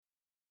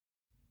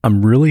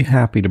I'm really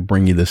happy to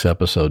bring you this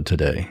episode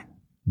today,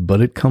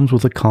 but it comes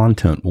with a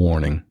content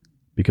warning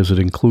because it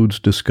includes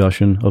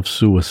discussion of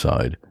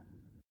suicide.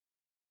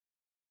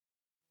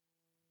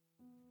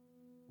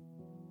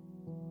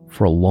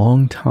 For a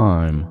long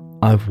time,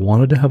 I've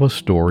wanted to have a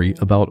story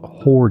about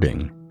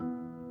hoarding.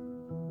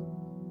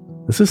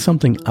 This is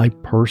something I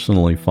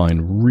personally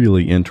find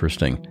really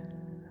interesting.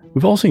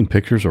 We've all seen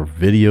pictures or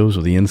videos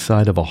of the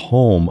inside of a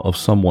home of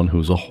someone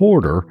who's a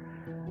hoarder,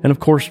 and of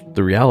course,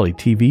 the reality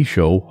TV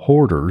show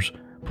Hoarders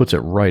puts it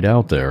right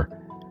out there.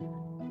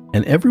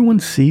 And everyone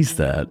sees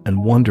that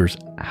and wonders,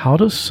 how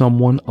does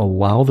someone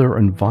allow their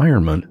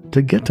environment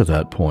to get to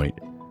that point?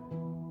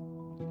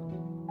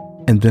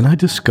 And then I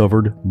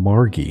discovered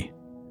Margy.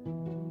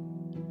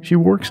 She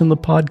works in the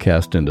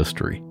podcast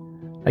industry.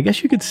 I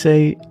guess you could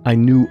say I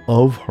knew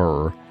of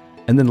her,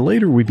 and then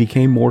later we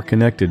became more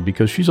connected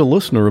because she's a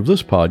listener of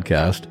this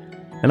podcast,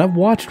 and I've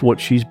watched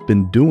what she's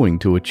been doing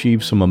to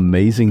achieve some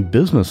amazing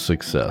business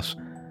success.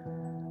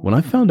 When I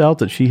found out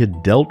that she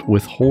had dealt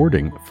with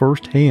hoarding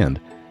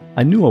firsthand,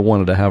 I knew I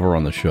wanted to have her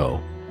on the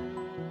show.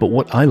 But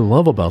what I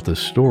love about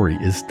this story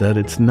is that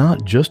it's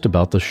not just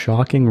about the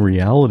shocking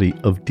reality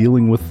of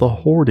dealing with the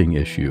hoarding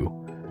issue.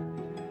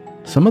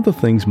 Some of the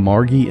things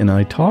Margy and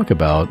I talk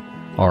about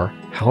are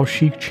how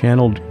she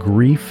channeled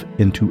grief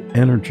into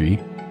energy,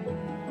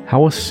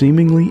 how a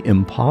seemingly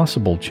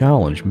impossible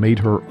challenge made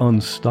her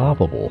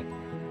unstoppable,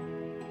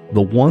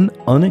 the one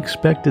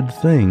unexpected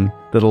thing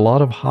that a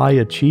lot of high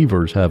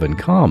achievers have in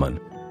common,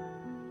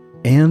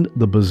 and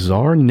the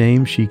bizarre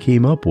name she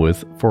came up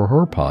with for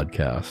her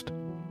podcast.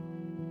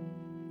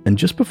 And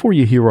just before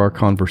you hear our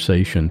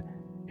conversation,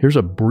 here's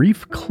a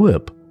brief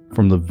clip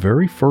from the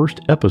very first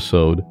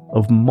episode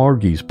of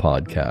Margy's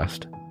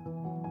podcast.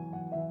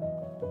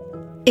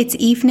 It's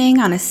evening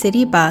on a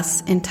city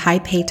bus in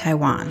Taipei,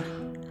 Taiwan.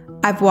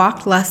 I've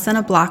walked less than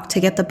a block to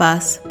get the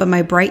bus, but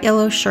my bright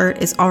yellow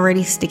shirt is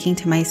already sticking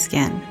to my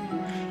skin.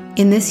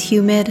 In this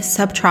humid,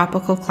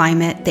 subtropical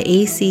climate, the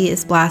AC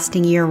is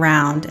blasting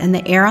year-round, and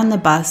the air on the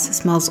bus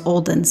smells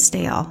old and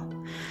stale.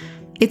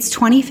 It's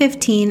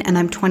 2015, and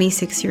I'm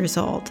 26 years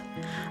old.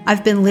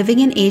 I've been living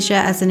in Asia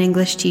as an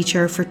English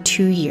teacher for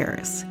 2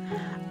 years.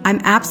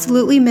 I'm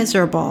absolutely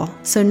miserable,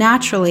 so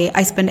naturally,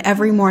 I spend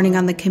every morning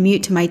on the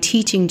commute to my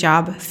teaching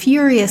job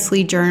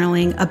furiously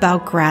journaling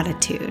about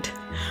gratitude.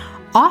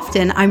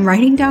 Often, I'm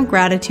writing down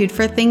gratitude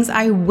for things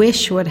I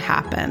wish would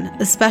happen,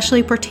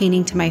 especially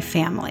pertaining to my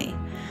family.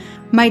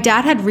 My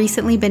dad had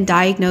recently been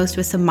diagnosed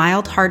with some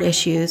mild heart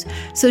issues,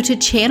 so to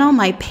channel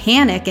my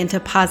panic into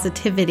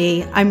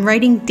positivity, I'm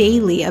writing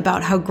daily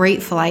about how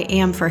grateful I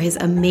am for his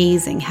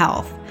amazing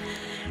health.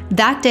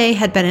 That day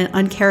had been an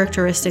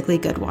uncharacteristically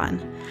good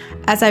one.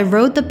 As I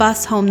rode the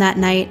bus home that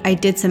night, I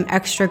did some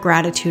extra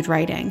gratitude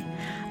writing.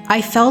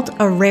 I felt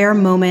a rare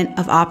moment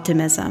of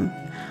optimism.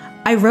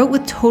 I wrote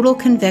with total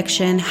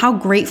conviction how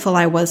grateful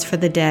I was for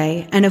the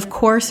day, and of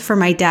course for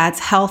my dad's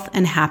health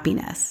and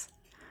happiness.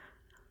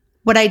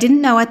 What I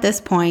didn't know at this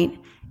point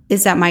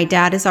is that my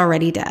dad is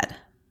already dead.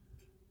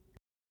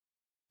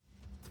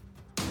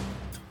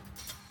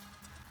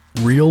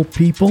 Real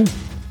people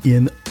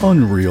in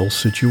unreal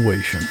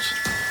situations.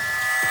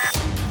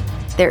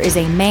 There is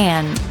a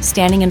man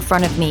standing in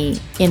front of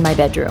me in my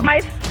bedroom. My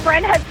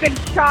friend has been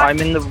shot. I'm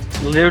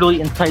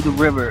literally inside the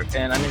river,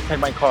 and I'm inside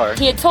my car.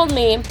 He had told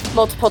me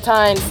multiple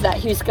times that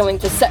he was going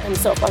to set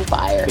himself on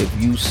fire. If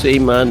you say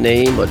my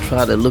name or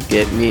try to look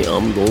at me,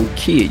 I'm going to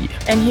kill you.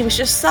 And he was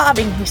just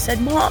sobbing. He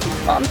said, Mom,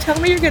 tell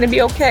me you're going to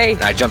be okay.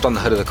 And I jumped on the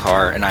hood of the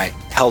car, and I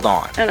held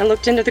on. And I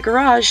looked into the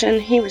garage,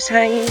 and he was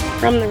hanging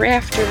from the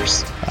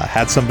rafters. I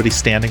had somebody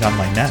standing on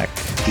my neck.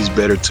 He's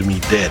better to me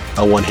dead.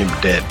 I want him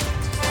dead.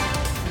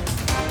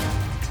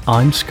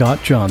 I'm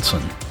Scott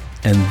Johnson,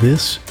 and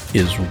this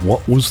is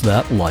What Was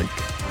That Like?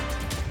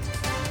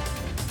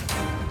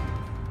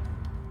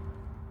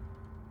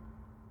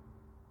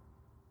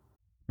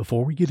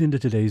 Before we get into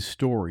today's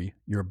story,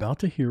 you're about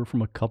to hear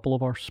from a couple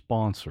of our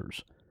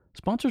sponsors.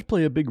 Sponsors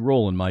play a big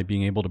role in my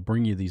being able to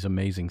bring you these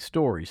amazing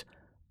stories,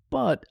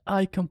 but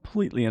I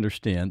completely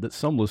understand that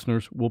some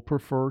listeners will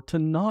prefer to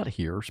not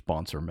hear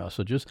sponsor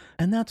messages,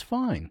 and that's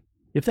fine.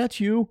 If that's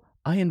you,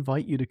 I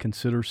invite you to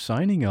consider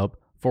signing up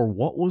for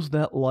What Was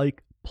That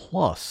Like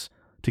Plus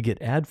to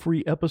get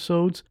ad-free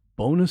episodes,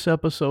 bonus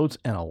episodes,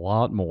 and a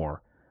lot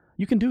more.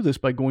 You can do this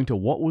by going to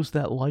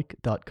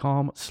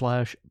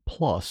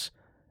whatwasthatlike.com/plus,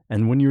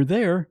 and when you're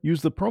there,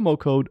 use the promo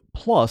code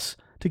PLUS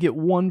to get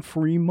 1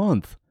 free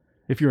month.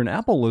 If you're an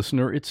Apple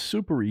listener, it's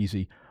super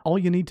easy. All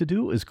you need to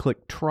do is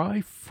click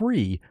Try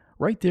Free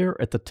right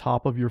there at the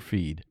top of your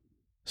feed.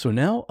 So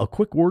now, a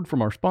quick word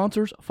from our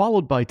sponsors,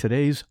 followed by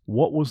today's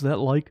What Was That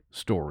Like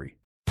story.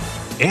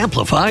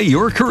 Amplify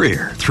your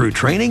career through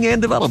training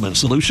and development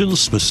solutions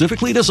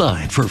specifically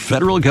designed for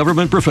federal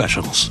government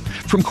professionals.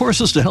 From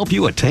courses to help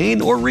you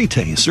attain or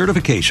retain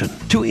certification,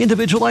 to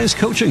individualized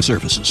coaching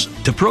services,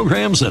 to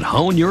programs that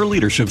hone your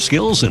leadership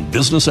skills and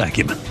business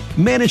acumen,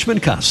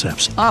 Management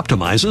Concepts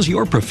optimizes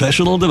your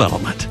professional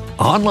development.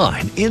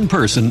 Online, in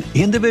person,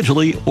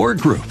 individually, or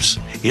groups,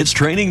 it's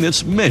training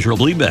that's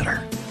measurably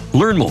better.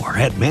 Learn more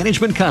at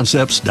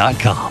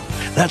managementconcepts.com.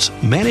 That's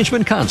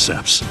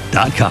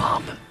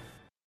managementconcepts.com.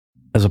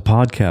 As a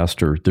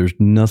podcaster, there's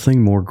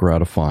nothing more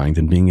gratifying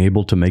than being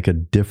able to make a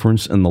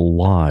difference in the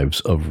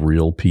lives of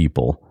real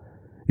people.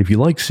 If you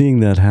like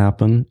seeing that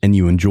happen and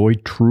you enjoy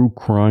true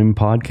crime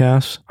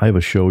podcasts, I have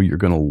a show you're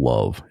going to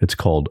love. It's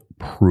called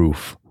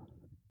Proof.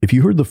 If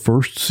you heard the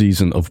first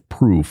season of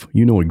Proof,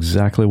 you know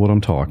exactly what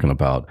I'm talking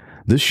about.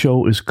 This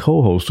show is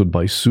co-hosted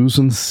by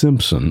Susan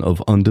Simpson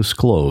of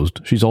Undisclosed,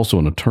 she's also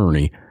an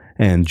attorney,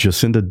 and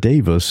Jacinda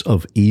Davis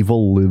of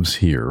Evil Lives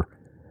Here.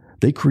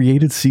 They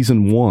created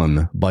Season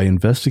 1 by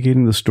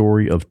investigating the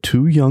story of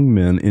two young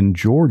men in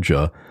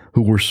Georgia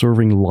who were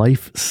serving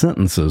life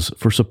sentences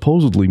for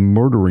supposedly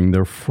murdering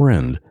their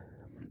friend.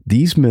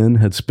 These men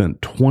had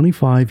spent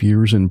 25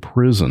 years in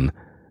prison,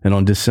 and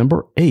on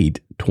December 8,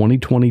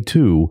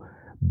 2022,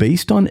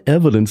 based on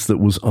evidence that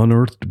was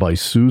unearthed by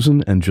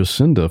Susan and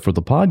Jacinda for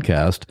the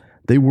podcast,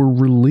 they were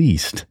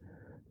released.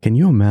 Can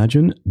you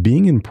imagine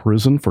being in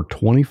prison for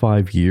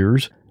 25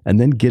 years and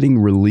then getting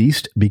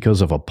released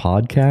because of a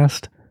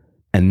podcast?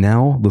 And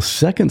now the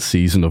second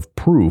season of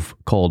Proof,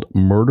 called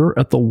Murder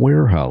at the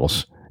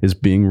Warehouse, is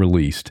being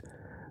released.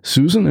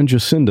 Susan and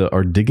Jacinda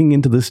are digging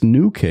into this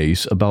new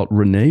case about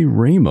Renee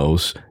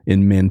Ramos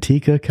in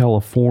Manteca,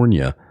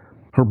 California.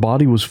 Her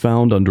body was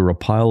found under a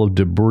pile of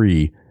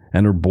debris,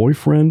 and her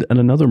boyfriend and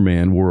another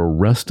man were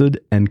arrested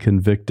and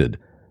convicted.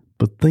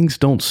 But things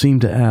don't seem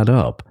to add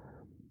up.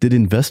 Did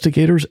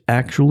investigators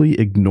actually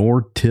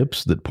ignore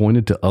tips that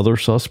pointed to other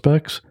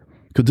suspects?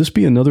 Could this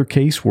be another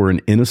case where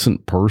an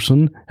innocent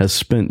person has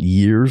spent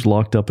years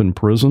locked up in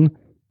prison?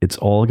 It's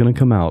all going to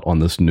come out on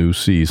this new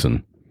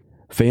season.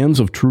 Fans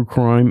of true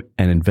crime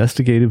and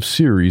investigative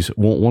series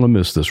won't want to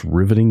miss this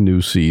riveting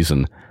new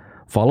season.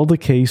 Follow the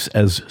case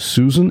as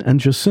Susan and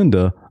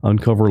Jacinda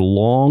uncover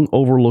long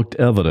overlooked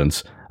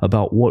evidence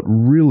about what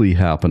really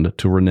happened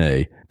to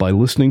Renee by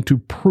listening to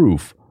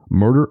Proof,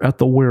 Murder at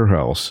the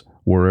Warehouse,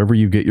 wherever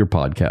you get your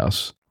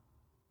podcasts.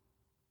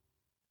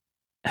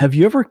 Have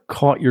you ever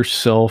caught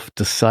yourself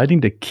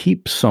deciding to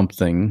keep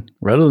something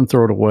rather than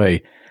throw it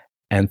away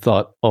and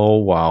thought, oh,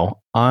 wow,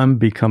 I'm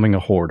becoming a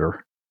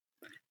hoarder?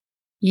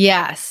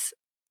 Yes,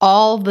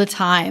 all the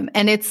time.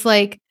 And it's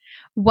like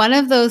one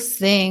of those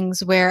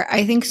things where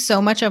I think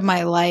so many of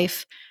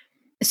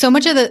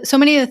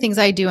the things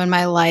I do in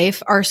my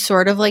life are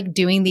sort of like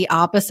doing the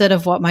opposite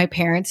of what my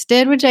parents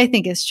did, which I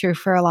think is true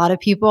for a lot of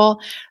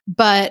people.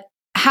 But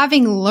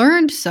having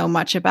learned so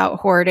much about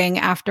hoarding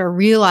after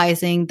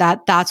realizing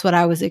that that's what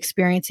I was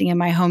experiencing in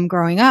my home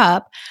growing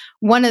up,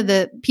 one of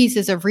the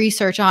pieces of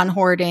research on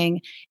hoarding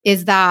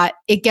is that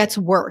it gets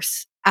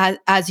worse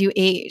as you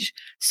age.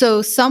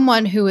 So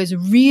someone who is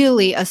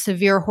really a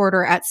severe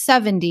hoarder at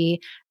 70,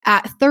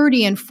 at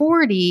 30 and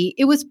 40,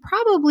 it was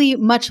probably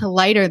much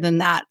lighter than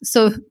that.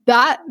 So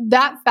that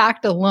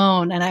fact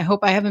alone, and I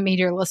hope I haven't made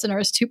your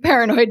listeners too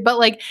paranoid, but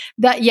like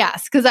that,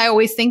 yes, because I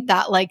always think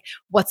that, like,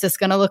 what's this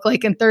going to look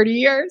like in 30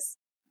 years?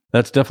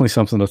 That's definitely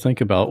something to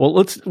think about.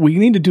 Well, we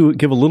need to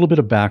give a little bit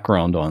of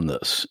background on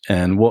this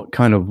and what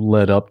kind of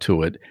led up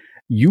to it.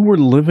 You were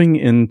living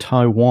in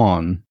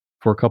Taiwan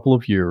for a couple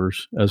of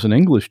years as an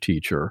English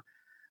teacher,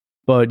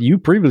 but you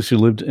previously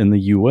lived in the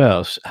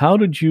U.S.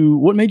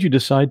 What made you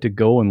decide to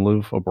go and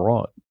live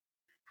abroad?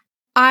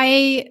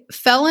 I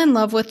fell in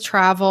love with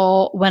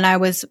travel when I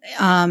was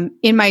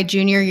in my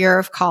junior year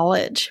of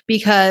college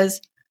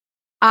because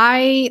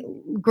I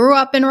grew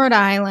up in Rhode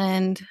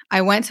Island.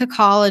 I went to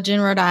college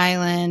in Rhode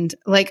Island.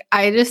 Like,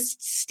 I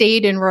just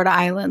stayed in Rhode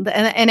Island.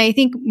 And I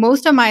think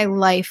most of my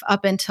life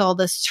up until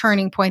this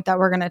turning point that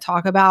we're going to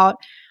talk about,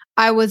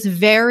 I was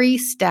very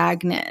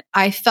stagnant.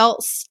 I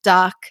felt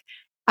stuck.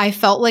 I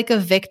felt like a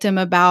victim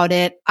about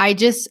it. I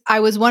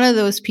was one of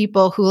those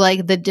people who,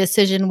 like, the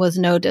decision was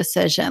no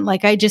decision.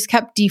 Like, I just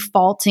kept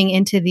defaulting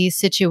into these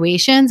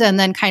situations and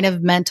then kind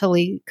of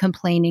mentally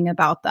complaining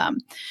about them.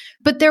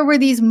 But there were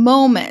these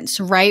moments,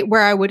 right,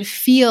 where I would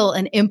feel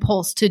an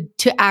impulse to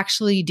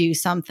actually do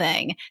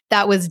something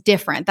that was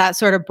different, that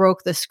sort of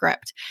broke the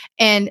script.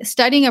 And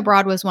studying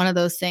abroad was one of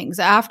those things.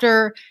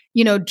 After,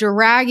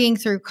 dragging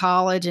through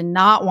college and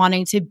not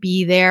wanting to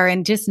be there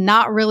and just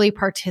not really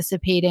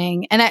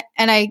participating. And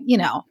I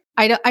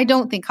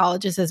don't think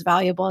college is as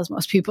valuable as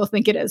most people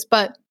think it is,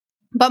 but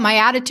my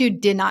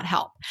attitude did not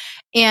help.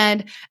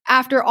 And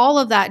after all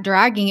of that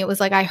dragging, it was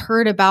like I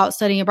heard about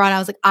studying abroad. And I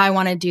was like, I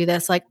want to do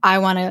this. Like, I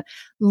want to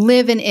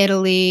live in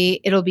Italy.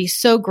 It'll be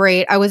so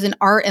great. I was an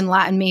art and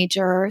Latin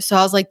major. So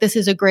I was like, this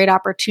is a great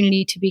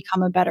opportunity to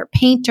become a better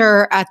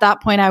painter. At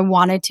that point, I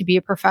wanted to be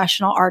a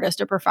professional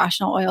artist, a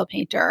professional oil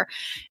painter.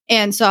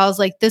 And so I was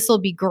like, this will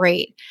be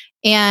great.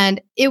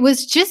 And it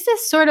was just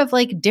this sort of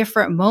like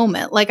different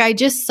moment. Like, I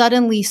just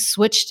suddenly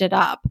switched it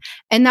up.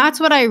 And that's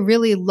what I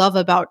really love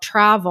about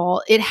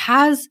travel. It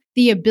has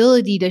the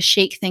ability to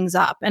shake things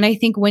up. And I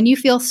think when you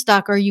feel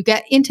stuck or you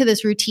get into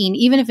this routine,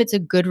 even if it's a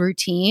good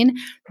routine,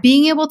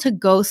 being able to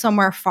go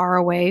somewhere far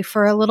away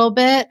for a little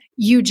bit,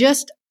 you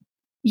just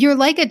you're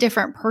like a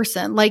different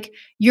person. Like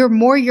you're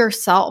more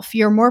yourself,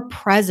 you're more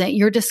present,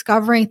 you're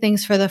discovering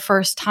things for the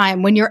first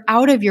time. When you're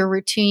out of your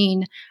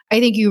routine,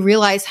 I think you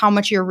realize how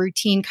much your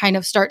routine kind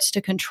of starts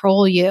to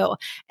control you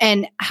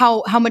and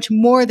how much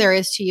more there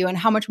is to you and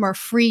how much more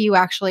free you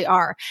actually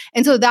are.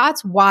 And so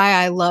that's why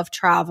I love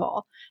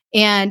travel.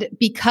 And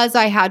because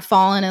I had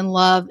fallen in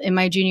love in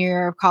my junior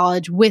year of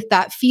college with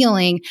that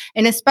feeling,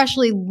 and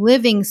especially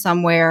living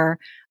somewhere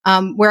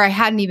where I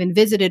hadn't even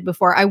visited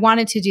before, I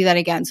wanted to do that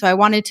again. So I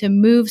wanted to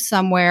move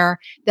somewhere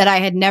that I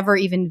had never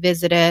even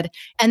visited.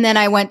 And then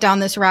I went down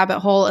this rabbit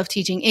hole of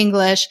teaching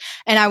English,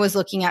 and I was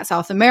looking at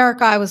South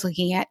America. I was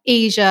looking at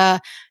Asia,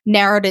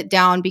 narrowed it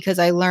down because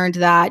I learned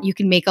that you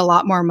can make a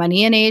lot more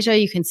money in Asia.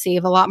 You can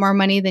save a lot more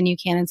money than you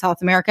can in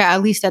South America,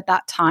 at least at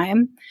that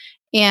time.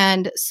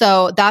 And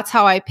so that's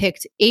how I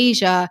picked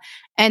Asia.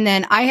 And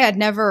then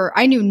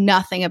I knew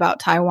nothing about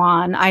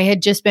Taiwan. I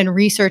had just been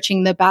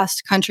researching the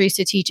best countries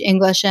to teach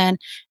English in.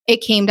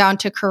 It came down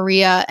to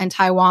Korea and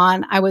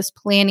Taiwan. I was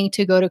planning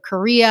to go to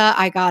Korea.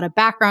 I got a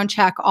background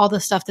check, all the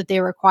stuff that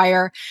they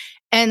require.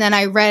 And then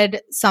I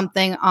read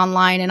something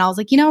online and I was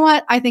like, you know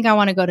what? I think I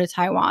want to go to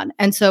Taiwan.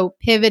 And so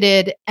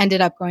pivoted, ended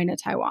up going to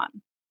Taiwan.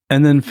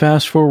 And then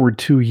fast forward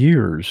 2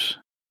 years,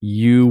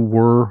 you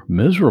were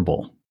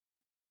miserable.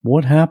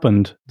 What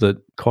happened that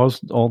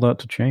caused all that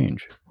to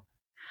change?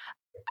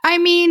 I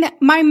mean,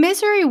 my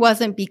misery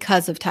wasn't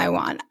because of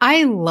Taiwan.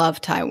 I love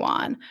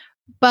Taiwan,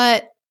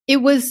 but it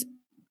was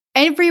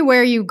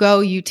everywhere you go,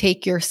 you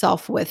take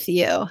yourself with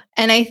you.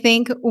 And I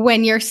think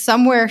when you're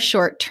somewhere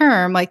short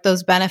term, like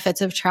those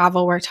benefits of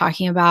travel we're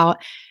talking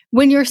about,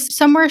 when you're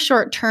somewhere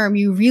short term,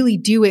 you really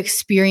do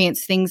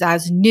experience things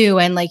as new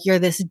and like you're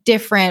this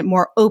different,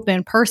 more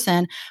open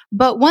person.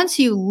 But once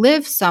you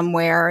live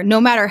somewhere,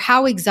 no matter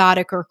how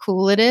exotic or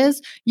cool it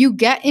is, you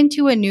get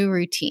into a new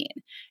routine.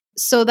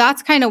 So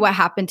that's kind of what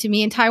happened to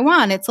me in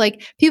Taiwan. It's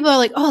like people are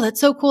like, oh,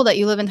 that's so cool that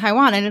you live in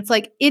Taiwan. And it's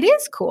like, it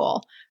is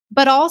cool.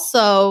 But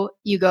also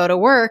you go to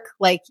work,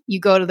 like you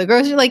go to the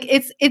grocery, like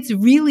it's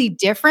really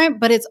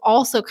different, but it's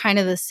also kind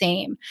of the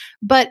same.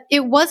 But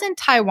it wasn't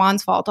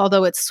Taiwan's fault,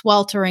 although it's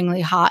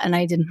swelteringly hot and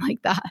I didn't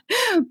like that.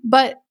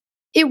 But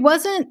it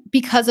wasn't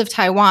because of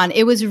Taiwan.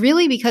 It was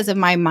really because of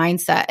my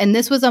mindset. And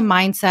this was a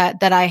mindset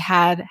that I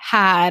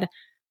had,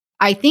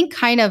 I think,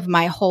 kind of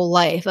my whole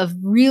life of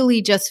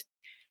really just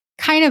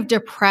kind of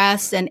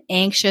depressed and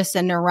anxious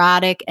and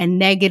neurotic and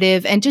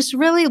negative and just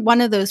really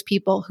one of those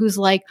people who's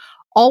like,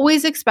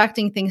 always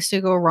expecting things to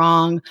go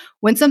wrong.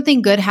 When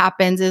something good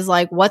happens is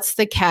like, what's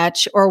the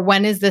catch? Or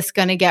when is this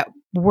going to get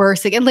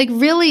worse again? Like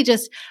really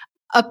just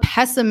a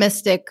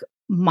pessimistic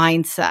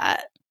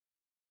mindset.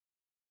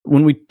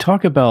 When we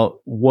talk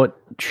about what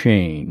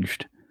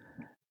changed,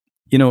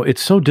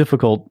 it's so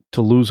difficult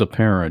to lose a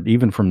parent,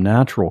 even from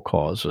natural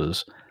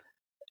causes.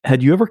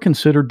 Had you ever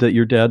considered that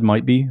your dad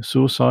might be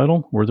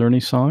suicidal? Were there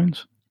any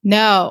signs?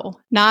 No,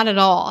 not at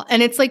all.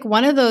 And it's like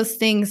one of those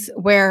things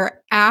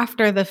where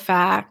after the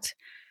fact,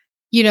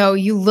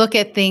 you look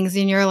at things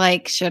and you're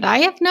like, should I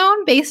have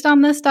known based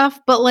on this stuff?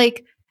 But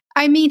like,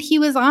 I mean, he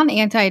was on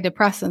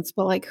antidepressants,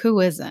 but like, who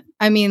isn't?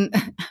 I mean,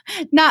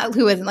 not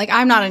who isn't. Like,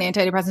 I'm not on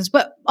antidepressants,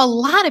 but a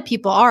lot of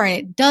people are, and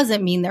it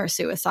doesn't mean they're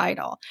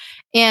suicidal.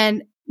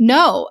 And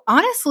no,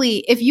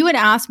 honestly, if you had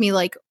asked me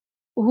like,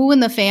 who in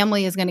the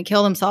family is going to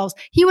kill themselves,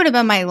 he would have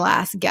been my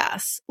last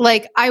guess.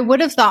 Like, I would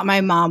have thought my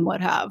mom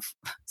would have.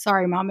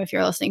 Sorry, Mom, if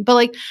you're listening. But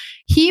like,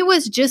 he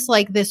was just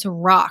like this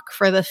rock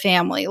for the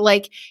family.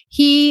 Like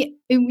he,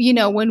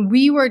 when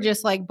we were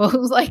just like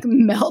both like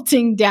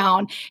melting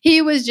down,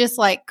 he was just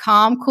like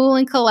calm, cool,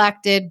 and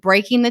collected,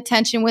 breaking the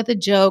tension with a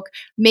joke,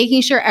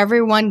 making sure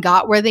everyone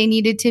got where they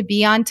needed to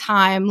be on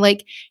time.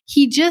 Like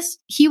he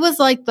was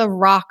like the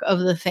rock of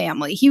the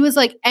family. He was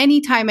like,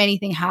 anytime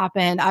anything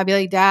happened, I'd be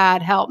like,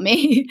 Dad, help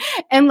me.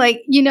 And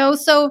like,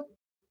 so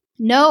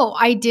no,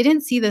 I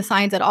didn't see the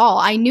signs at all.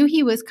 I knew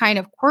he was kind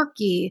of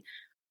quirky,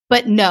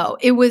 but no,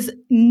 it was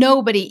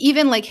nobody,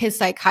 even like his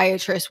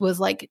psychiatrist was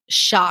like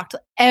shocked.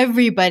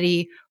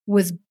 Everybody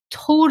was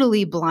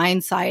totally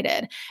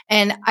blindsided.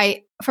 And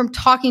from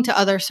talking to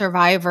other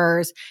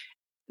survivors,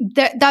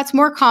 that's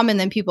more common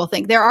than people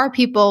think. There are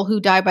people who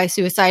die by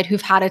suicide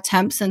who've had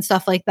attempts and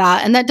stuff like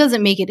that. And that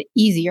doesn't make it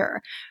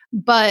easier.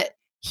 But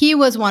he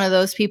was one of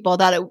those people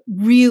that it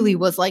really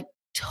was like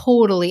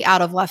totally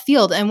out of left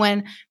field. And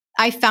when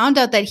I found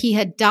out that he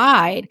had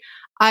died,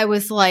 I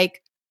was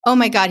like, oh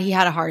my God, he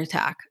had a heart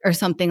attack or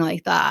something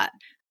like that.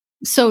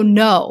 So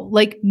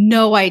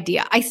no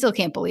idea. I still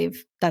can't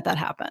believe that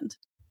happened.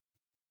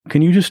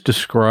 Can you just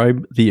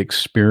describe the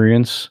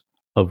experience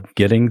of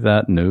getting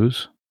that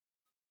news?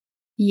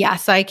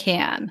 Yes, I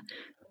can.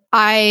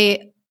 I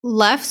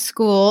left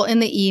school in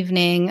the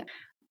evening.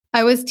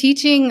 I was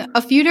teaching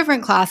a few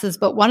different classes,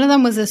 but one of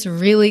them was this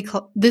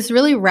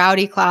really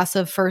rowdy class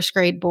of first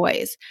grade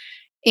boys.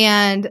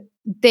 And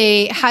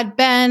they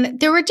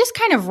were just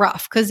kind of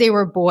rough because they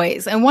were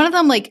boys. And one of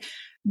them like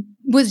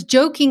was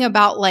joking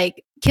about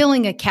like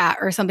killing a cat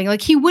or something.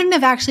 Like he wouldn't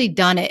have actually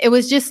done it. It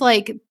was just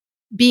like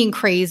being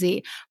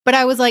crazy. But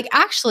I was like,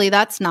 actually,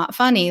 that's not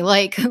funny.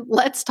 Like,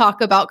 let's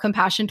talk about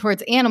compassion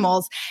towards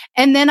animals.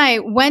 And then I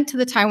went to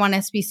the Taiwan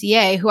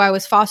SPCA, who I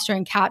was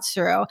fostering cats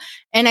through.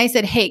 And I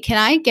said, hey, can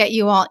I get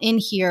you all in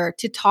here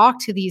to talk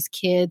to these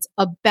kids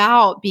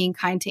about being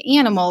kind to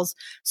animals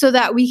so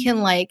that we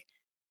can like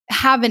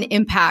have an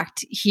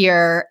impact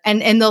here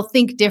and they'll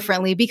think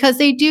differently, because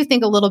they do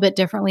think a little bit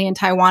differently in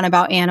Taiwan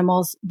about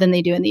animals than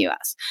they do in the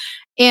US.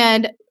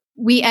 And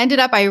we ended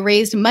up, I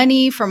raised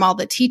money from all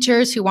the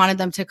teachers who wanted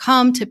them to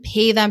come, to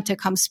pay them to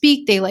come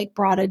speak. They like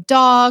brought a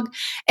dog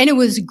and it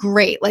was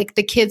great. Like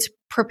the kids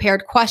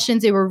prepared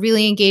questions. They were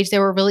really engaged. They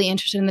were really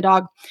interested in the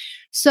dog.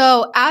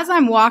 So as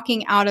I'm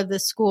walking out of the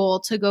school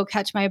to go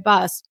catch my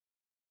bus,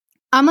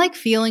 I'm like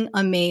feeling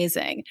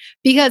amazing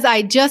because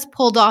I just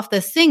pulled off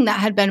this thing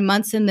that had been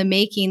months in the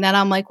making that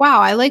I'm like,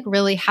 wow, I like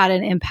really had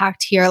an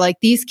impact here. Like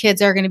these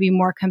kids are going to be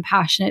more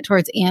compassionate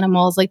towards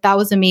animals. Like that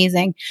was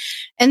amazing.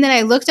 And then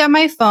I looked at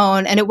my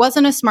phone and it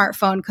wasn't a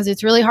smartphone because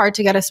it's really hard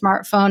to get a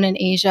smartphone in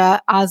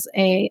Asia as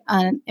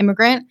an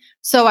immigrant.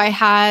 So I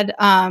had,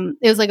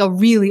 it was like a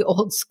really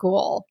old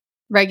school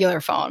regular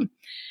phone.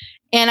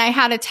 And I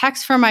had a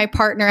text from my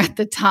partner at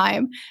the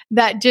time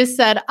that just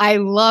said, I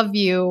love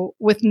you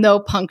with no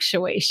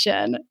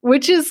punctuation,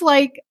 which is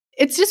like,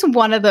 it's just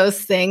one of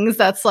those things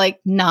that's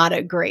like not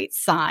a great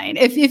sign.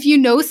 If you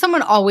know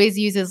someone always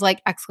uses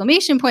like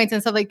exclamation points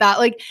and stuff like that,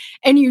 like,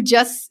 and you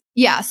just,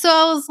 yeah. So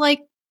I was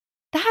like,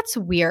 that's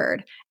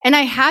weird. And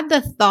I had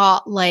the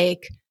thought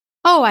like,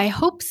 oh, I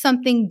hope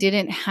something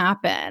didn't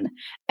happen.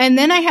 And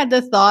then I had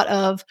the thought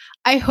of,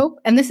 I hope,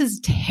 and this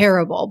is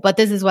terrible, but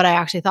this is what I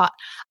actually thought.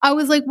 I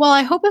was like, well,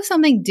 I hope if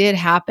something did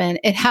happen,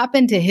 it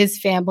happened to his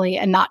family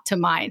and not to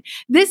mine.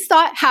 This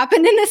thought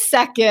happened in a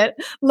second,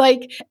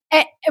 like,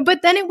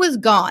 but then it was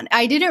gone.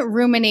 I didn't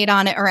ruminate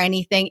on it or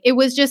anything. It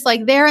was just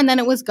like there and then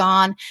it was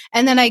gone.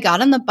 And then I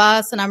got on the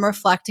bus and I'm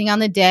reflecting on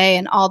the day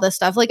and all this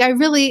stuff. Like I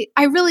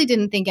really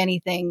didn't think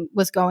anything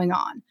was going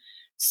on.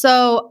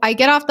 So I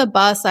get off the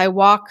bus, I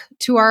walk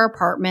to our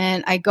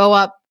apartment, I go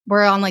up,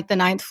 we're on like the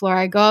 9th floor,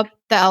 I go up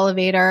the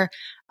elevator,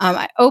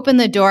 I open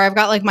the door, I've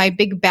got like my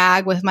big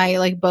bag with my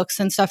like books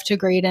and stuff to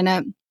grade in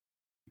it.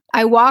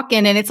 I walk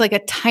in and it's like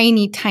a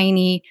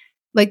tiny,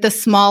 like the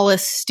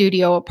smallest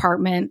studio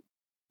apartment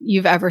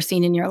you've ever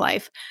seen in your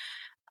life.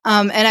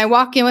 And I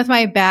walk in with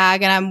my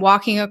bag and I'm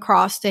walking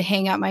across to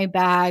hang up my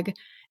bag.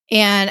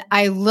 And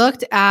I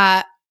looked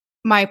at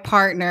my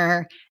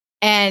partner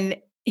and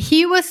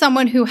he was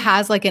someone who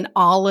has like an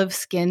olive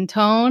skin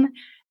tone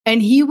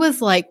and he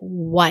was like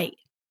white.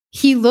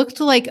 He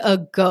looked like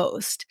a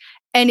ghost.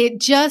 And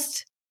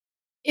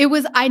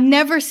I'd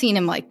never seen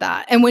him like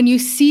that. And when you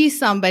see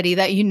somebody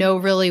that you know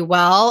really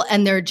well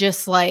and they're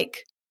just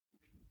like,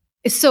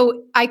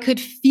 so I could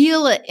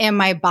feel it in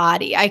my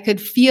body. I could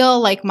feel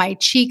like my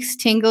cheeks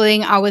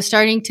tingling. I was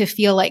starting to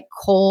feel like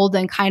cold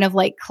and kind of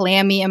like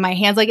clammy in my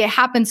hands. Like it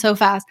happened so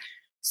fast.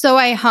 So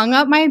I hung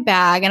up my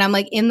bag and I'm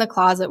like in the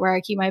closet where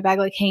I keep my bag,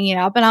 like hanging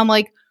up. And I'm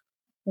like,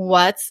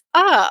 what's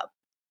up?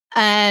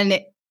 And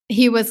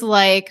he was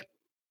like,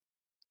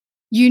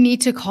 you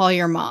need to call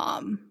your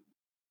mom.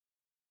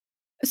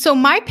 So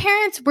my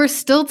parents were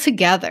still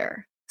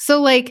together. So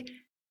like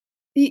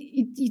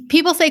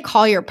people say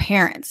call your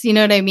parents, you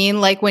know what I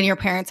mean? Like when your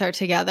parents are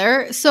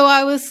together. So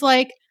I was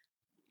like,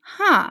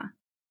 huh.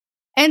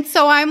 And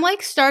so I'm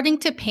like starting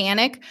to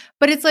panic,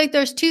 but it's like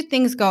there's two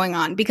things going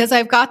on because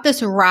I've got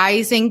this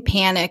rising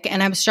panic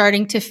and I'm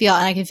starting to feel,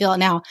 and I can feel it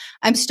now,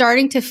 I'm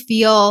starting to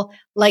feel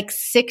like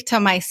sick to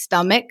my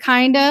stomach,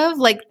 kind of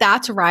like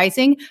that's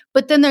rising.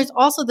 But then there's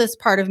also this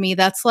part of me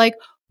that's like,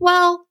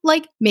 well,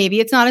 like maybe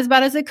it's not as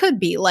bad as it could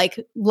be. Like,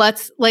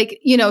 let's like,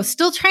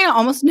 still trying to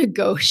almost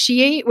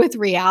negotiate with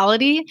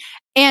reality.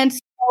 And so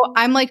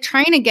I'm like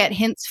trying to get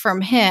hints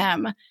from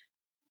him.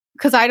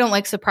 Because I don't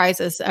like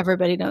surprises.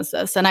 Everybody knows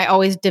this. And I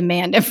always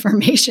demand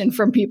information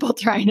from people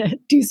trying to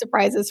do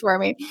surprises for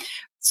me.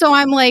 So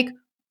I'm like,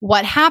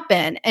 what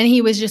happened? And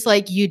he was just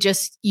like, you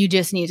just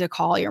need to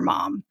call your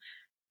mom.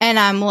 And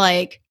I'm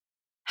like,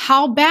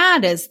 how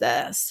bad is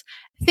this?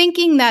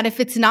 Thinking that if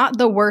it's not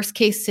the worst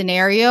case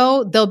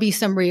scenario, there'll be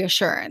some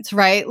reassurance,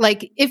 right?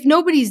 Like if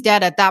nobody's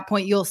dead at that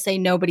point, you'll say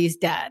nobody's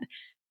dead.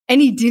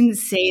 And he didn't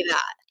say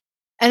that.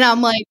 And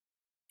I'm like,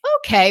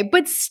 okay,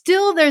 but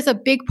still there's a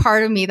big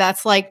part of me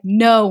that's like,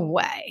 no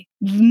way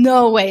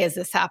is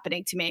this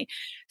happening to me.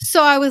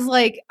 So I was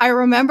like, I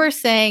remember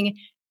saying,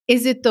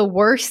 is it the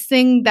worst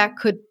thing that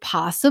could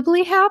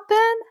possibly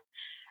happen?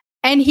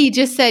 And he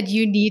just said,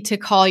 you need to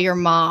call your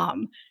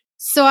mom.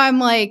 So I'm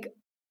like,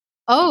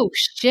 oh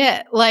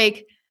shit.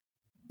 Like,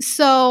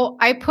 so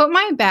I put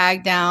my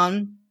bag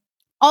down.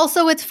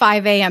 Also, it's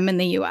 5 a.m. in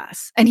the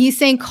US and he's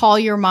saying, call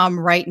your mom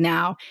right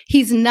now.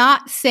 He's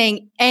not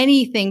saying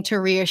anything to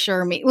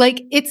reassure me.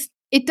 Like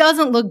it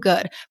doesn't look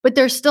good, but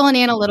there's still an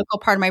analytical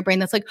part of my brain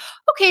that's like,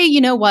 okay, you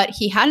know what?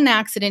 He had an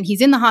accident. He's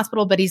in the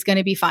hospital, but he's going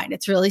to be fine.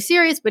 It's really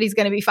serious, but he's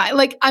going to be fine.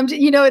 Like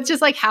it's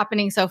just like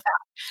happening so fast.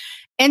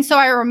 And so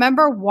I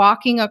remember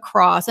walking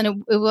across,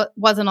 and it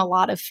wasn't a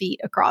lot of feet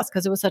across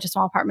because it was such a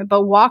small apartment,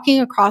 but walking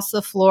across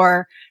the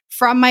floor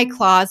from my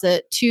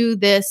closet to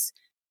this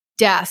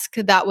desk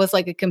that was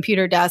like a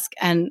computer desk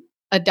and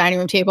a dining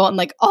room table and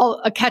like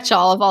a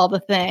catch-all of all the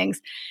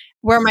things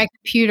where my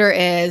computer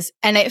is.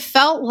 And it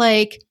felt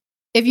like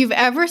if you've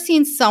ever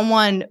seen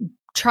someone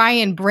try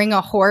and bring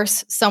a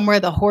horse somewhere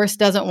the horse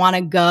doesn't want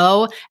to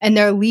go and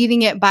they're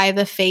leading it by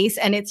the face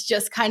and it's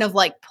just kind of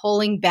like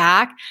pulling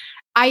back.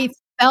 I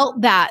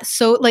felt that.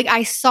 So like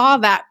I saw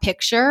that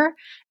picture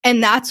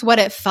and that's what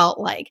it felt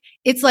like.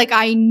 It's like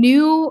I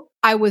knew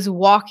I was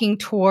walking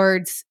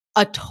towards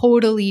a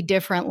totally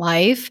different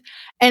life.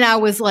 And I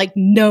was like,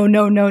 no.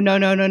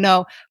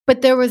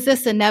 But there was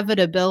this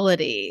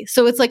inevitability.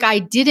 So it's like I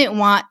didn't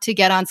want to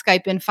get on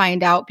Skype and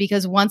find out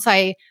because once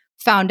I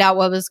found out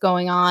what was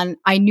going on,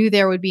 I knew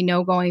there would be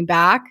no going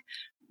back.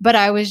 But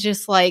I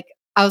was like,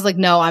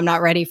 no, I'm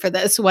not ready for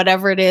this.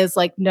 Whatever it is,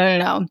 like,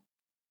 no.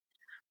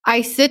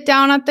 I sit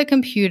down at the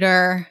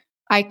computer.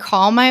 I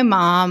call my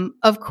mom.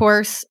 Of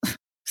course,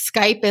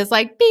 Skype is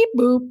like beep,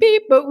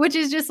 boop, which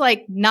is just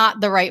like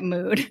not the right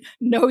mood.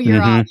 Know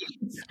your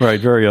audience. Right.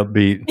 Very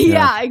upbeat.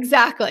 Yeah,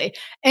 exactly.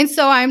 And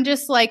so I'm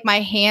just like,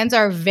 my hands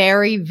are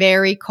very,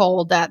 very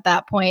cold at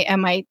that point,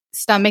 and my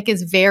stomach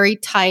is very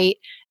tight.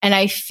 And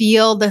I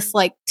feel this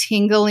like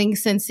tingling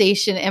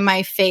sensation in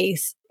my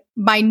face.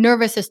 My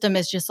nervous system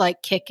is just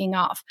like kicking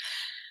off.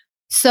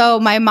 So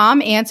my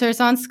mom answers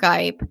on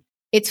Skype.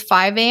 It's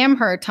 5 a.m.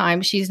 her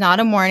time. She's not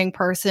a morning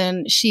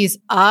person. She's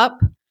up.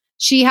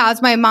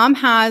 My mom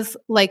has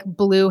like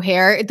blue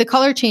hair. The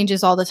color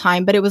changes all the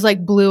time, but it was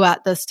like blue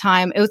at this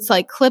time. It was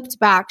like clipped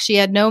back. She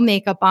had no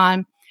makeup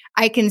on.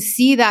 I can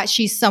see that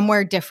she's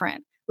somewhere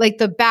different. Like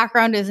the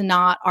background is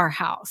not our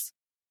house.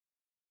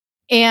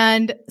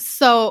 And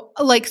so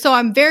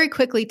I'm very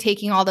quickly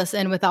taking all this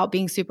in without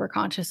being super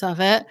conscious of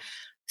it.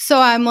 So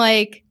I'm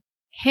like,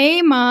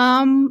 hey,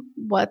 Mom,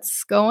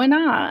 what's going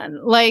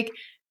on? Like,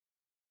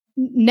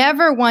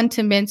 never one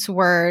to mince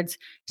words.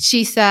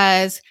 She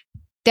says,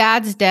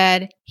 Dad's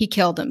dead. He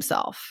killed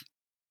himself.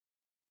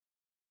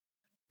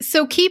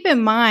 So keep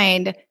in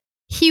mind,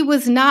 he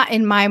was not,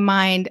 in my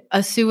mind,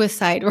 a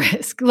suicide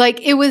risk.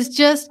 Like it was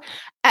just,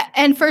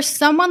 and for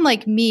someone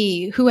like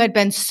me who had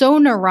been so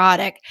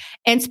neurotic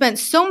and spent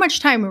so much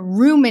time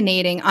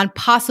ruminating on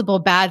possible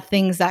bad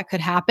things that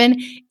could happen,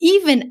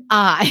 even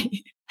I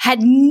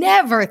had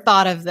never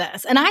thought of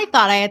this. And I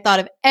thought I had thought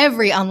of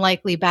every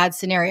unlikely bad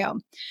scenario.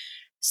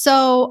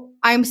 So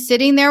I'm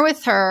sitting there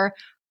with her.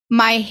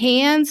 My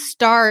hands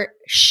start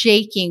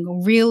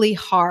shaking really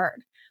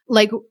hard,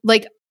 like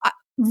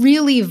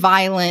really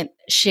violent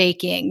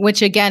shaking,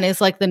 which again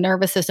is like the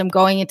nervous system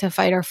going into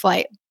fight or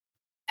flight.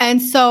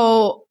 And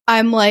so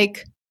I'm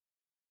like,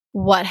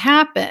 what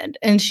happened?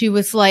 And she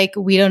was like,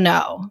 we don't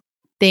know.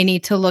 They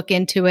need to look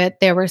into it.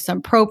 There were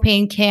some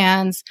propane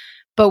cans,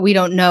 but we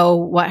don't know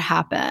what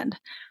happened.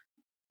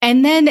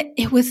 And then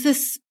it was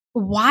this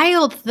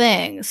wild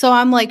thing. So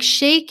I'm like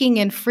shaking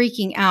and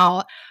freaking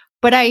out,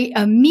 but I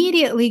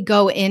immediately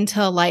go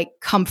into like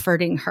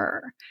comforting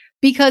her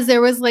because there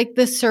was like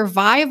this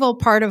survival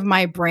part of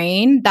my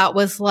brain that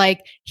was like,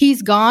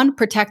 he's gone,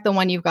 protect the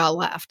one you've got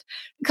left.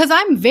 Because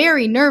I'm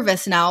very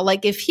nervous now.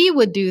 Like if he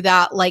would do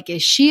that, like,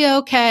 is she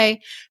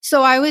okay?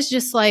 So I was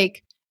just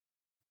like,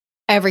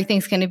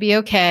 everything's going to be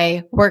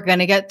okay. We're going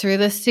to get through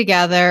this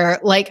together.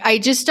 Like I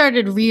just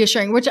started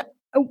reassuring, which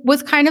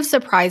was kind of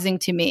surprising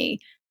to me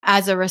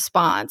as a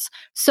response.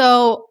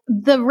 So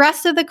the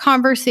rest of the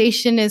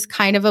conversation is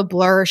kind of a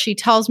blur. She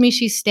tells me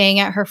she's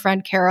staying at her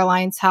friend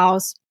Caroline's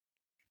house.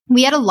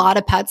 We had a lot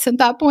of pets at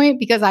that point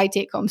because I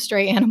take home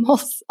stray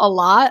animals a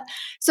lot.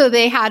 So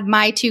they had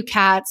my 2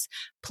 cats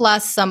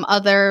plus some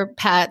other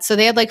pets. So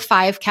they had like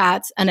 5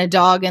 cats and a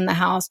dog in the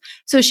house.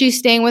 So she's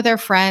staying with her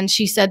friend.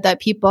 She said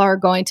that people are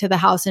going to the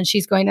house and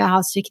she's going to the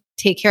house to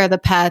take care of the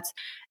pets.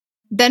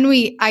 Then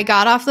I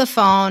got off the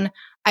phone.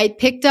 I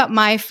picked up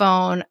my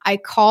phone. I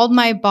called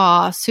my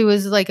boss, who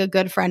was like a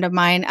good friend of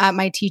mine at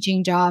my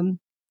teaching job.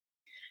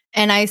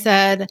 And I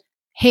said,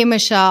 hey,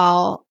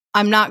 Michelle,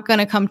 I'm not going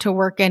to come to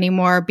work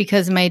anymore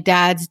because my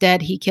dad's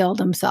dead. He killed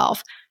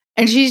himself.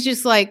 And she's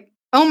just like,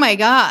 oh my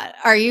God,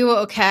 are you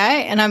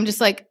okay? And I'm just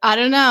like, I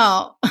don't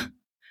know.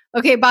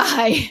 Okay,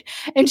 bye.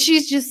 And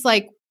she's just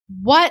like,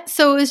 what?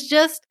 So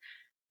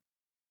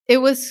it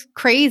was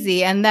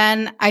crazy. And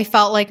then I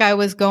felt like I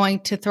was going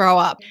to throw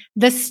up.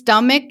 The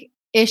stomach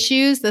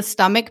issues, the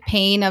stomach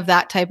pain of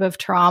that type of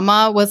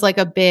trauma was like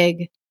a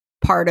big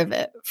part of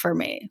it for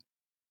me.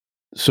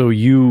 So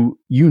you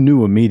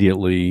knew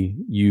immediately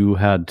you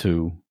had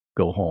to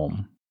go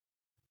home.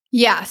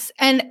 Yes.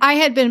 And I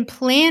had been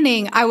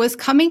planning, I was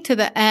coming to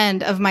the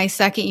end of my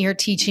second year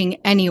teaching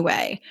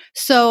anyway.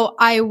 So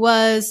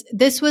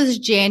this was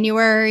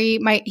January,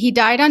 he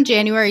died on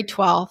January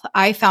 12th.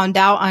 I found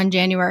out on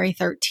January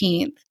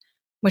 13th,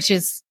 which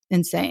is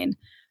insane.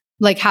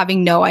 Like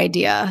having no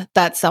idea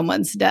that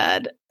someone's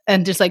dead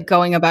and just like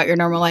going about your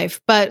normal life.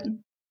 But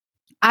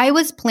I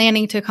was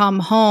planning to come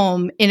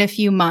home in a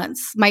few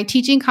months. My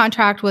teaching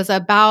contract was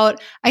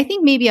about, I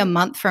think, maybe a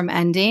month from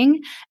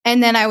ending.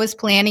 And then I was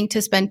planning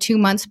to spend 2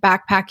 months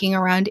backpacking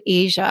around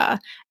Asia.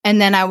 And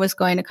then I was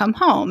going to come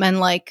home and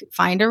like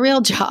find a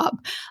real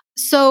job.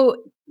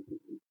 So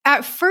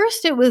at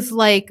first it was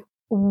like,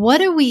 what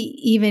do we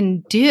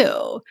even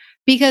do?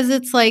 Because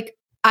it's like,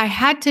 I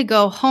had to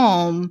go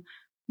home,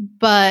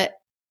 but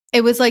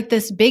it was like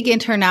this big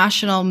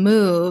international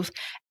move.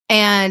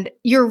 And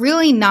you're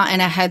really not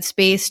in a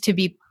headspace to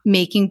be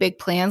making big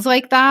plans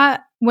like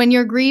that when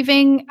you're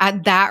grieving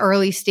at that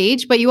early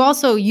stage. But you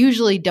also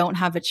usually don't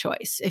have a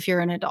choice if you're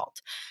an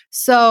adult.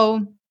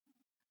 So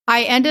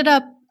I ended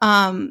up,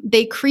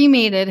 they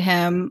cremated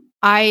him.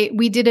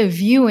 We did a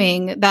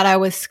viewing that I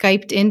was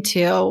Skyped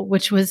into,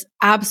 which was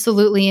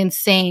absolutely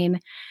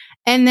insane.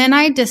 And then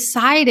I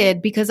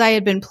decided, because I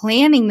had been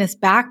planning this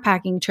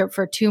backpacking trip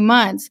for 2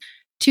 months,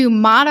 to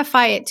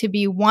modify it to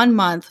be 1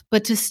 month,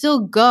 but to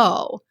still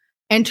go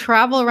and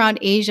travel around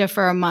Asia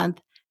for a month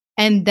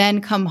and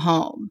then come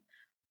home.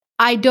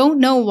 I don't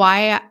know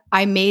why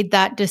I made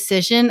that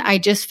decision. I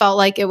just felt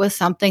like it was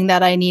something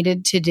that I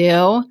needed to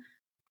do.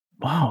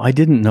 Wow, I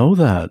didn't know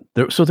that.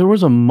 So there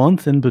was a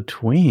month in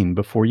between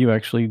before you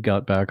actually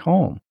got back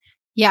home.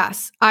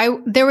 Yes,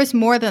 there was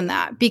more than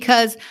that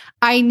because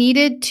I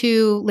needed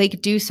to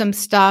like do some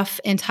stuff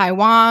in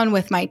Taiwan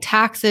with my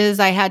taxes.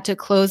 I had to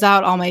close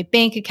out all my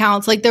bank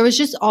accounts. Like there was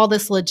just all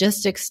this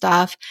logistics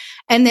stuff,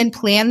 and then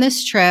plan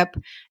this trip.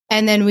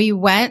 And then we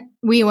went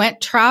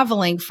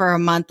traveling for a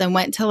month and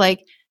went to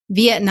like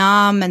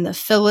Vietnam and the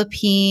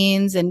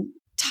Philippines and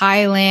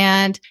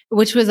Thailand,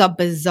 which was a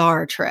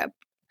bizarre trip.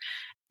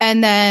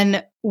 And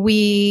then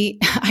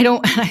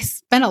I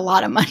spent a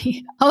lot of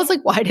money. I was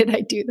like, why did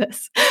I do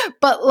this?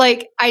 But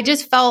like, I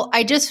just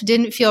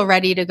didn't feel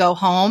ready to go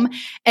home,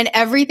 and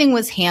everything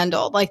was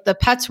handled. Like the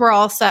pets were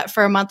all set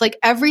for a month. Like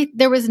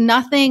there was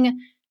nothing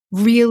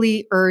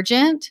really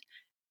urgent.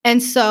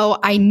 And so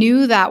I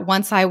knew that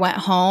once I went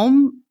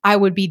home, I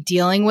would be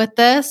dealing with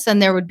this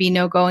and there would be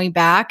no going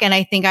back. And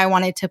I think I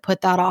wanted to put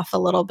that off a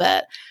little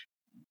bit.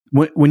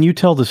 When you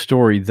tell the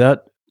story, do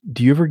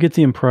you ever get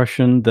the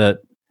impression that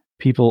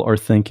people are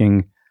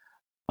thinking,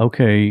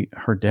 okay,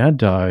 her dad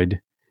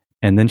died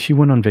and then she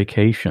went on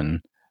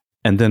vacation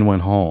and then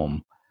went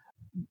home?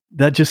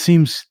 That just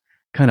seems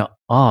kind of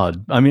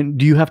odd. I mean,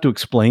 do you have to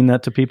explain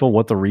that to people,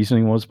 what the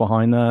reasoning was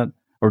behind that?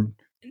 Or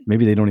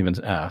maybe they don't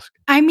even ask.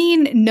 I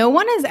mean, no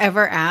one has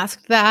ever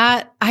asked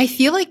that. I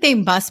feel like they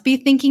must be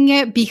thinking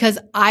it because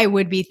I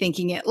would be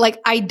thinking it. Like,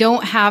 I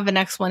don't have an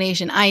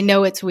explanation. I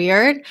know it's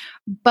weird,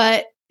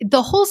 but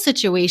the whole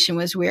situation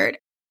was weird.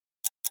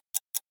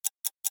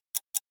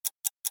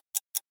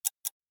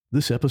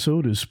 This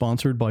episode is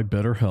sponsored by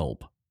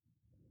BetterHelp.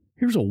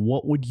 Here's a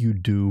what would you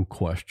do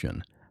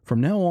question.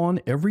 From now on,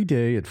 every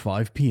day at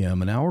 5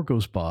 p.m., an hour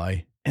goes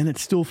by, and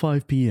it's still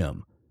 5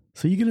 p.m.,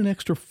 so you get an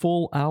extra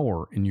full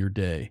hour in your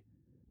day.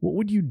 What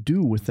would you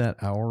do with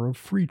that hour of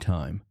free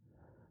time?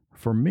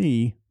 For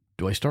me,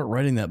 do I start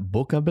writing that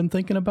book I've been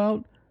thinking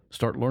about?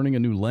 Start learning a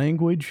new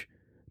language?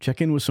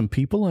 Check in with some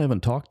people I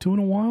haven't talked to in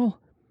a while?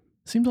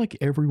 Seems like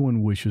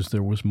everyone wishes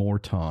there was more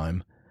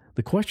time.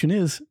 The question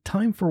is,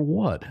 time for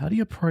what? How do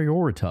you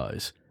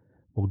prioritize?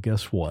 Well,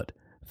 guess what?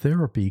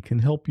 Therapy can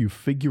help you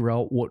figure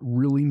out what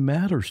really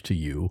matters to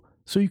you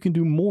so you can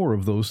do more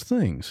of those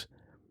things.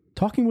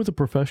 Talking with a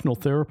professional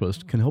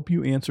therapist can help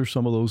you answer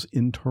some of those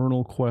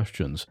internal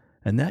questions,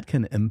 and that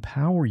can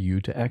empower you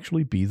to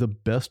actually be the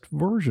best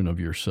version of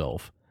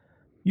yourself.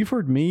 You've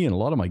heard me and a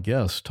lot of my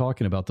guests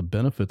talking about the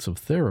benefits of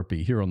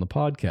therapy here on the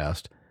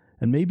podcast,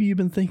 and maybe you've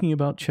been thinking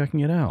about checking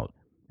it out.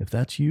 If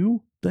that's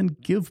you, then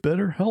give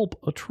BetterHelp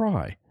a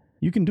try.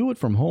 You can do it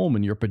from home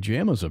in your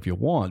pajamas if you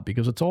want,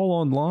 because it's all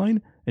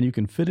online and you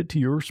can fit it to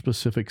your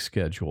specific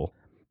schedule.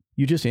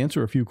 You just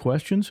answer a few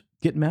questions,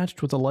 get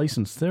matched with a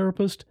licensed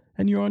therapist,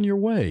 and you're on your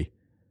way.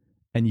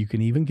 And you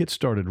can even get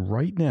started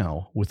right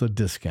now with a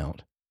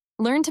discount.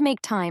 Learn to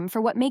make time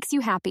for what makes you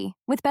happy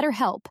with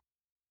BetterHelp.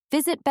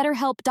 Visit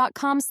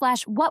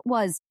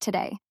BetterHelp.com/whatwas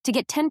today to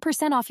get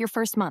 10% off your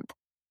first month.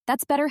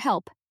 That's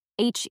BetterHelp,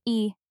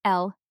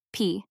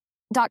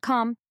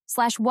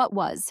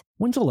 HELP.com/whatwas.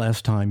 When's the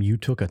last time you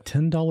took a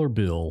 $10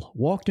 bill,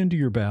 walked into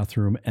your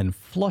bathroom, and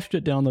flushed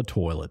it down the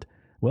toilet?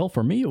 Well,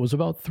 for me, it was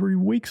about 3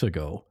 weeks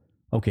ago.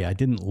 Okay, I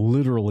didn't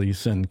literally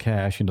send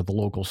cash into the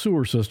local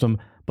sewer system,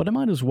 but I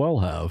might as well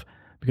have,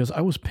 because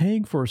I was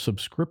paying for a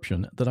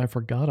subscription that I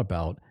forgot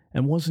about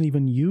and wasn't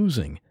even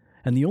using.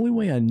 And the only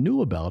way I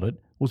knew about it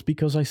was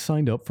because I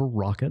signed up for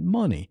Rocket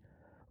Money.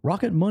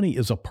 Rocket Money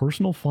is a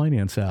personal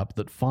finance app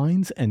that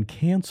finds and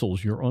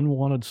cancels your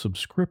unwanted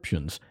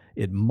subscriptions.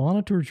 It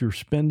monitors your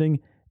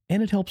spending,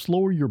 and it helps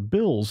lower your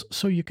bills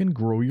so you can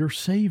grow your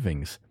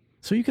savings.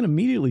 So you can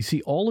immediately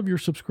see all of your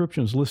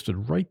subscriptions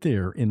listed right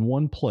there in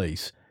one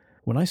place.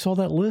 When I saw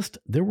that list,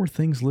 there were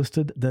things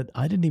listed that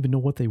I didn't even know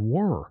what they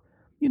were.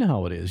 You know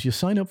how it is. You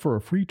sign up for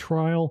a free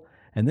trial,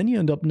 and then you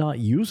end up not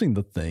using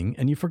the thing,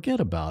 and you forget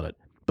about it.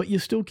 But you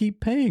still keep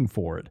paying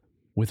for it.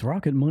 With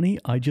Rocket Money,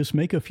 I just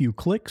make a few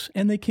clicks,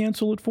 and they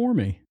cancel it for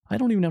me. I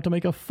don't even have to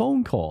make a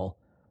phone call.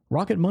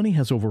 Rocket Money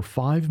has over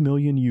 5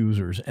 million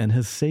users and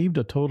has saved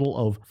a total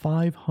of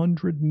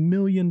 $500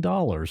 million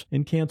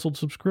in canceled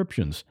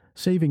subscriptions,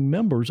 saving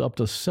members up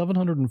to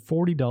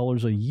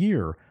 $740 a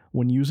year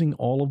when using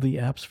all of the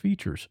app's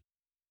features.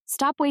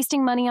 Stop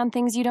wasting money on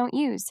things you don't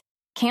use.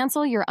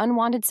 Cancel your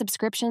unwanted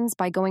subscriptions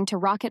by going to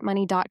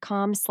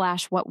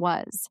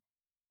rocketmoney.com/whatwas.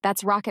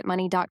 That's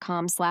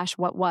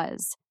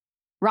rocketmoney.com/whatwas.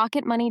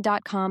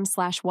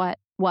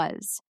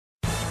 rocketmoney.com/whatwas.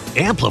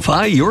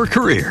 Amplify your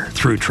career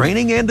through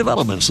training and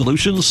development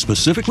solutions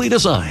specifically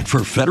designed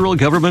for federal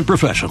government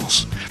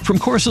professionals. From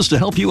courses to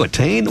help you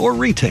attain or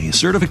retain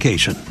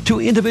certification,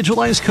 to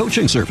individualized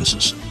coaching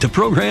services, to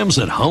programs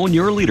that hone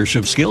your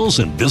leadership skills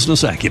and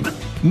business acumen,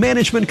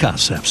 Management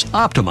Concepts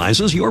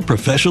optimizes your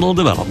professional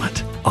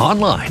development.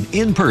 Online,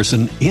 in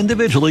person,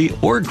 individually,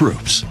 or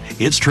groups,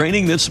 it's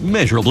training that's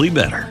measurably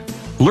better.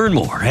 Learn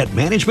more at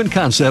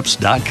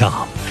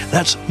managementconcepts.com.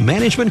 That's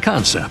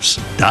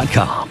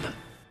managementconcepts.com.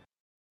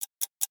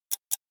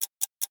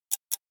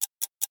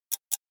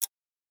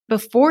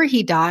 Before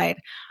he died,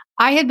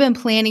 I had been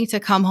planning to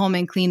come home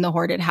and clean the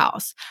hoarded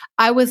house.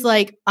 I was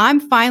like, I'm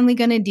finally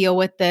going to deal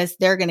with this.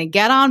 They're going to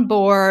get on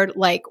board.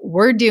 Like,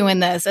 we're doing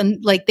this. And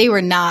like, they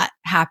were not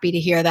happy to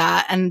hear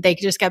that. And they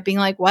just kept being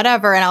like,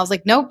 whatever. And I was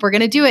like, nope, we're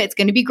going to do it. It's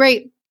going to be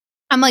great.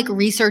 I'm like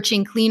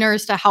researching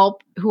cleaners to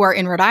help who are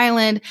in Rhode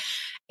Island.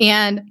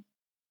 And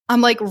I'm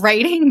like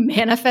writing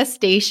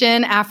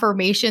manifestation,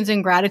 affirmations,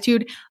 and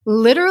gratitude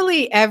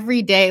literally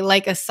every day,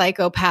 like a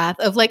psychopath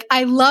of like,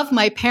 I love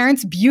my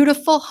parents'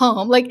 beautiful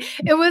home. Like,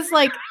 it was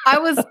like, I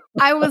was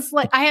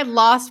like, I had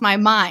lost my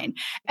mind.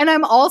 And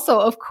I'm also,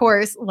 of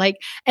course, like,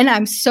 and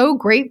I'm so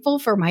grateful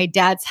for my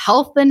dad's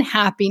health and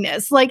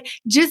happiness. Like,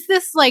 just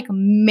this like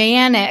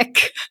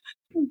manic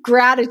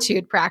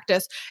gratitude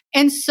practice.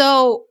 And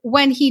so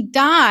when he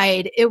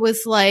died, it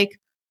was like,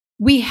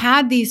 we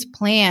had these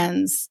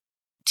plans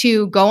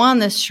to go on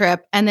this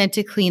trip and then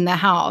to clean the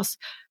house.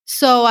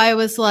 So I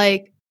was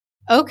like,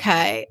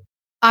 okay,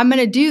 I'm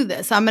going to do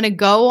this. I'm going to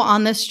go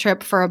on this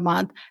trip for a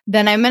month.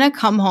 Then I'm going to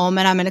come home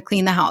and I'm going to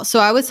clean the house. So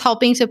I was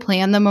helping to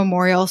plan the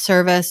memorial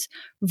service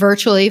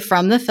virtually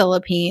from the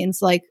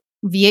Philippines, like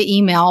via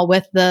email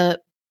with the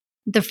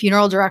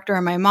funeral director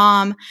and my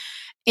mom.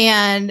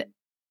 And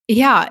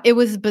yeah, it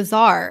was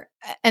bizarre.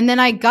 And then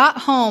I got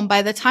home.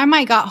 By the time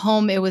I got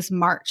home, it was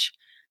March.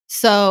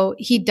 So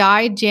he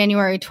died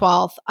January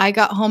 12th. I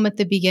got home at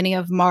the beginning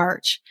of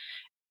March.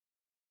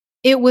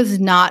 It was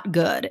not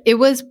good. It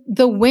was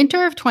the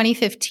winter of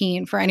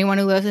 2015, for anyone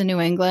who lives in New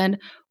England,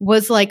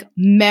 was like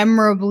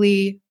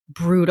memorably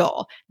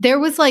brutal. There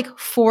was like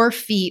 4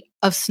 feet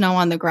of snow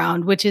on the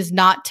ground, which is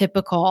not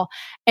typical.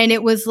 And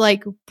it was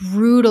like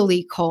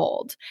brutally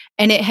cold.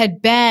 And it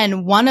had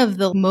been one of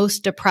the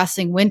most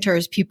depressing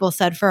winters, people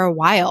said, for a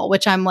while,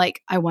 which I'm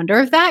like, I wonder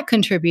if that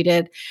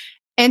contributed.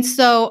 And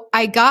so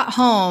I got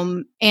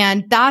home,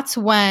 and that's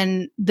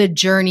when the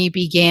journey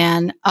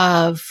began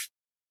of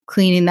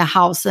cleaning the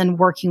house and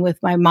working with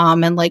my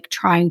mom and like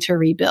trying to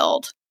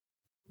rebuild.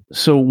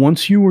 So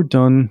once you were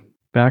done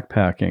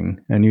backpacking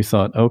and you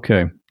thought,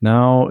 okay,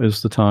 now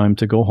is the time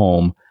to go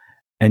home,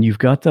 and you've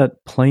got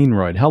that plane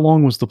ride. How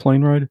long was the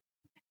plane ride?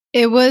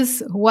 It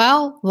was,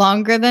 well,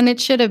 longer than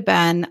it should have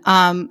been.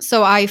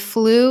 So I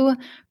flew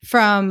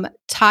from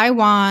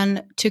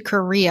Taiwan to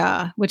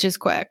Korea, which is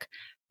quick.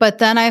 But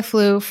then I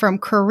flew from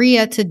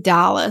Korea to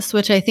Dallas,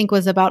 which I think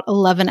was about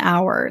 11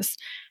 hours.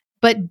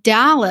 But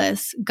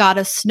Dallas got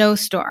a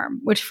snowstorm,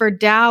 which for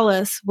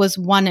Dallas was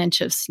 1 inch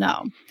of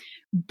snow.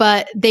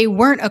 But they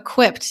weren't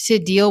equipped to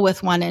deal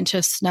with 1 inch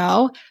of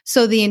snow.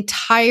 So the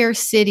entire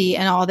city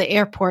and all the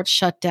airports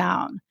shut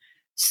down.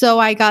 So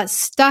I got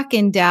stuck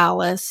in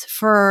Dallas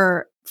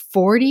for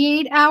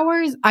 48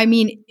 hours. I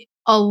mean,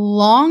 a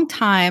long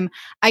time.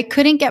 I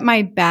couldn't get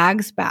my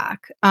bags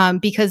back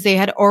because they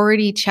had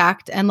already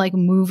checked and like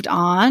moved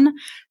on.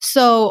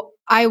 So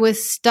I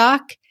was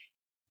stuck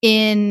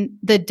in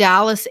the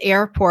Dallas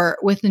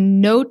airport with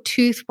no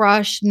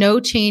toothbrush, no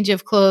change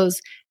of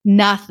clothes,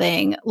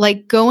 nothing,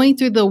 like going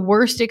through the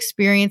worst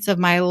experience of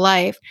my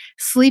life,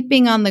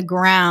 sleeping on the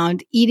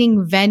ground,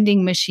 eating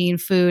vending machine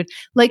food,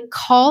 like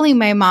calling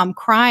my mom,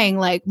 crying,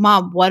 like,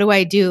 Mom, what do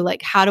I do?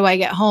 Like, how do I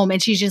get home? And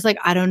she's just like,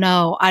 I don't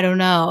know.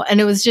 And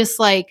it was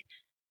just like,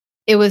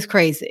 it was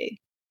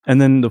crazy.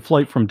 And then the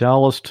flight from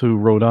Dallas to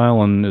Rhode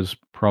Island is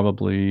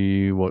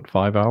probably,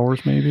 5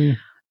 hours maybe?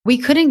 We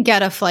couldn't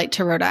get a flight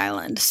to Rhode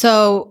Island.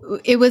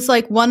 So it was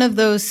like one of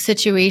those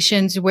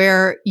situations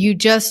where you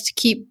just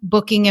keep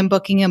booking and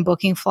booking and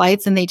booking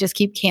flights and they just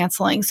keep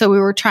canceling. So we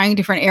were trying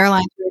different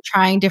airlines. We were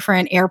trying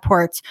different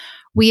airports.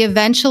 We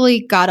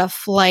eventually got a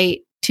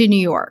flight to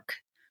New York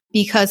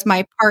because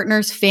my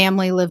partner's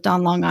family lived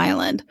on Long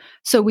Island.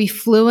 So we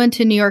flew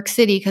into New York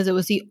City because it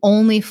was the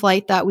only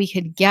flight that we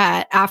could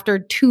get after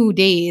 2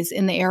 days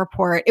in the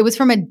airport. It was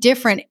from a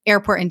different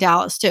airport in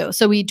Dallas too.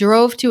 So we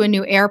drove to a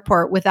new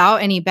airport without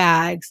any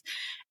bags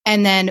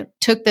and then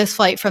took this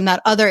flight from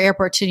that other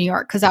airport to New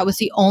York because that was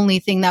the only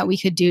thing that we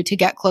could do to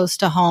get close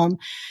to home.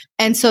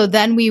 And so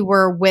then we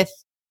were with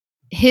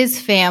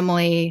his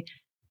family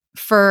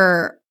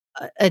for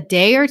a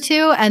day or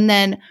two and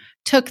then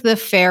took the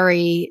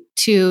ferry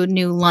to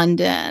New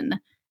London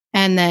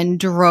and then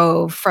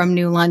drove from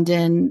New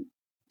London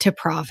to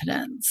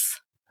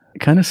Providence. It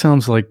kind of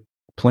sounds like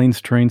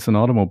planes, trains, and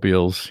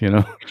automobiles,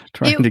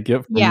 trying to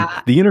get from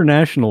the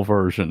international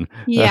version.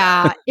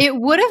 Yeah, it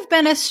would have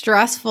been a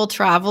stressful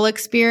travel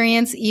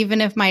experience,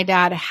 even if my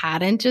dad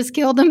hadn't just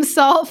killed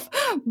himself.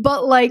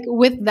 But like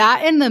with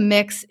that in the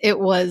mix, it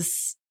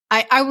was,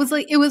 I was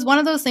like, it was one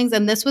of those things.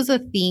 And this was a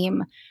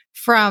theme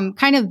from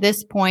kind of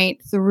this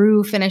point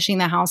through finishing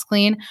the house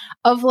clean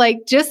of like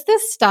just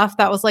this stuff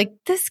that was like,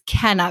 this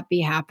cannot be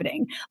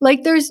happening.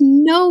 Like there's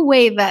no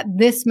way that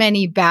this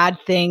many bad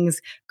things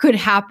could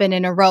happen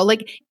in a row.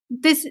 Like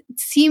this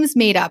seems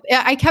made up.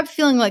 I kept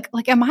feeling like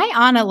am I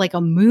on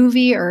a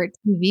movie or a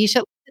TV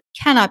show? It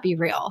cannot be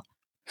real.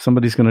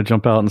 Somebody's going to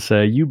jump out and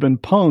say, you've been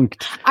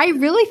punked. I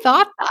really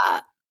thought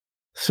that.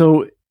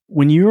 So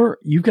when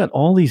you've got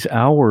all these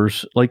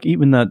hours, like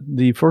even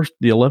the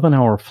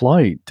 11-hour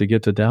flight to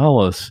get to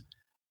Dallas,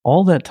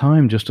 all that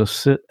time just to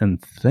sit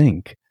and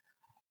think,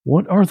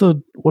 what are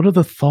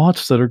the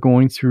thoughts that are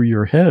going through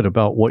your head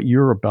about what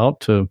you're about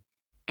to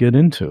get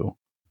into?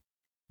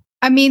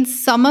 I mean,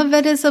 some of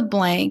it is a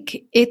blank.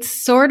 It's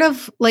sort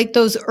of like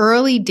those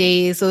early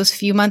days, those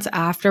few months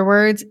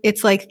afterwards,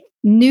 it's like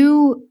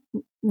new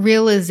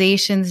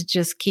realizations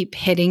just keep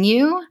hitting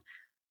you.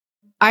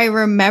 I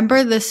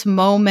remember this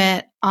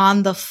moment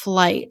on the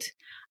flight.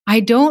 I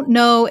don't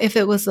know if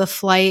it was the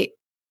flight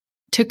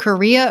to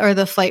Korea or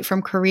the flight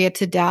from Korea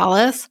to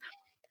Dallas,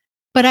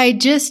 but I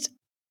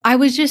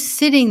was just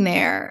sitting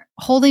there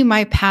holding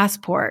my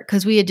passport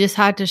because we had just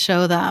had to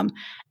show them.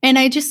 And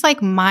I just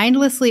like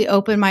mindlessly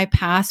opened my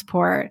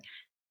passport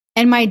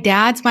and my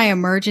dad's my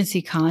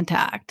emergency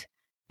contact.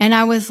 And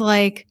I was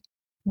like,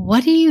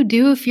 what do you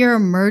do if your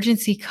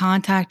emergency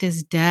contact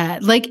is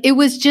dead? Like it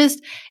was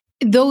just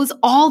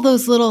all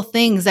those little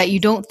things that you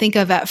don't think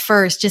of at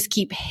first just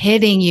keep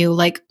hitting you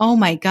like, oh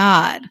my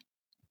God.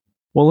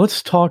 Well,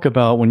 let's talk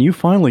about when you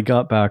finally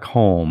got back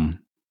home.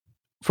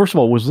 First of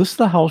all, was this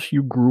the house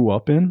you grew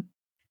up in?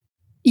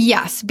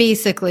 Yes,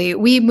 basically.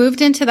 We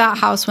moved into that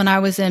house when I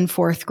was in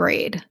 4th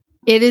grade.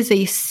 It is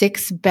a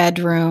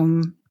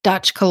 6-bedroom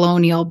Dutch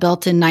colonial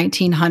built in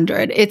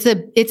 1900. It's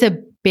a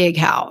big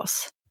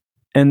house.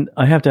 And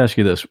I have to ask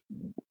you this.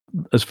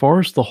 As far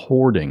as the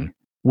hoarding,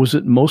 was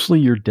it mostly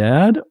your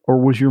dad or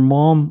was your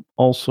mom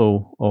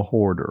also a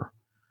hoarder?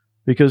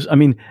 Because, I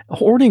mean,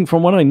 hoarding,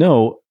 from what I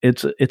know,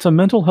 it's a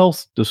mental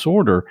health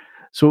disorder.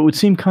 So it would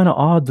seem kind of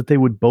odd that they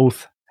would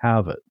both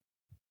have it.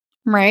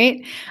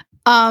 Right.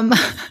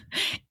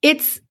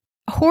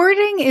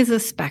 Hoarding is a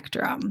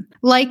spectrum,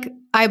 like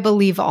I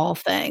believe all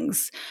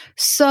things.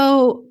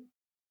 So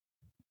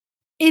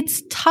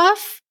it's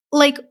tough.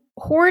 Like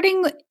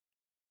hoarding,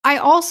 I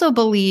also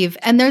believe,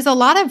 and there's a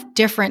lot of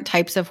different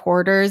types of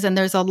hoarders, and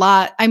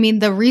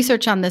the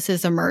research on this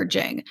is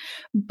emerging,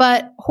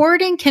 but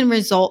hoarding can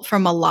result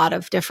from a lot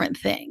of different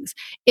things.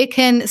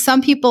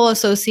 Some people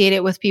associate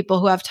it with people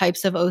who have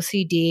types of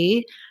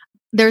OCD.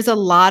 There's a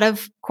lot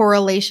of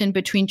correlation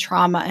between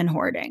trauma and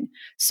hoarding.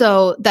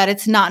 So that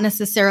it's not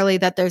necessarily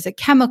that there's a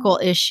chemical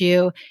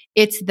issue,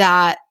 it's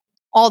that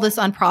all this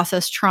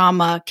unprocessed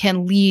trauma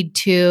can lead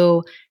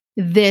to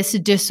this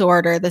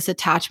disorder, this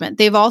attachment.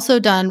 They've also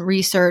done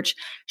research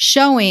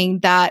showing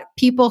that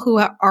people who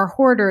are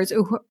hoarders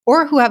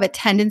or who have a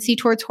tendency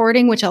towards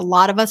hoarding, which a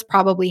lot of us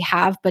probably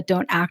have but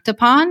don't act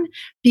upon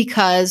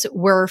because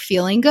we're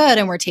feeling good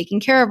and we're taking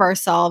care of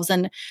ourselves.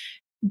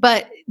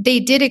 But they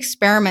did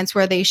experiments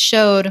where they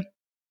scanned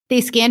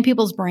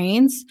people's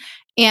brains,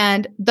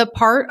 and the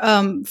part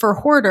for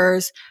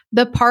hoarders,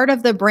 the part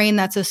of the brain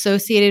that's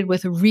associated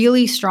with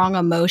really strong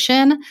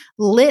emotion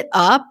lit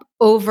up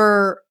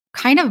over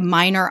kind of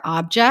minor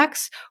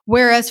objects,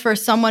 whereas for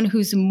someone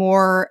who's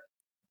more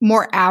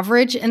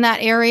average in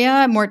that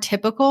area, more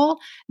typical,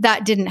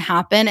 that didn't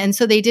happen. And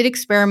so they did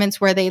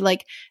experiments where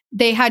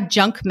they had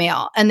junk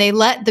mail and they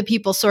let the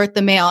people sort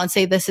the mail and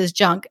say, this is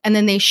junk. And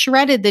then they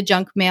shredded the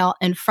junk mail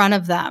in front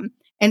of them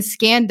and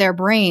scanned their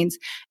brains.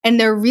 And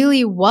there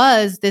really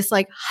was this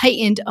like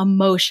heightened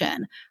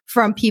emotion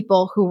from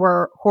people who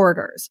were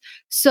hoarders.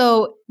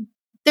 So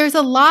there's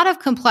a lot of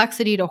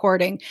complexity to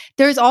hoarding.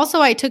 There's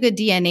also, I took a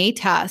DNA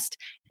test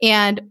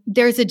and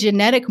there's a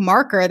genetic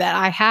marker that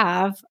I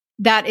have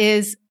that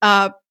is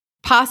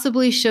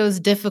possibly shows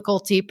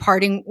difficulty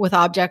parting with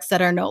objects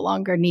that are no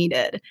longer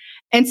needed.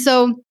 And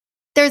so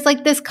there's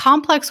like this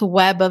complex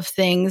web of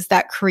things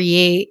that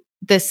create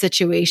this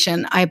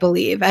situation, I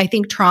believe. I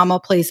think trauma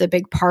plays a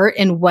big part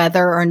in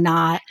whether or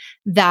not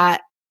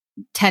that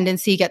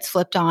tendency gets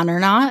flipped on or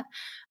not,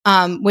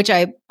 which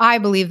I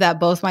believe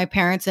that both my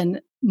parents and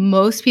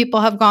most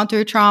people have gone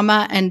through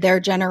trauma, and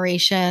their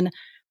generation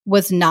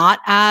was not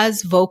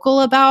as vocal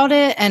about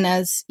it. And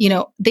as,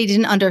 they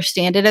didn't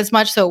understand it as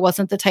much. So it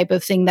wasn't the type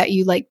of thing that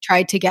you like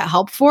tried to get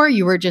help for.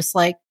 You were just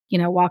like,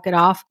 walk it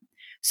off.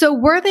 So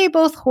were they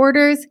both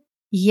hoarders?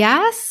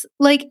 Yes.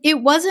 Like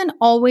it wasn't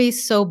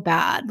always so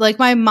bad. Like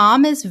my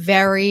mom is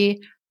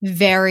very,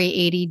 very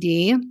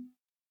ADD.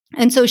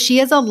 And so she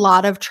has a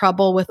lot of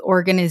trouble with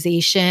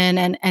organization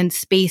and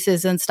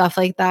spaces and stuff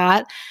like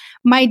that.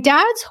 My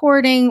dad's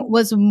hoarding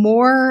was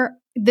more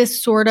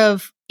this sort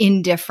of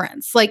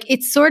indifference. Like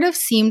it sort of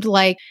seemed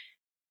like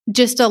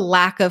just a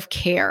lack of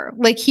care.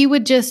 Like he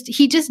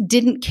just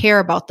didn't care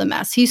about the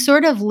mess. He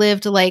sort of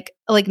lived like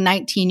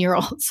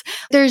 19-year-olds.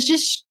 There's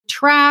just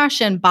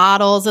trash and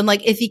bottles. And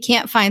like, if he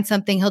can't find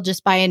something, he'll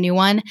just buy a new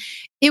one.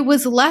 It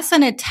was less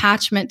an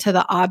attachment to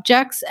the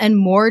objects and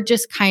more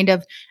just kind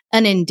of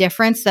an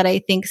indifference that I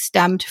think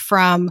stemmed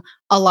from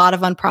a lot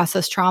of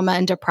unprocessed trauma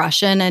and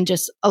depression and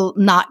just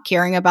not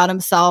caring about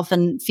himself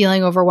and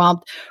feeling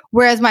overwhelmed.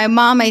 Whereas my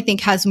mom, I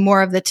think, has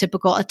more of the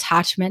typical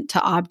attachment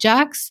to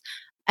objects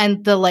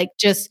and the like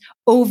just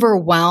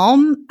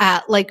overwhelm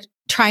at like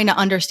trying to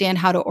understand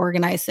how to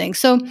organize things.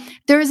 So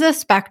there's a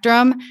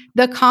spectrum.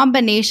 The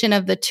combination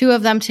of the two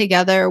of them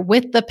together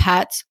with the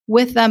pets,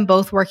 with them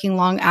both working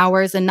long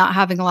hours and not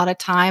having a lot of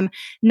time,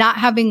 not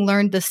having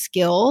learned the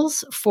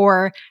skills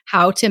for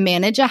how to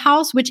manage a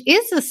house, which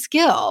is a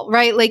skill,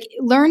 right? Like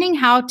learning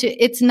how to,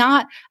 it's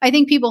not, I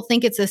think people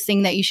think it's this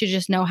thing that you should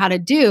just know how to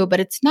do, but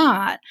it's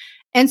not.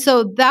 And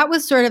so that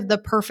was sort of the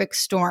perfect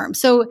storm.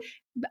 So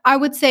I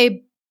would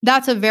say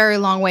that's a very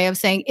long way of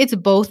saying it's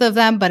both of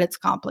them, but it's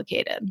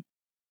complicated.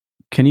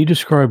 Can you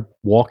describe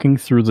walking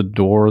through the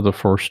door the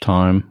first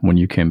time when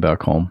you came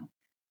back home?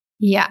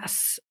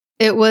 Yes.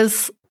 It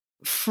was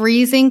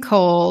freezing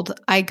cold.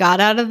 I got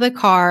out of the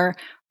car.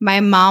 My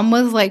mom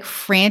was like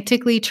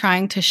frantically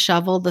trying to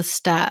shovel the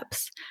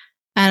steps.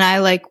 And I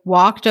like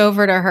walked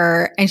over to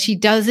her and she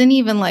doesn't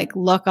even like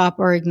look up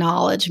or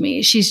acknowledge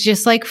me. She's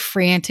just like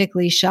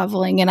frantically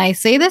shoveling. And I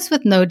say this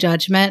with no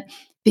judgment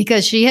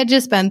because she had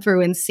just been through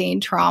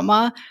insane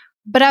trauma.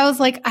 But I was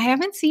like, I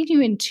haven't seen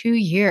you in 2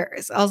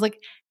 years. I was like,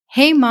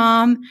 hey,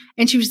 mom.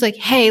 And she was like,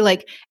 hey,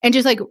 like, and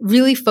just like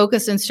really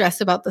focused and stressed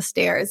about the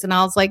stairs. And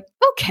I was like,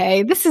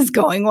 okay, this is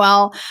going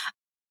well.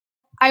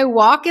 I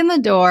walk in the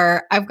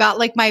door. I've got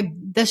like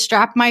the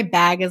strap, my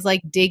bag is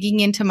like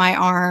digging into my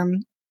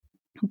arm.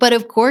 But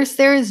of course,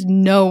 there is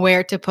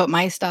nowhere to put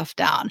my stuff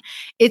down.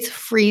 It's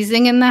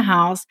freezing in the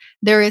house.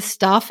 There is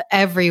stuff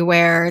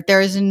everywhere.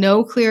 There's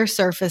no clear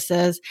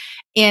surfaces.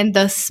 And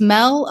the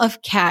smell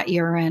of cat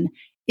urine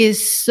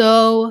is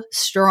so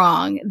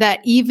strong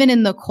that even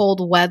in the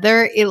cold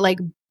weather, it like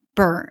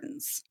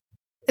burns.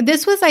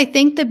 This was, I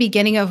think, the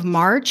beginning of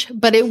March,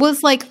 but it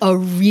was like a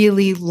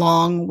really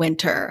long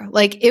winter.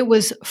 Like it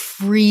was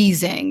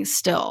freezing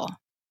still.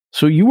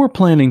 So you were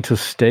planning to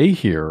stay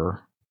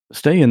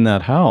in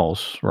that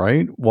house,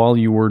 right? While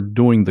you were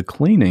doing the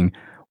cleaning.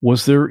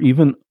 Was there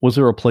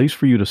a place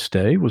for you to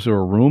stay? Was there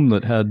a room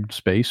that had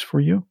space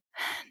for you?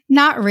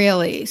 Not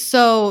really.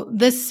 So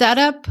the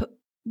setup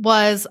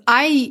was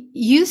I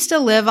used to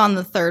live on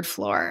the 3rd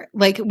floor,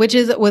 like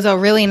was a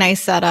really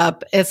nice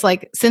setup. It's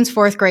like since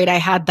 4th grade, I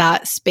had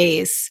that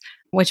space,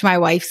 which my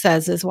wife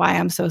says is why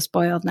I'm so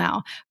spoiled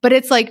now. But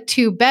it's like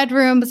 2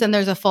 bedrooms and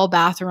there's a full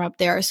bathroom up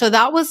there. So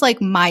that was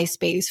like my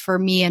space for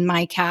me and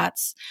my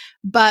cats.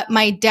 But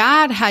my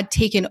dad had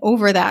taken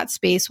over that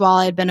space while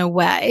I'd been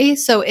away.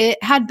 So it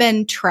had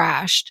been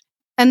trashed.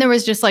 And there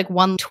was just like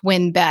one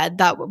twin bed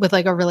with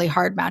like a really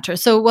hard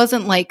mattress. So it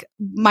wasn't like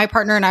my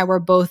partner and I were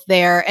both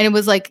there. And it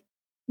was like,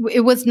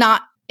 it was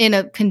not in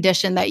a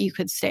condition that you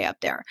could stay up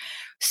there.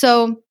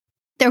 So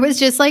there was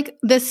just like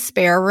this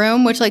spare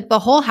room, which like the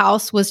whole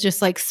house was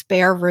just like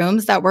spare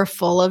rooms that were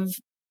full of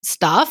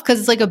stuff because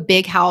it's like a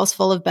big house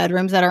full of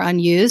bedrooms that are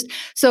unused.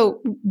 So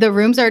the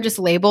rooms are just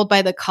labeled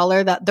by the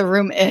color that the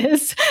room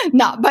is,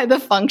 not by the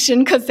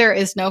function because there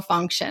is no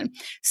function.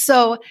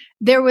 So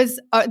there's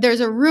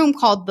a room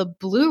called the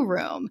blue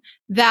room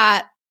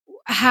that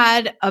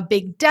had a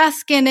big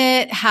desk in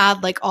it,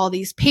 had like all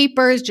these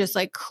papers, just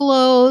like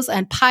clothes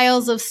and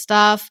piles of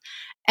stuff.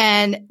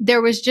 And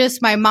there was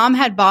just, my mom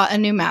had bought a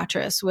new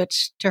mattress,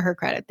 which to her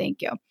credit,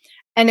 thank you.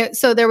 And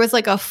so there was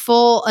like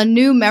a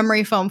new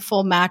memory foam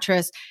full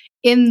mattress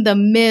in the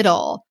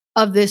middle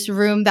of this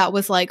room that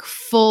was like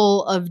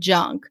full of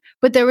junk,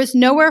 but there was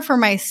nowhere for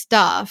my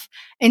stuff.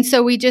 And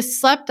so we just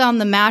slept on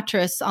the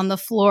mattress on the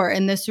floor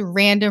in this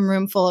random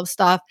room full of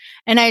stuff.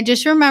 And I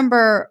just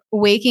remember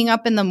waking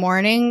up in the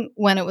morning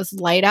when it was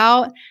light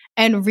out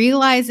and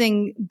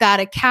realizing that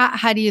a cat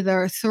had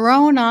either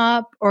thrown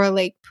up or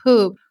like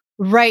pooped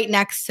right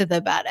next to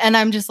the bed. And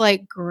I'm just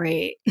like,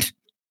 great,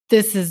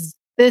 this is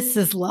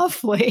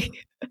lovely.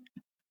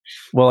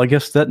 Well, I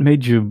guess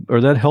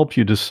that helped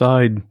you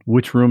decide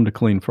which room to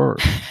clean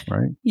first,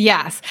 right?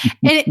 Yes.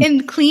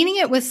 And cleaning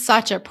it was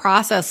such a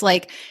process.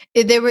 Like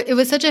it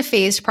was such a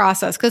phased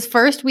process because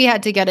first we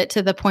had to get it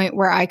to the point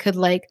where I could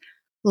like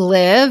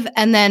live.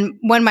 And then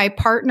when my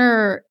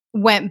partner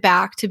went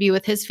back to be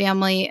with his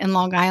family in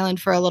Long Island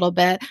for a little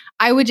bit,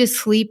 I would just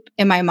sleep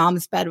in my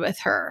mom's bed with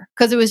her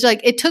because it was like,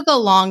 it took a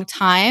long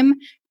time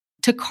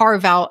to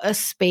carve out a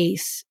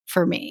space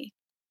for me.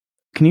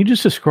 Can you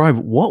just describe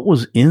what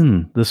was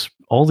in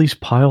all these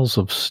piles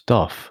of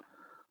stuff?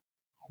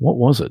 What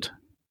was it?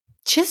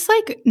 Just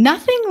like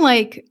nothing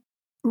like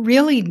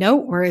really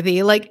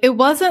noteworthy. Like it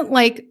wasn't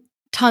like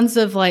tons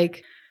of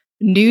like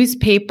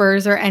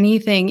newspapers or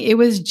anything. It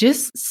was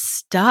just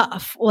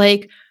stuff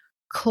like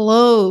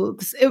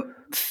clothes,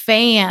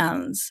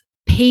 fans,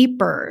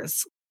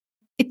 papers.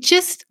 It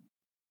just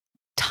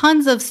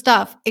tons of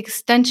stuff,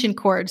 extension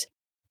cords,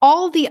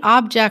 all the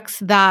objects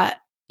that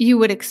you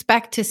would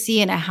expect to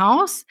see in a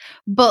house,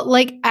 but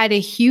like at a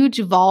huge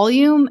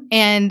volume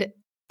and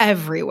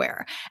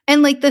everywhere.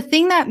 And like the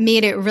thing that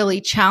made it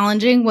really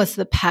challenging was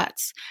the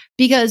pets,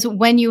 because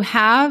when you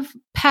have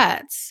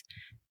pets,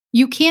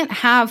 you can't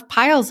have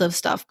piles of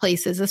stuff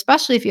places,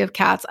 especially if you have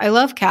cats. I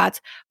love cats,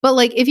 but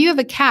like if you have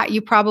a cat,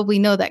 you probably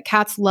know that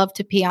cats love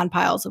to pee on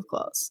piles of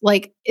clothes.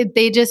 Like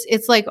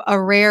it's like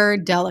a rare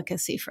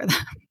delicacy for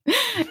them.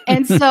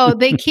 And so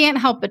they can't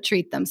help but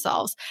treat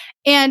themselves.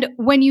 And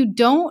when you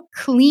don't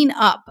clean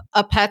up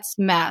a pet's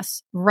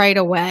mess right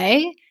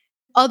away,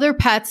 other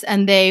pets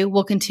and they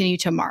will continue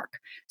to mark.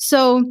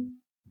 So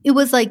it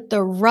was like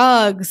the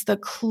rugs, the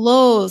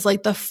clothes,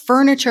 like the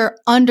furniture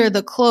under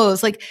the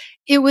clothes. Like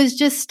it was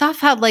just stuff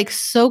had like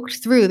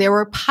soaked through. There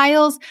were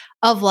piles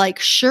of like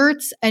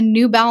shirts and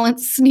New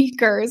Balance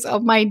sneakers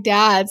of my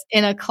dad's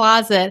in a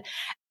closet.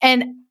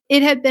 And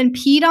it had been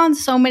peed on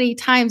so many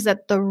times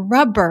that the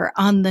rubber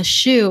on the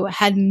shoe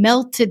had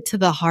melted to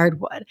the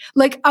hardwood.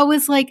 Like I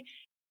was like,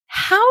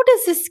 how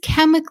does this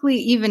chemically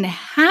even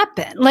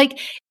happen? Like,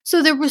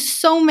 so there were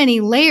so many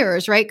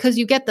layers, right? Because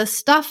you get the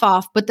stuff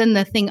off, but then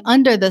the thing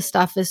under the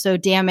stuff is so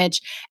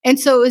damaged. And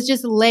so it was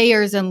just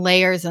layers and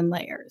layers and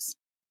layers.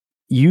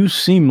 You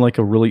seem like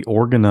a really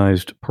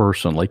organized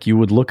person. Like you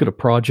would look at a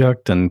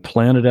project and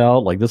plan it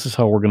out. Like this is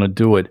how we're going to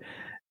do it.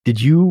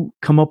 Did you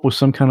come up with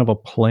some kind of a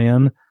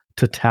plan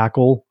to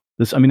tackle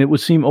this? I mean, it would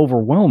seem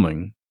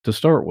overwhelming to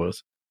start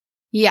with.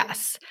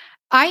 Yes.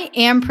 I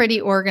am pretty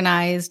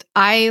organized.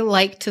 I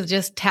like to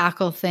just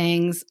tackle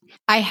things.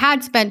 I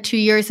had spent 2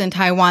 years in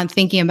Taiwan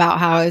thinking about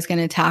how I was going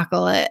to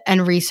tackle it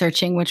and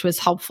researching, which was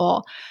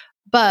helpful.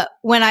 But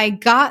when I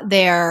got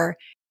there,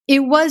 it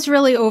was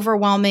really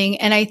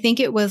overwhelming. And I think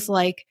it was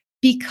like,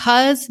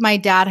 because my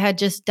dad had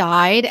just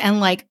died and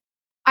like,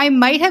 I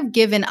might have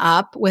given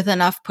up with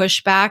enough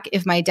pushback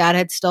if my dad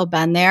had still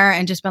been there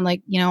and just been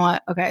like, you know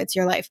what? Okay, it's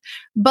your life.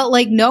 But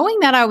like knowing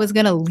that I was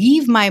going to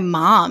leave my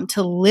mom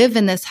to live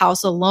in this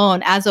house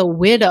alone as a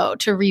widow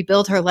to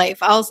rebuild her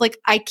life, I was like,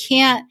 I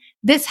can't,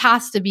 this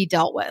has to be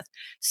dealt with.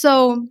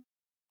 So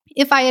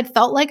if I had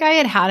felt like I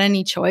had had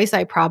any choice,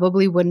 I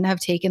probably wouldn't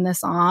have taken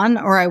this on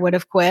or I would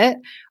have quit.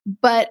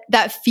 But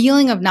that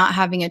feeling of not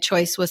having a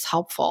choice was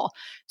helpful.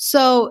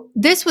 So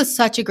this was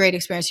such a great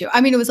experience too.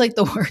 I mean, it was like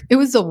it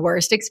was the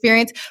worst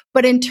experience,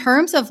 but in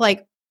terms of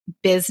like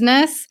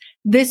business,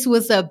 this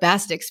was the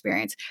best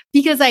experience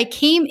because I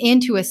came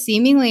into a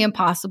seemingly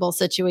impossible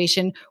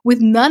situation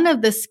with none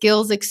of the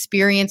skills,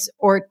 experience,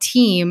 or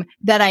team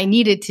that I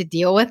needed to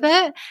deal with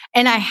it.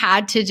 And I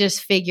had to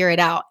just figure it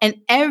out. And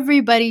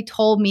everybody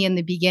told me in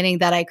the beginning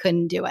that I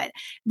couldn't do it.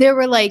 They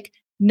were like,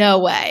 no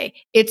way.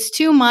 It's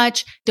too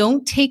much.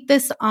 Don't take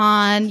this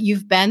on.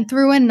 You've been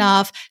through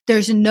enough.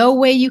 There's no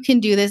way you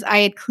can do this. I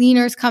had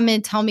cleaners come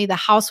in, tell me the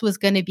house was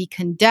going to be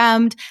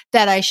condemned,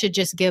 that I should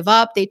just give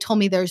up. They told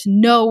me there's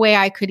no way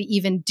I could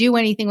even do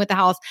anything with the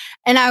house.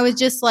 And I was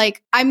just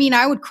like, I mean,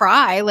 I would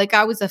cry, like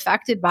I was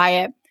affected by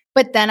it,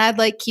 but then I'd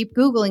like keep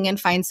Googling and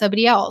find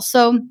somebody else.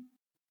 So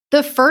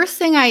the first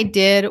thing I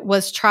did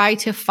was try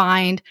to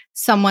find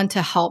someone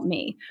to help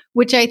me,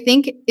 which I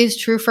think is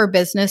true for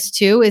business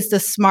too, is the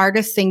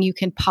smartest thing you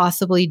can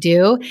possibly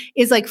do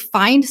is like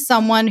find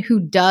someone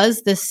who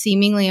does this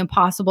seemingly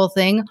impossible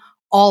thing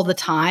all the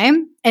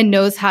time and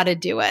knows how to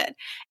do it.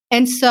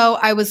 And so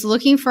I was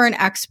looking for an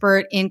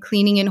expert in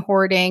cleaning and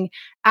hoarding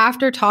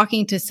after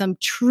talking to some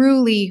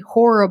truly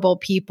horrible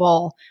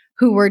people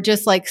who were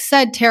just like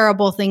said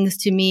terrible things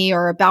to me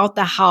or about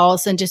the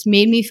house and just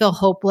made me feel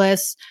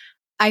hopeless.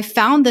 I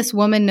found this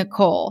woman,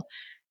 Nicole,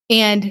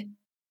 and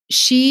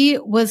she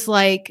was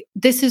like,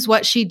 this is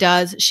what she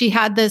does. She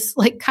had this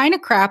like kind of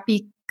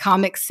crappy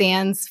Comic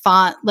Sans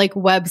font, like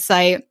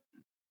website.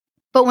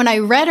 But when I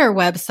read her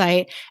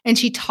website and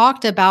she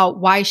talked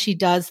about why she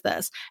does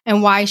this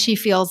and why she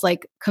feels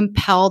like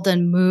compelled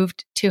and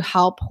moved to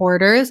help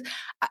hoarders,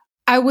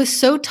 I was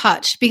so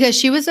touched because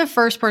she was the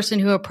first person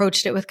who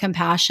approached it with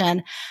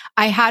compassion.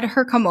 I had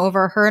her come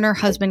over, her and her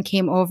husband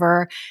came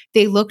over.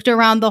 They looked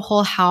around the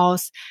whole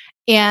house.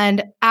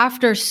 And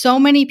after so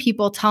many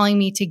people telling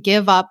me to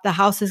give up, the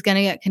house is going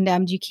to get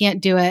condemned, you can't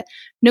do it,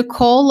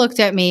 Nicole looked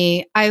at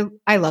me. I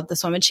love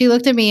this woman. She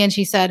looked at me and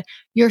she said,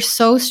 you're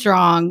so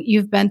strong.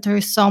 You've been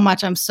through so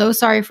much. I'm so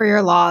sorry for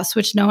your loss,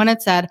 which no one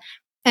had said.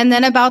 And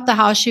then about the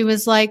house, she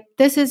was like,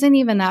 this isn't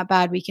even that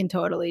bad. We can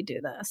totally do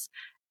this.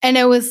 And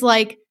it was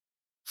like,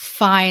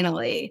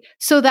 finally.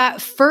 So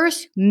that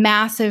first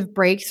massive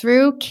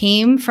breakthrough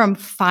came from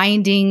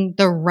finding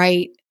the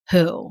right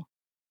who.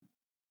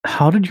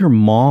 How did your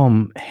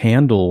mom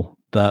handle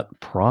that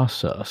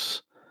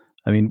process?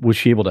 I mean, was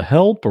she able to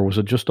help or was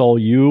it just all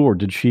you? Or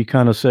did she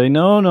kind of say,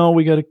 no,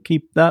 we got to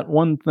keep that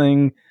one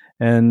thing?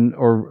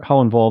 Or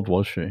how involved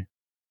was she?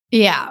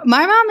 Yeah,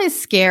 my mom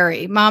is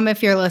scary. Mom,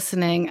 if you're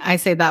listening, I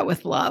say that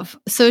with love.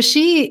 So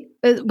she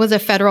was a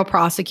federal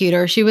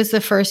prosecutor. She was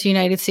the first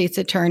United States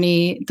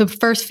attorney, the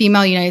first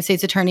female United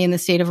States attorney in the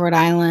state of Rhode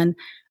Island.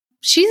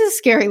 She's a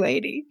scary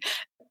lady.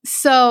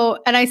 So,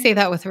 and I say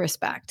that with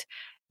respect.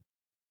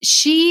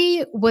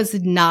 She was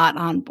not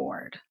on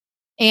board.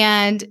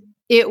 And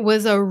it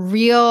was a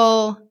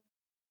real,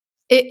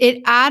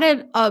 it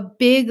added a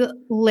big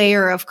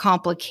layer of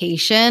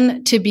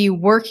complication to be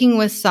working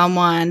with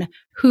someone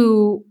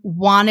who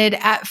wanted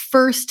at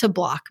first to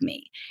block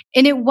me.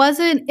 And it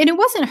wasn't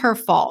her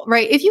fault,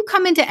 right? If you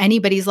come into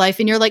anybody's life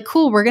and you're like,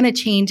 cool, we're going to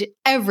change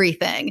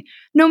everything,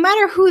 no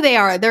matter who they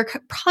are, they're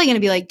probably going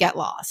to be like, get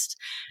lost.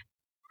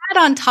 Add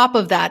on top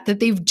of that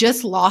they've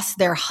just lost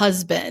their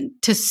husband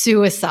to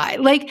suicide.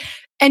 Like,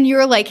 and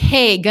you're like,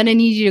 hey, gonna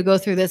need you to go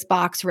through this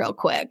box real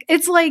quick.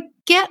 It's like,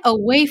 get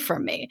away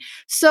from me.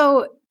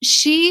 So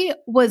she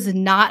was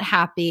not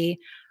happy,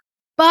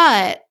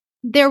 but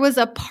there was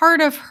a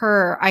part of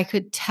her I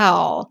could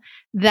tell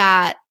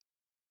that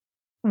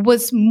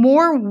was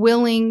more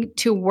willing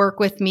to work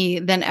with me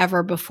than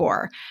ever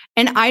before.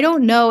 And I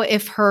don't know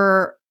if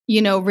her,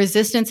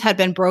 resistance had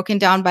been broken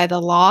down by the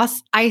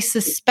loss. I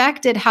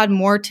suspect it had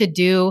more to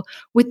do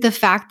with the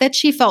fact that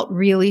she felt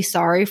really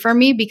sorry for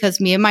me because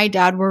me and my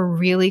dad were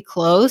really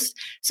close.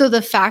 So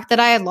the fact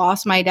that I had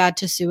lost my dad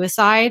to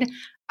suicide,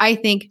 I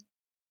think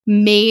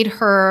made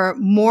her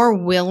more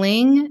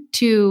willing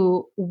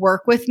to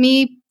work with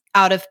me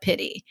out of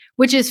pity,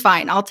 which is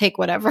fine. I'll take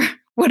whatever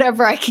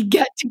I could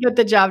get to get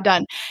the job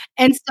done.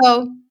 And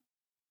so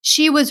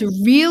she was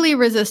really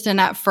resistant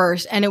at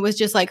first, and it was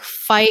just like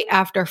fight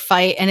after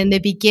fight. And in the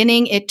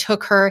beginning, it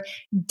took her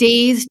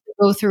days to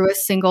go through a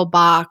single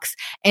box,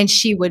 and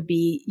she would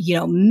be,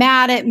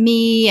 mad at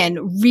me and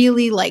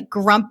really like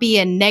grumpy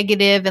and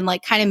negative and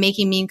like kind of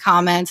making mean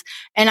comments.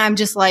 And I'm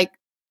just like,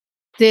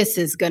 this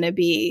is going to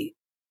be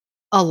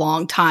a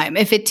long time.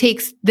 If it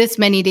takes this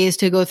many days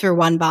to go through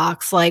one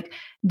box, like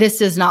this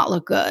does not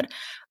look good.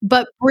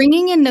 But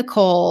bringing in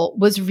Nicole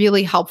was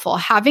really helpful.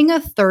 Having a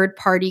third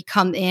party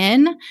come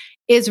in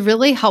is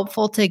really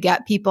helpful to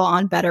get people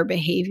on better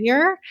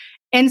behavior.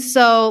 And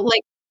so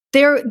like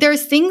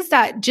there's things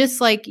that just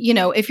like,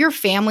 if your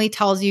family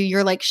tells you,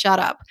 you're like, shut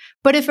up.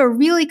 But if a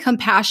really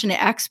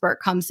compassionate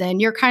expert comes in,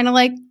 you're kind of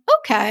like,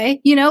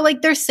 okay,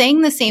 like they're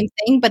saying the same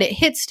thing, but it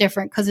hits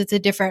different because it's a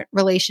different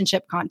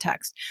relationship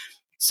context.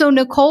 So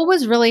Nicole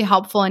was really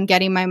helpful in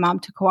getting my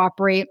mom to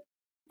cooperate.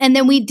 And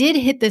then we did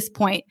hit this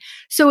point.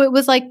 So it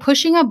was like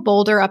pushing a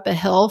boulder up a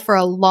hill for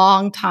a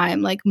long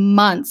time, like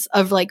months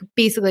of like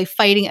basically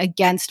fighting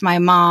against my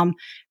mom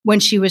when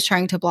she was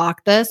trying to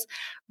block this.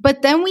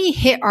 But then we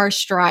hit our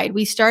stride.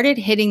 We started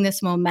hitting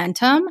this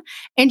momentum,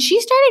 and she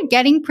started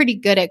getting pretty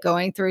good at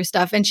going through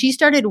stuff, and she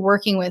started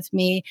working with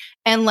me.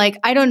 And like,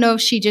 I don't know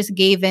if she just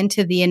gave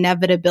into the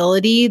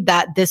inevitability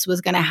that this was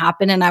going to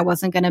happen and I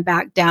wasn't going to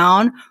back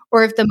down,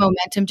 or if the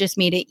momentum just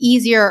made it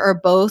easier,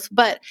 or both.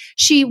 But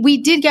we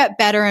did get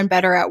better and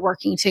better at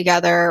working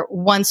together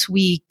once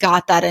we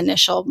got that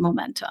initial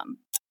momentum.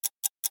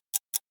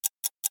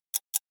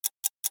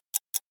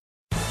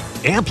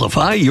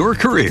 Amplify your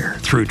career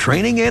through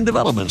training and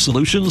development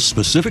solutions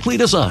specifically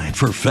designed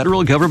for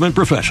federal government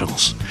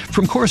professionals.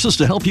 From courses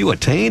to help you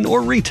attain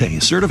or retain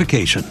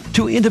certification,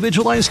 to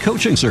individualized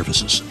coaching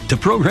services, to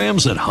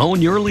programs that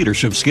hone your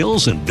leadership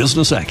skills and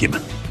business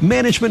acumen,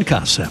 Management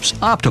Concepts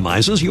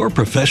optimizes your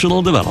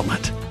professional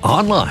development.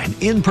 Online,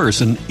 in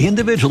person,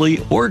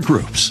 individually, or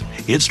groups,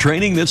 it's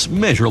training that's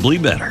measurably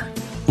better.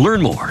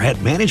 Learn more at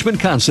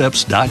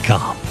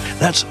managementconcepts.com.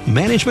 That's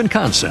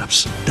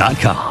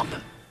managementconcepts.com.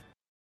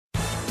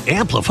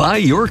 Amplify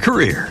your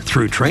career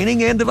through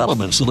training and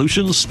development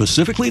solutions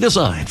specifically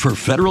designed for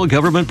federal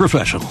government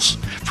professionals.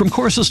 From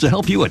courses to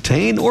help you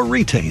attain or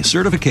retain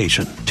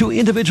certification, to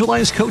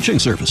individualized coaching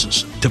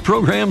services, to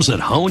programs that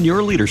hone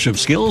your leadership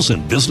skills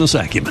and business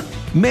acumen,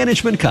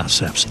 Management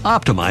Concepts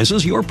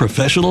optimizes your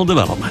professional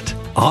development.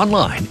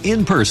 Online,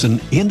 in person,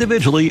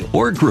 individually,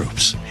 or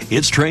groups,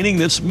 it's training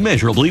that's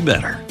measurably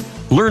better.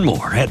 Learn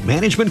more at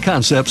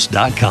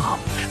managementconcepts.com.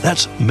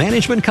 That's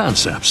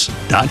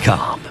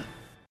managementconcepts.com.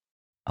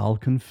 I'll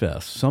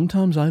confess,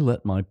 sometimes I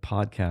let my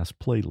podcast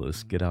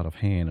playlist get out of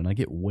hand and I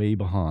get way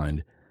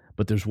behind.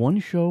 But there's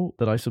one show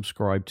that I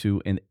subscribe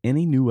to, and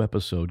any new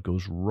episode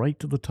goes right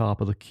to the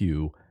top of the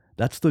queue.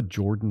 That's the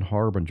Jordan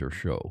Harbinger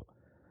Show.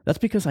 That's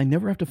because I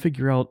never have to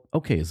figure out,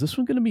 okay, is this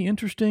one going to be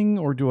interesting,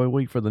 or do I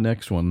wait for the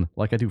next one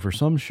like I do for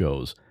some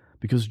shows?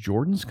 Because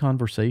Jordan's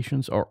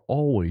conversations are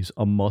always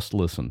a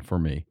must-listen for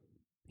me.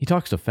 He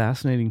talks to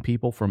fascinating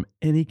people from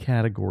any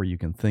category you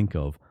can think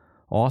of.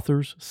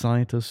 Authors,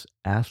 scientists,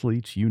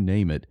 athletes, you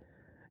name it.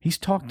 He's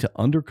talked to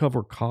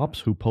undercover cops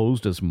who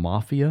posed as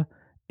mafia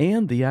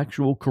and the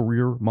actual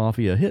career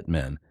mafia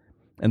hitmen.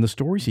 And the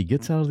stories he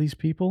gets out of these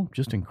people,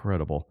 just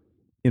incredible.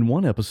 In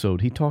one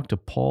episode, he talked to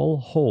Paul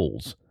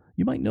Holes.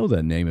 You might know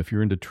that name if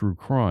you're into true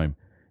crime.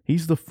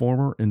 He's the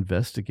former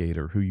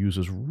investigator who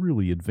uses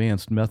really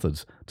advanced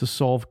methods to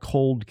solve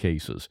cold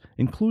cases,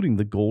 including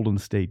the Golden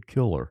State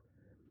Killer.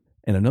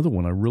 And another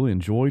one I really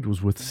enjoyed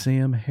was with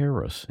Sam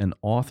Harris, an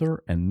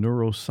author and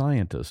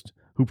neuroscientist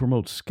who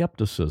promotes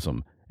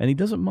skepticism and he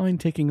doesn't mind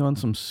taking on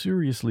some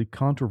seriously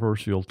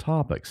controversial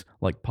topics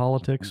like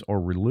politics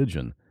or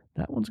religion.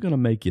 That one's going to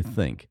make you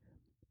think.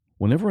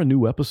 Whenever a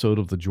new episode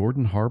of The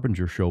Jordan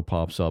Harbinger Show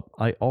pops up,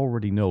 I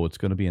already know it's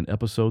going to be an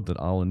episode that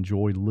I'll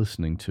enjoy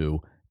listening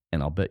to,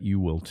 and I'll bet you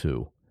will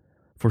too.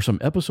 For some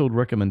episode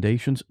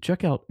recommendations,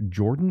 check out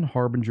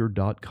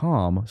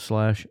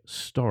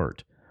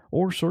jordanharbinger.com/start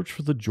or search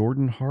for The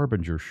Jordan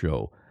Harbinger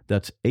Show.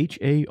 That's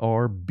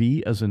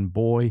HARB as in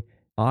boy,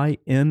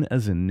 IN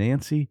as in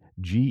Nancy,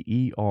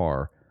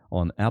 GER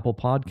on Apple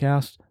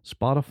Podcasts,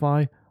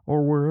 Spotify,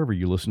 or wherever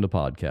you listen to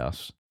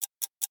podcasts.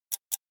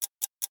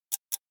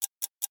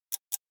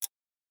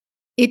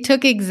 It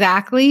took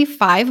exactly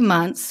 5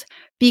 months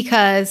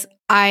because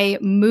I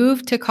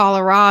moved to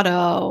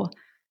Colorado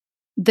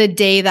the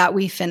day that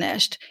we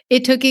finished.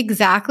 It took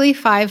exactly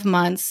 5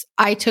 months.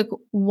 I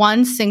took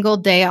one single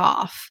day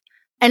off.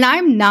 And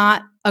I'm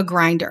not a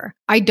grinder.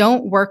 I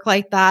don't work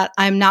like that.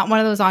 I'm not one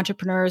of those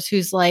entrepreneurs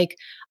who's like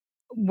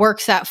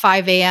works at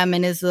 5 a.m.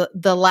 and is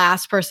the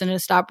last person to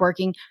stop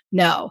working.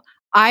 No,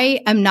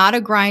 I am not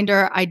a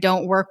grinder. I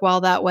don't work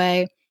well that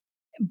way.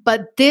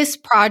 But this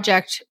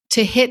project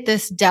to hit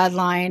this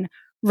deadline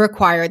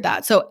required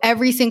that. So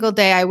every single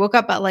day I woke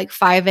up at like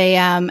 5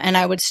 a.m. and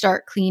I would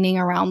start cleaning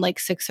around like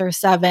 6 or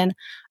 7.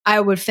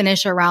 I would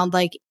finish around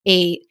like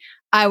 8.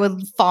 I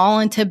would fall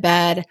into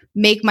bed,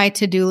 make my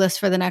to-do list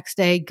for the next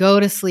day, go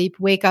to sleep,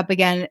 wake up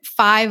again.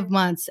 5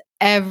 months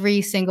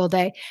every single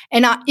day.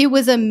 And it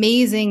was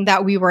amazing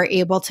that we were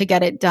able to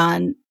get it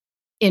done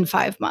in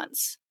 5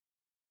 months.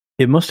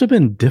 It must have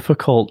been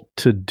difficult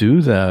to do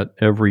that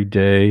every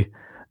day,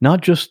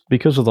 not just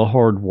because of the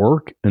hard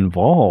work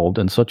involved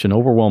and such an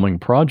overwhelming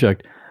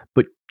project,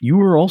 but you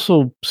were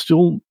also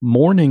still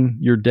mourning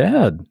your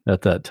dad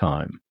at that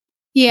time.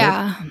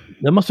 Yeah.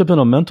 That must have been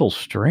a mental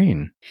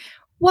strain.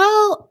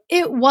 Well,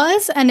 it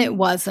was and it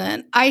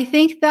wasn't. I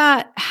think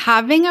that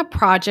having a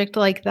project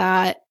like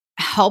that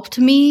helped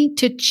me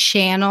to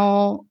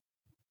channel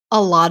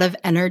a lot of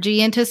energy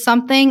into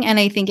something. And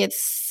I think it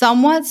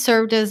somewhat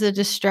served as a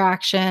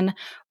distraction.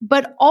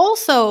 But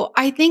also,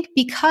 I think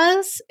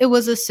because it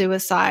was a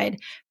suicide,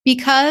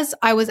 because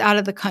I was out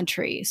of the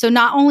country. So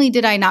not only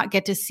did I not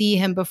get to see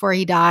him before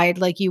he died,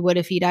 like you would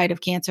if he died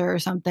of cancer or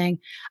something,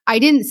 I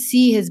didn't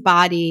see his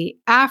body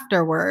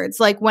afterwards.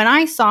 Like when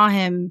I saw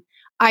him,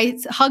 I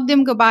hugged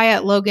him goodbye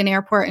at Logan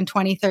Airport in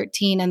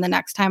 2013. And the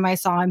next time I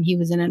saw him, he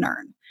was in an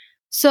urn.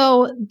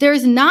 So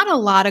there's not a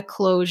lot of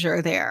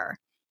closure there.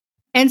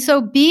 And so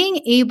being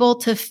able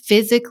to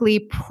physically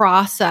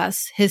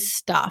process his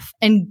stuff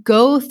and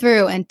go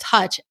through and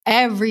touch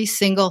every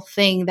single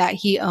thing that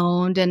he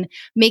owned and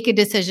make a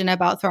decision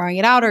about throwing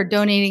it out or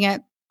donating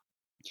it,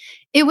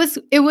 it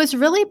was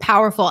really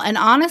powerful. And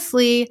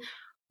honestly,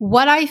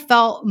 what I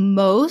felt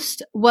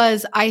most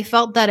was I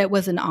felt that it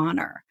was an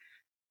honor.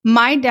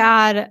 My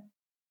dad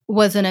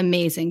was an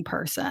amazing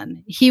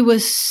person. He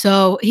was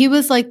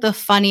like the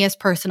funniest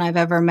person I've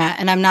ever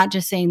met. And I'm not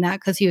just saying that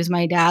because he was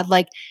my dad.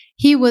 Like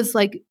he was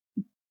like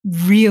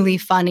really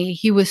funny.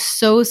 He was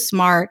so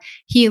smart.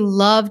 He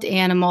loved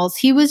animals.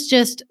 He was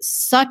just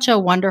such a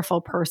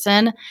wonderful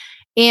person.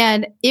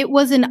 And it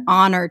was an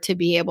honor to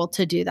be able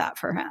to do that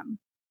for him.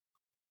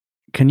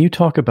 Can you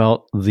talk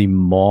about the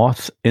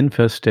moth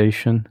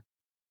infestation?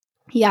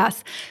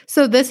 Yes.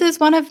 So this is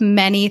one of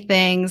many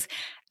things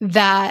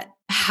that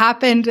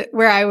happened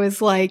where I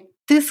was like,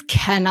 this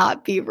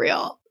cannot be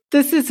real.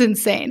 This is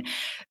insane.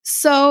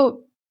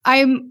 So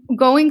I'm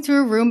going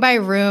through room by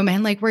room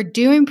and like we're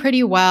doing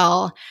pretty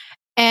well.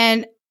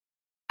 And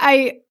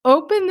I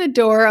open the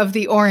door of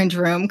the orange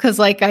room because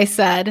like I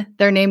said,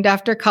 they're named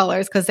after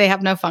colors because they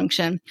have no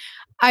function.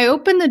 I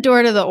open the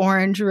door to the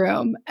orange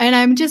room and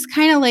I'm just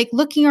kind of like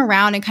looking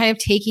around and kind of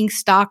taking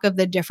stock of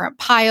the different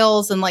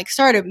piles and like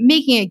started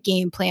making a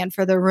game plan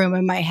for the room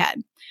in my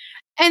head.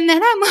 And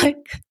then I'm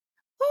like,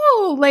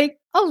 oh, like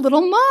a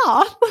little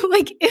moth.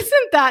 Like,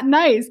 isn't that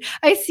nice?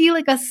 I see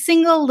like a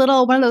single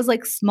little one of those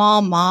like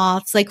small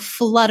moths like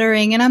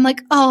fluttering. And I'm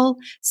like, oh,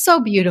 so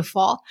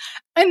beautiful.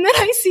 And then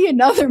I see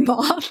another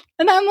moth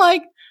and I'm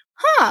like,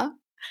 huh.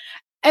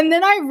 And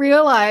then I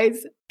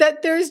realize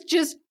that there's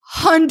just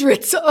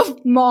hundreds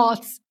of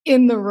moths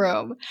in the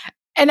room.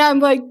 And I'm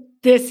like,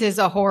 this is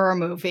a horror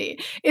movie.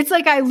 It's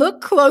like I look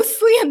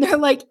closely and they're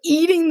like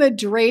eating the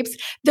drapes.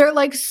 They're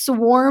like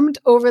swarmed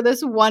over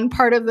this one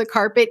part of the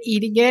carpet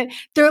eating it.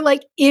 They're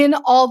like in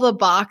all the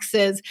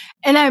boxes.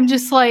 And I'm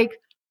just like,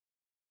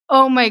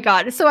 oh my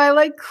God. So I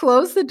like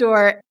close the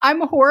door.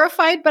 I'm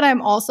horrified, but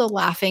I'm also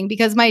laughing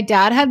because my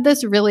dad had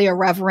this really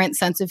irreverent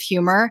sense of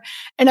humor.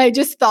 And I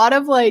just thought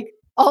of like,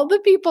 all the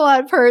people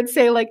I've heard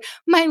say like,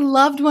 my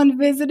loved one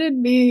visited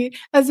me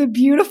as a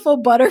beautiful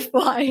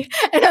butterfly.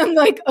 And I'm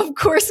like, of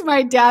course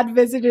my dad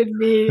visited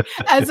me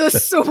as a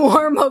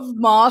swarm of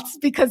moths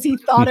because he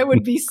thought it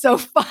would be so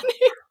funny.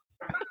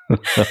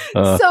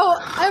 So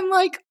I'm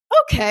like,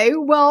 okay,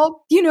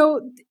 well, you know,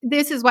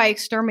 this is why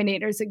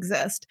exterminators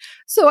exist.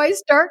 So I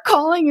start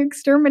calling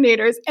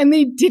exterminators and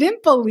they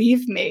didn't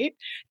believe me.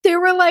 They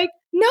were like,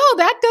 no,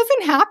 that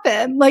doesn't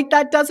happen. Like,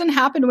 that doesn't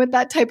happen with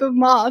that type of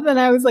moth. And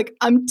I was like,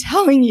 I'm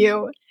telling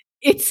you,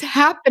 it's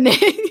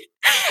happening.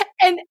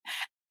 And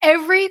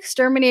every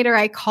exterminator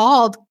I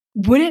called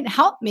wouldn't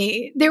help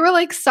me. They were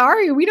like,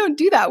 sorry, we don't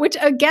do that, which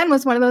again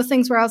was one of those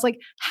things where I was like,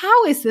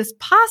 how is this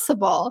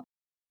possible?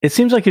 It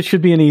seems like it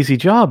should be an easy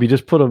job. You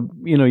just put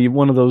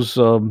one of those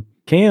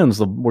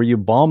cans where you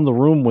bomb the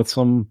room with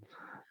some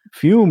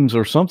fumes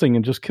or something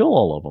and just kill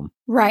all of them.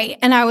 Right.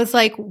 And I was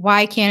like,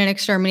 why can't an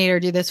exterminator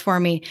do this for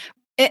me?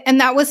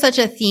 And that was such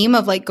a theme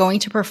of like going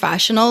to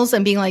professionals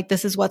and being like,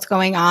 this is what's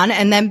going on.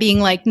 And then being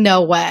like,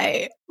 no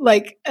way.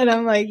 Like, and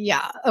I'm like,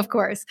 yeah, of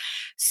course.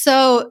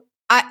 So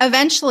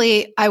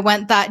eventually I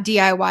went that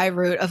DIY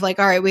route of like,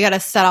 all right, we got to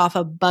set off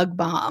a bug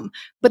bomb.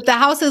 But the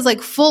house is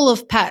like full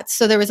of pets.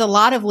 So there was a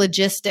lot of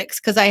logistics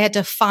because I had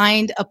to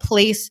find a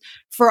place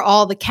for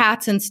all the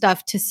cats and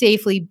stuff to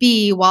safely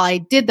be while I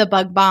did the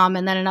bug bomb,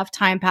 and then enough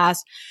time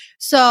passed.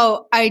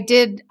 So I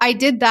did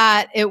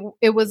that.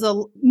 It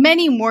was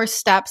many more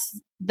steps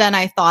than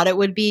I thought it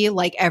would be,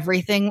 like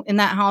everything in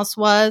that house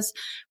was.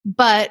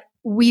 But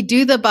we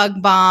do the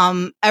bug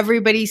bomb.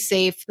 Everybody's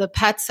safe. The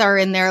pets are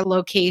in their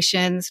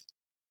locations.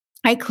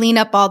 I clean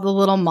up all the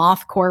little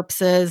moth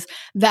corpses.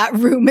 That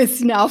room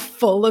is now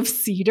full of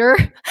cedar.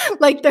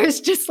 Like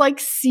there's just like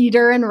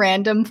cedar in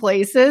random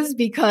places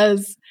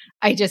because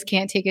I just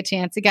can't take a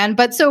chance again.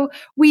 But so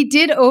we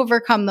did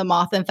overcome the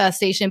moth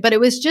infestation, but it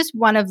was just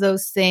one of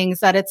those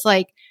things that it's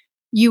like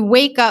you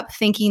wake up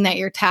thinking that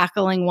you're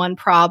tackling one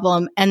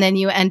problem and then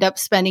you end up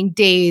spending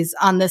days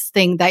on this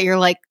thing that you're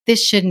like,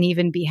 this shouldn't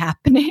even be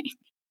happening.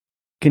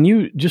 Can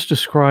you just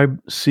describe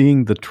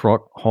seeing the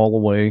truck haul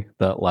away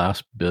that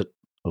last bit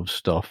of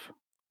stuff?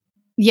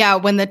 Yeah,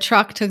 when the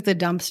truck took the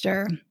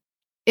dumpster,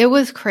 it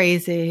was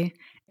crazy.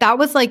 That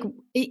was like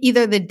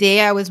either the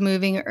day I was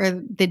moving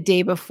or the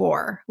day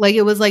before. Like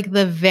it was like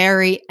the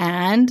very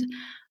end.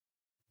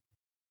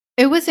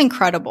 It was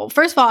incredible.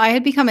 First of all, I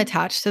had become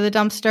attached to the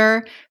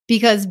dumpster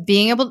because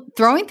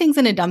throwing things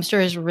in a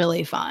dumpster is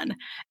really fun.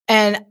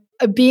 And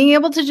being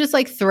able to just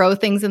like throw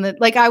things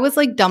I was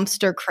like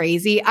dumpster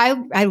crazy.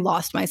 I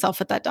lost myself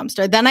at that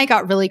dumpster. Then I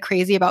got really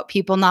crazy about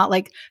people not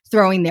like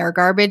throwing their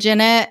garbage in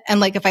it.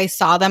 And like if I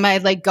saw them,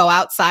 I'd like go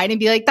outside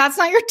and be like, that's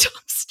not your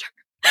dumpster.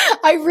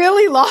 I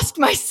really lost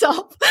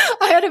myself.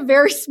 I had a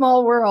very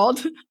small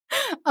world.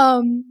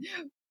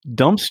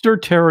 Dumpster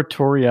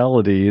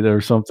territoriality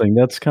or something.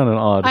 That's kind of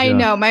odd. I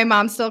know. My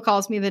mom still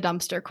calls me the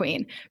dumpster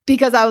queen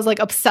because I was like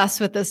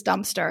obsessed with this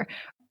dumpster.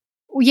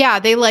 Yeah,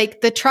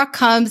 the truck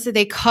comes,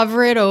 they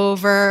cover it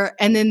over,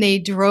 and then they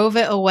drove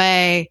it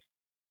away.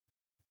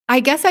 I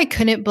guess I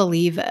couldn't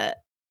believe it.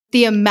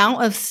 The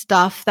amount of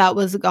stuff that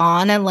was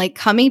gone and like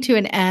coming to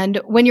an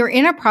end. When you're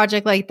in a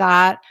project like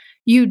that,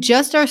 you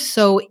just are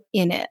so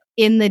in it,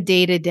 in the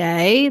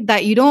day-to-day,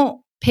 that you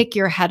don't pick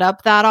your head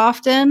up that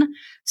often.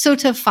 So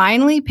to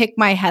finally pick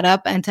my head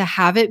up and to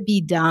have it be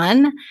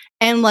done,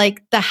 and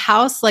like the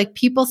house, like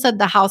people said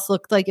the house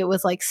looked like it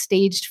was like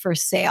staged for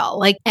sale,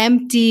 like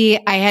empty.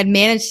 I had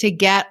managed to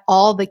get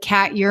all the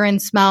cat urine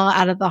smell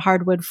out of the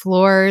hardwood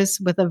floors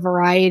with a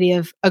variety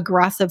of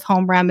aggressive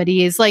home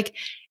remedies. Like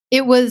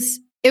it was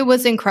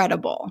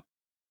incredible.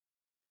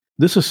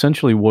 This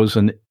essentially was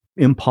an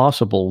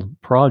impossible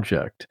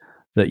project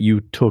that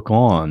you took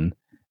on,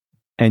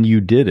 and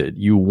you did it.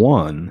 You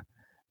won.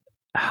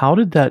 How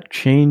did that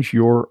change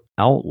your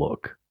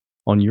outlook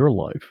on your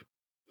life?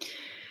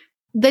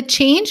 The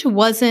change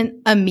wasn't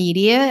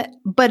immediate,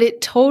 but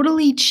it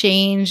totally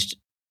changed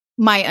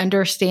my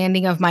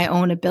understanding of my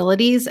own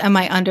abilities and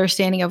my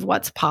understanding of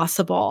what's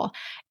possible.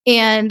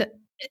 And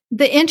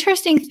the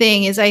interesting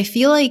thing is I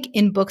feel like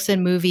in books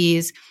and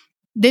movies,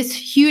 this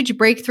huge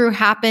breakthrough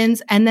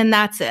happens and then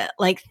that's it.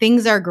 Like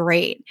things are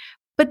great.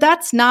 But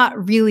that's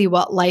not really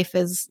what life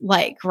is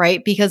like,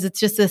 right? Because it's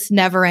just this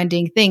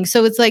never-ending thing.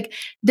 So it's like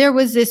there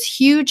was this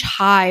huge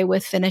high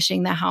with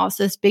finishing the house,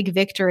 this big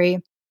victory.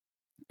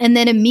 And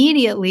then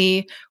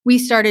immediately we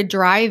started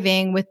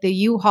driving with the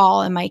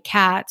U-Haul and my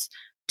cats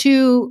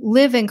to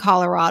live in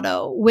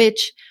Colorado,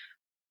 which,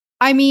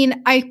 I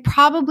mean, I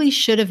probably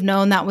should have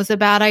known that was a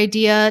bad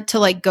idea to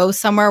like go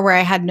somewhere where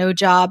I had no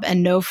job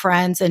and no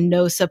friends and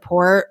no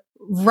support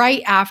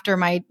right after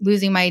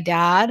losing my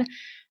dad.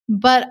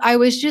 But I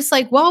was just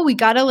like, well, we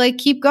got to like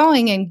keep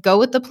going and go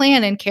with the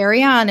plan and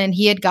carry on. And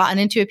he had gotten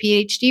into a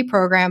PhD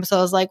program. So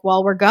I was like,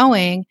 well, we're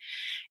going.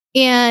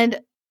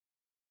 And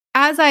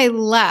as I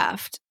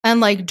left and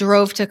like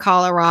drove to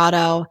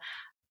Colorado,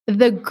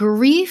 the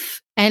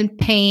grief and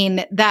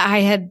pain that I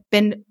had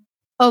been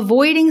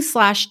avoiding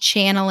 /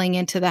 channeling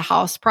into the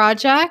house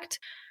project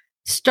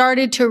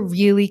started to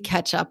really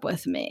catch up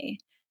with me.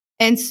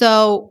 And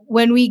so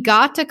when we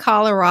got to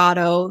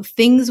Colorado,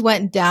 things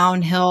went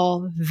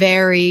downhill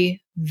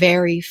very,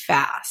 very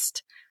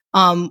fast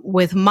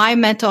with my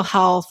mental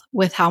health,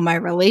 with how my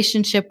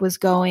relationship was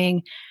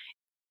going.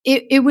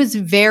 It was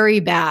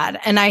very bad.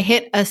 And I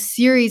hit a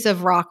series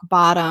of rock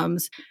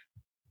bottoms.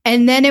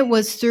 And then it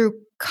was through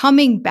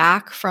coming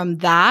back from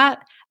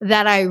that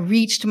that I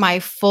reached my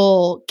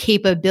full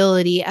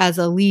capability as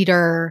a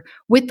leader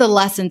with the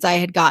lessons I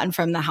had gotten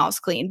from the house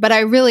clean. But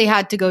I really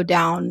had to go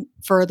down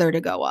further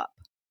to go up.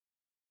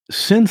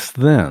 Since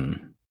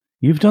then,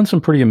 you've done some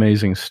pretty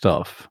amazing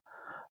stuff.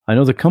 I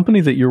know the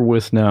company that you're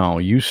with now,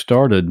 you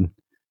started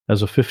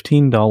as a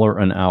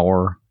 $15 an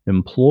hour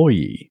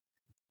employee.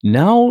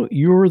 Now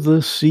you're the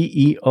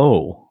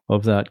CEO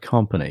of that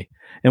company.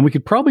 And we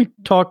could probably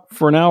talk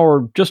for an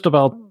hour just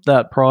about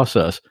that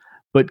process.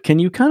 But can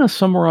you kind of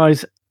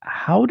summarize,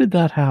 how did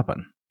that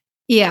happen?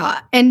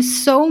 Yeah. And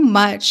so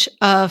much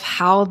of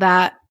how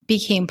that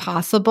became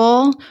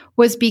possible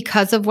was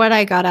because of what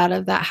I got out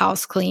of that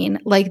house clean,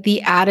 like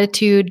the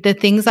attitude, the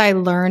things I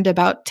learned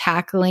about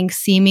tackling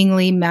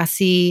seemingly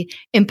messy,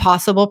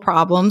 impossible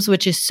problems,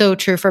 which is so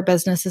true for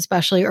business,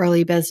 especially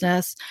early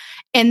business.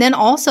 And then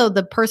also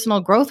the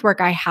personal growth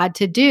work I had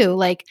to do.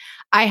 Like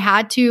I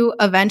had to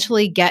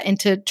eventually get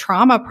into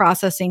trauma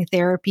processing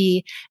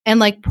therapy and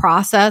like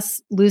process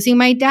losing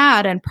my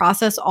dad and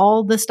process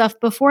all the stuff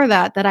before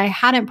that I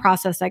hadn't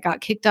processed. I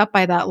got kicked up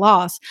by that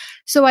loss.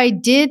 So I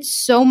did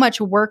so much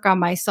work on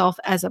myself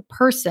as a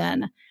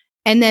person.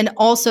 And then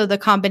also the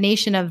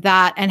combination of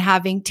that and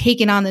having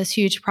taken on this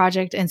huge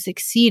project and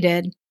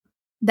succeeded,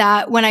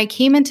 that when I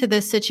came into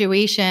this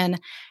situation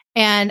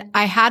and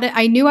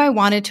I knew I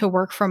wanted to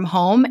work from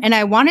home and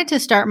I wanted to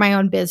start my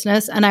own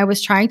business, and I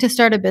was trying to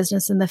start a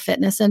business in the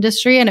fitness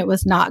industry and it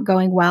was not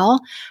going well,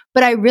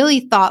 but I really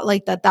thought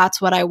like that's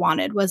what I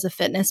wanted, was a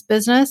fitness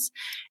business.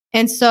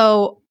 And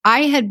so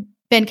I had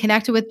been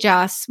connected with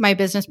Jess, my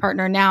business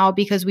partner now,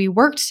 because we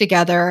worked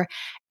together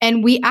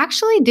and we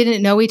actually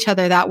didn't know each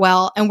other that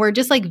well. And we're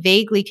just like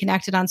vaguely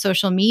connected on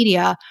social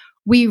media.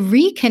 We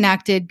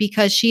reconnected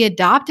because she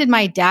adopted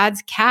my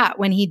dad's cat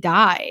when he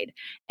died.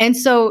 And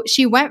so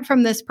she went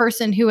from this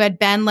person who had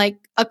been like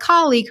a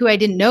colleague who I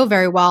didn't know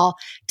very well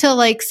to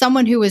like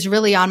someone who was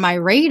really on my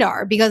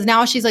radar, because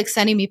now she's like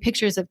sending me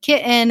pictures of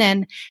kitten.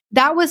 And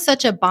that was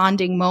such a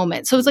bonding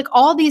moment. So it was like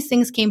all these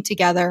things came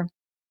together.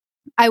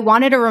 I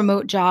wanted a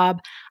remote job.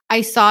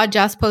 I saw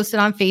Jess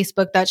posted on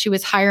Facebook that she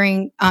was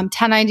hiring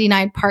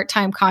 1099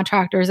 part-time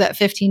contractors at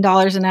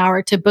 $15 an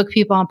hour to book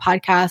people on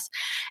podcasts.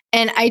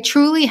 And I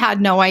truly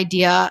had no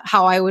idea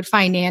how I would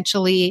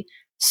financially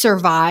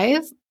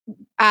survive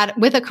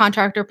with a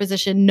contractor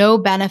position, no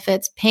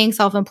benefits, paying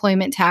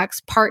self-employment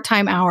tax,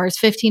 part-time hours,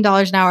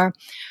 $15 an hour.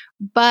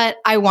 But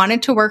I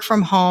wanted to work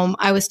from home.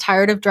 I was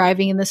tired of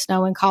driving in the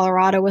snow in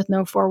Colorado with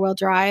no four-wheel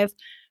drive.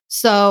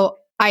 So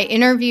I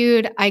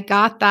interviewed, I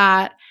got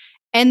that.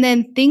 And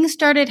then things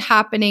started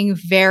happening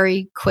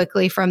very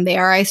quickly from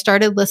there. I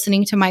started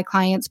listening to my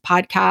clients'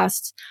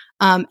 podcasts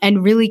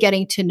and really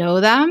getting to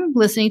know them,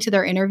 listening to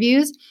their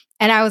interviews.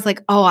 And I was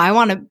like, oh, I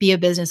want to be a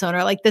business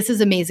owner. Like, this is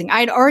amazing.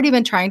 I'd already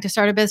been trying to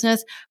start a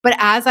business, but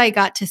as I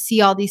got to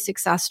see all these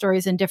success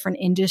stories in different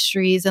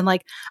industries, and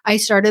like, I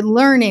started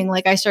learning,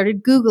 like I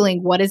started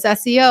Googling, what is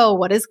SEO?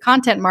 What is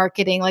content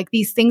marketing? Like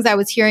these things I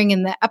was hearing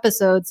in the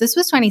episodes. This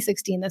was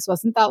 2016. This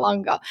wasn't that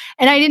long ago.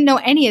 And I didn't know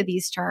any of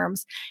these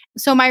terms.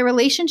 So my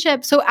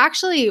relationship, so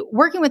actually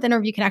working with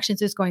Interview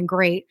Connections is going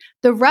great.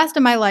 The rest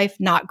of my life,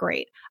 not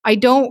great. I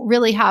don't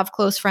really have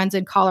close friends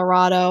in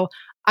Colorado.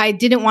 I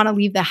didn't want to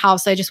leave the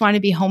house. I just wanted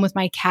to be home with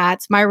my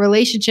cats. My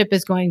relationship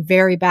is going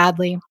very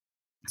badly.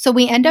 So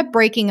we end up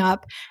breaking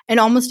up. And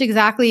almost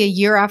exactly a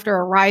year after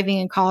arriving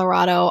in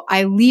Colorado,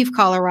 I leave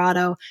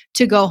Colorado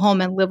to go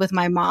home and live with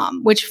my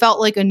mom, which felt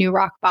like a new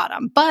rock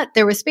bottom. But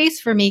there was space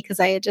for me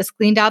because I had just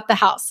cleaned out the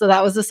house. So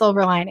that was the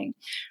silver lining.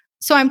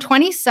 So I'm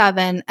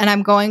 27 and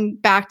I'm going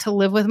back to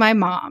live with my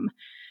mom.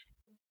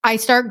 I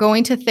start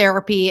going to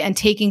therapy and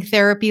taking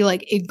therapy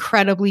like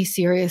incredibly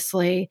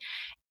seriously.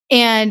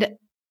 And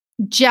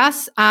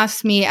Jess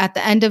asked me at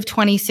the end of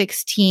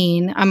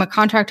 2016, I'm a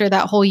contractor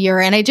that whole year,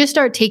 and I just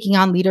started taking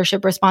on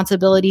leadership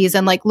responsibilities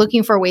and like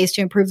looking for ways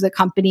to improve the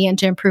company and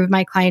to improve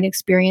my client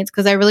experience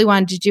because I really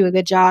wanted to do a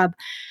good job.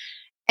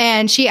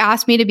 And she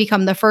asked me to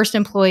become the first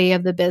employee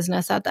of the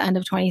business at the end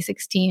of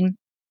 2016.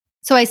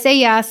 So I say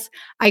yes.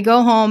 I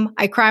go home.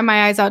 I cry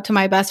my eyes out to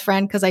my best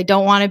friend because I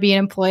don't want to be an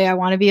employee. I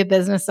want to be a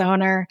business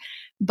owner.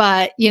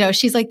 But, you know,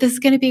 she's like, this is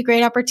going to be a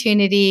great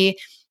opportunity.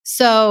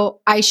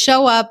 So I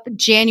show up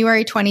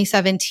January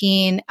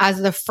 2017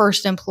 as the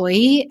first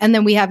employee. And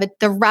then we have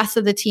the rest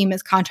of the team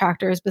as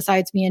contractors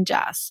besides me and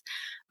Jess.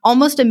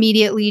 Almost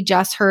immediately,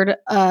 Jess heard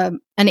an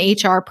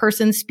HR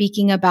person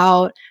speaking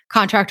about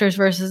contractors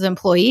versus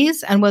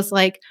employees and was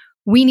like,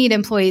 we need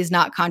employees,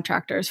 not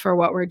contractors for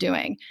what we're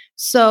doing.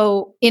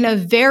 So in a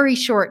very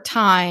short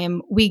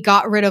time, we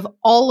got rid of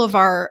all of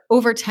our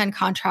over 10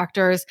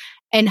 contractors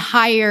and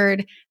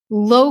hired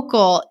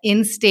local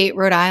in-state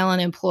Rhode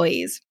Island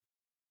employees.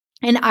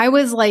 And I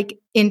was like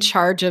in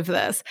charge of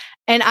this.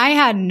 And I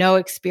had no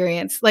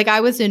experience. Like I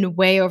was in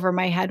way over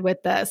my head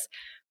with this.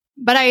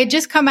 But I had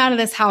just come out of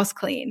this house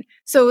clean.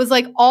 So it was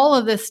like all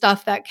of this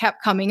stuff that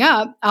kept coming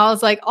up. I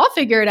was like, I'll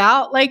figure it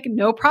out. Like,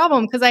 no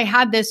problem. Because I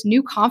had this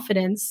new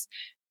confidence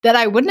that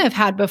I wouldn't have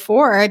had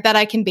before that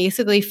I can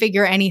basically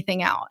figure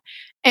anything out.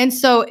 And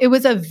so it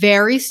was a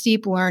very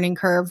steep learning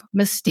curve.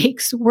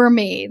 Mistakes were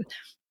made.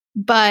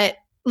 But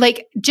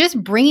like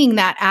just bringing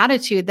that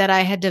attitude that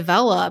I had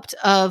developed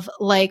of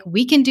like,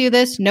 we can do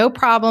this, no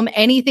problem.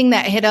 Anything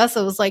that hit us,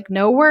 it was like,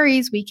 no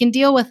worries, we can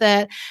deal with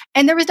it.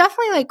 And there was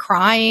definitely like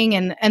crying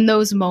and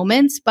those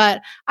moments,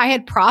 but I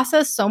had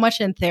processed so much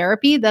in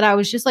therapy that I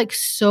was just like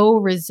so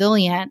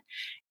resilient.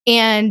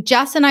 And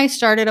Jess and I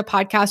started a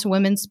podcast,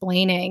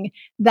 Women-splaining,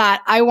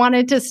 that I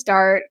wanted to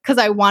start because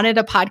I wanted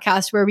a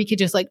podcast where we could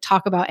just like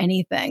talk about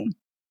anything.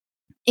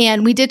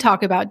 And we did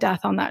talk about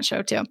death on that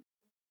show too.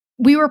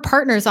 We were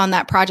partners on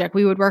that project.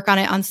 We would work on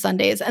it on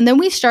Sundays. And then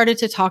we started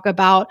to talk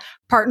about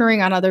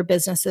partnering on other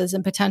businesses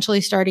and potentially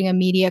starting a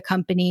media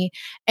company.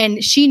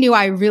 And she knew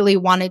I really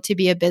wanted to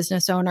be a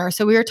business owner.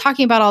 So we were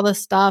talking about all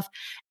this stuff.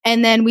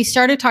 And then we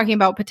started talking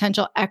about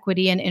potential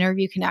equity and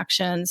interview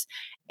connections.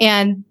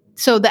 And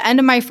so the end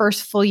of my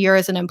first full year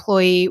as an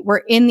employee,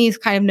 we're in these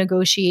kind of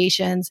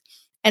negotiations.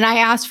 And I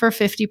asked for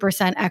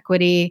 50%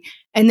 equity.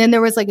 And then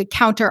there was like a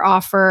counter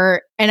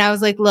offer. And I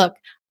was like, look,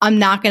 I'm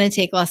not going to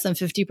take less than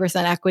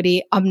 50%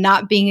 equity. I'm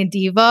not being a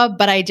diva,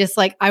 but I just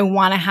like, I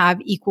want to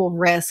have equal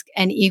risk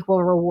and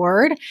equal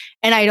reward.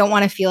 And I don't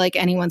want to feel like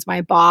anyone's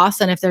my boss.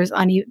 And if there's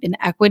uneven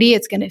equity,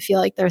 it's going to feel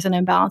like there's an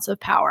imbalance of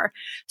power.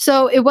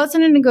 So it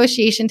wasn't a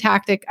negotiation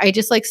tactic. I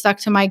just like stuck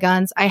to my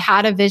guns. I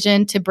had a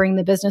vision to bring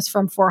the business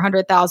from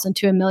 400,000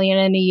 to $1 million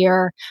in a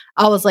year.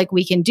 I was like,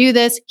 we can do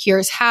this.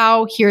 Here's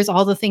how, here's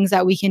all the things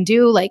that we can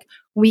do. Like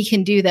we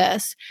can do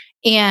this.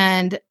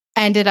 And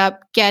ended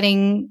up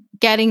getting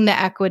the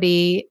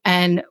equity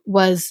and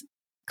was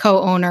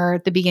co-owner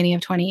at the beginning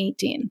of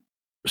 2018.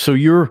 So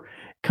your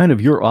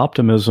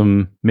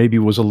optimism maybe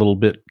was a little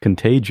bit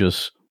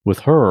contagious with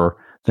her,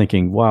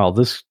 thinking, wow,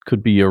 this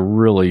could be a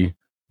really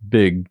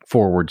big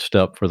forward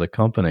step for the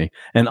company.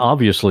 And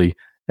obviously,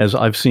 as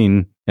I've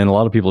seen, and a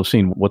lot of people have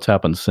seen what's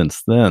happened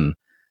since then,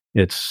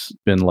 it's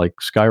been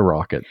like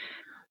skyrocket.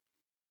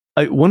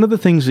 One of the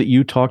things that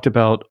you talked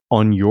about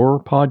on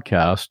your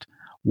podcast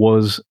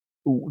was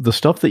the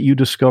stuff that you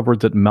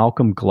discovered that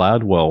Malcolm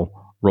Gladwell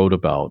wrote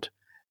about.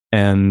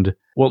 And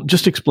well,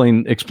 just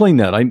explain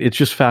that. It's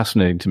just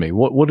fascinating to me.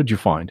 What did you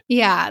find?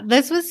 Yeah,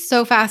 this was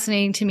so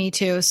fascinating to me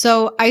too.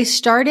 So I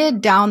started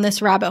down this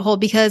rabbit hole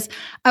because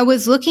I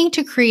was looking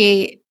to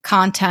create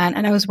content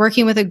and I was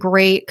working with a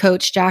great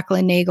coach,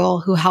 Jacqueline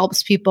Nagel, who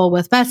helps people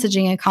with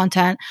messaging and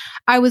content.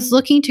 I was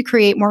looking to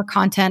create more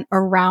content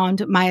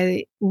around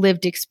my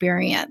lived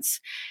experience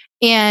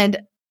and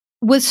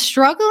was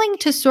struggling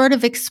to sort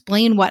of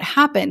explain what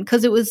happened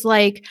because it was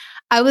like,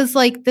 I was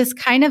like this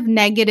kind of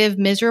negative,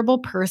 miserable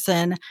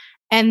person.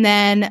 And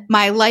then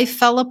my life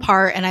fell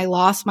apart and I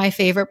lost my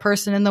favorite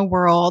person in the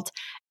world.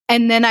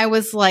 And then I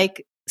was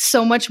like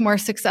so much more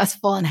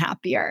successful and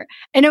happier.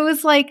 And it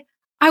was like,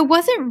 I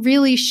wasn't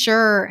really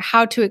sure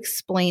how to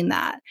explain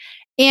that.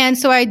 And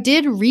so I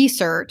did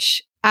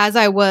research as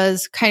I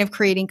was kind of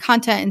creating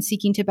content and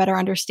seeking to better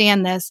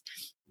understand this.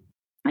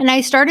 And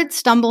I started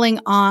stumbling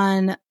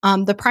on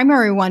the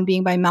primary one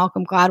being by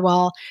Malcolm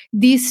Gladwell,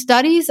 these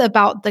studies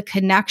about the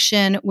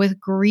connection with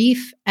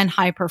grief and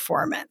high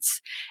performance.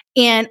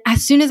 And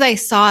as soon as I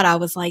saw it, I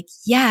was like,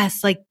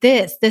 yes, like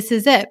this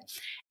is it.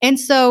 And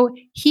so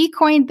he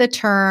coined the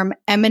term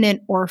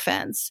eminent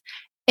orphans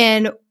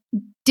and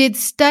did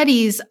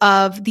studies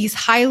of these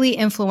highly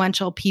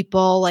influential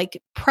people like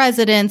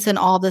presidents and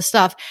all this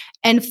stuff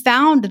and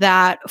found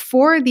that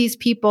for these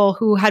people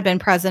who had been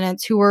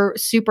presidents, who were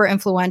super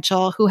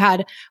influential, who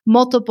had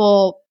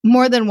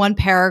more than one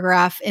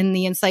paragraph in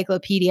the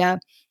encyclopedia,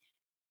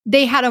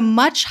 they had a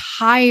much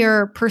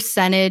higher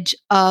percentage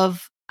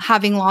of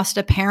having lost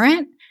a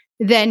parent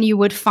than you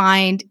would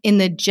find in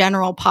the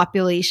general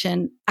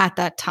population at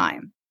that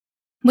time,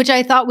 which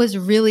I thought was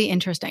really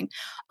interesting.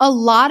 A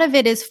lot of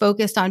it is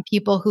focused on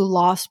people who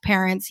lost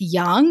parents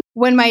young.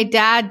 When my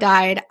dad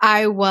died,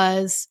 I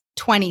was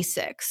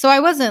 26. So I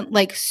wasn't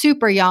like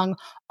super young,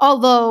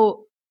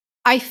 although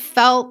I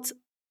felt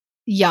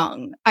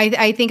young.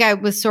 I think I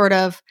was sort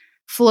of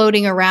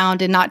floating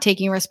around and not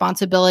taking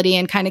responsibility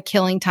and kind of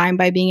killing time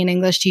by being an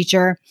English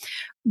teacher.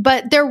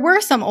 But there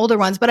were some older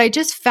ones, but I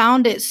just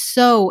found it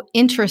so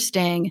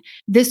interesting,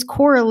 this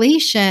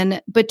correlation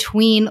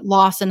between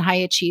loss and high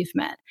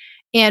achievement.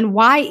 And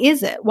why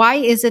is it? Why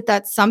is it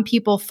that some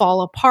people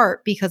fall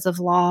apart because of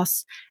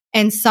loss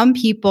and some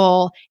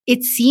people,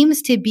 it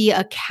seems to be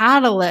a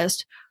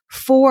catalyst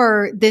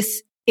for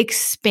this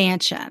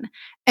expansion?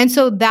 And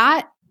so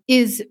that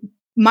is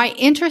my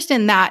interest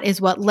in that is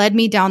what led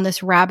me down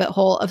this rabbit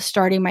hole of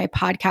starting my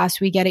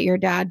podcast, We Get It, Your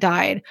Dad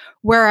Died,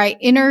 where I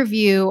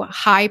interview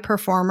high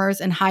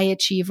performers and high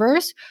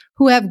achievers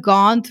who have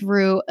gone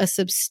through a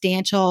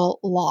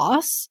substantial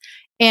loss.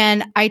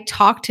 And I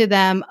talk to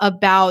them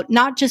about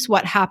not just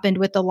what happened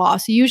with the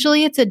loss.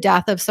 Usually it's a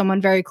death of someone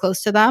very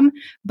close to them,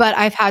 but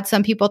I've had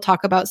some people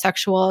talk about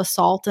sexual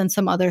assault and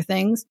some other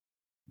things.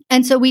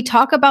 And so we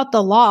talk about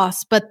the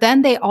loss, but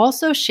then they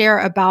also share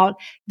about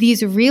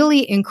these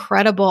really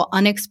incredible,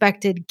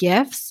 unexpected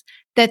gifts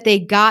that they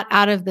got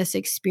out of this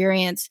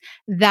experience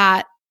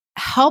that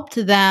helped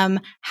them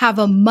have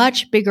a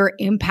much bigger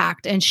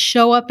impact and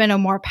show up in a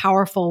more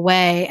powerful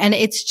way. And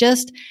it's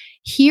just,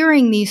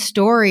 hearing these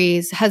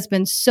stories has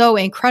been so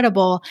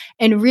incredible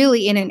and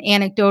really in an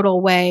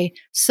anecdotal way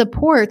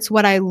supports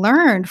what I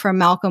learned from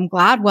Malcolm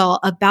Gladwell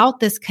about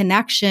this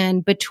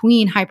connection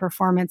between high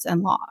performance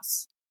and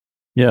loss.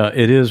 Yeah,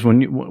 it is.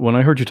 When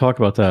I heard you talk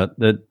about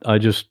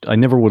that I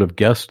never would have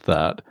guessed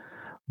that,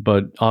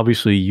 but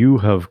obviously you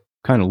have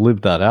kind of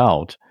lived that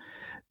out.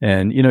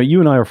 And, you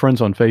and I are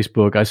friends on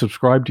Facebook. I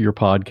subscribe to your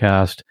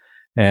podcast.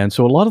 And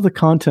so a lot of the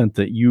content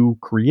that you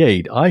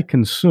create, I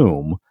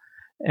consume.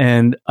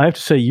 And I have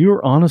to say,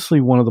 you're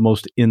honestly one of the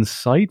most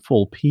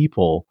insightful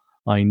people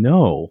I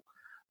know.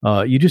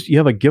 You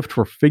have a gift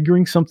for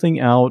figuring something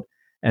out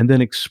and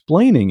then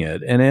explaining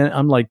it. And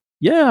I'm like,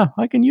 yeah,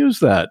 I can use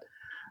that.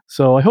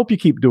 So I hope you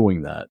keep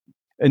doing that.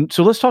 And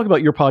so let's talk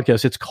about your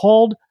podcast. It's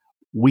called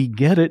We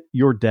Get It,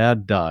 Your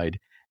Dad Died.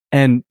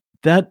 And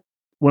that,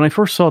 when I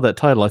first saw that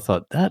title, I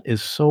thought, that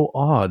is so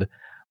odd.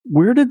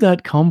 Where did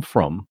that come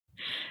from?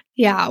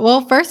 Yeah.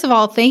 Well, first of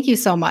all, thank you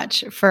so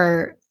much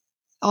for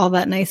all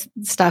that nice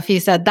stuff you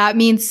said. That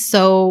means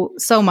so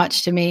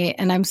much to me.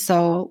 And I'm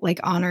so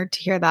honored to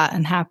hear that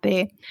and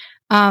happy.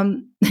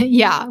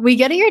 Yeah. We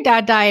Get It, Your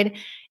Dad Died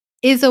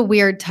is a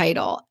weird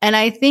title. And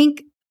I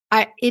think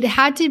it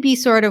had to be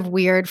sort of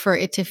weird for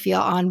it to feel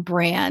on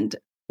brand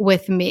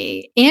with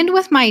me and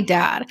with my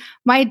dad.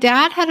 My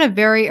dad had a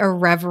very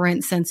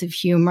irreverent sense of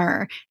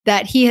humor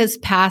that he has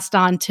passed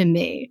on to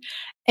me.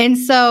 And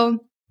so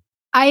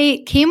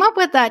I came up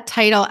with that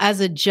title as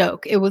a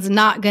joke. It was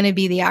not going to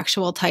be the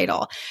actual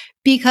title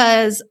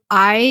because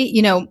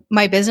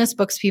my business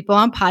books people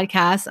on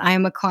podcasts. I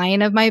am a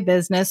client of my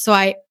business. So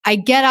I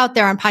get out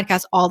there on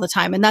podcasts all the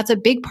time. And that's a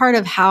big part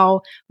of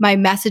how my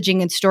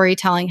messaging and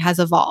storytelling has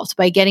evolved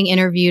by getting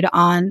interviewed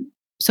on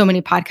so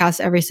many podcasts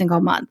every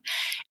single month.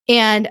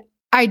 And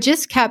I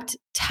just kept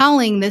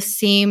telling the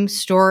same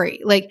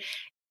story.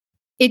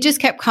 It just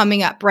kept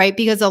coming up, right?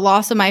 Because the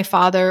loss of my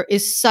father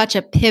is such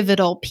a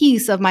pivotal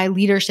piece of my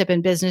leadership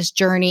and business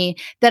journey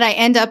that I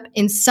end up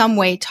in some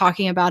way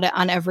talking about it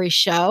on every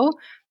show.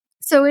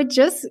 So it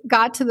just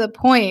got to the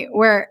point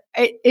where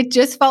it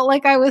just felt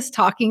like I was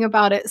talking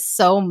about it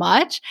so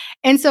much.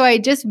 And so I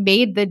just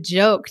made the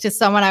joke to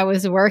someone I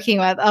was working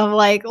with of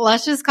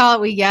let's just call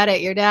it We Get It,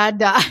 Your Dad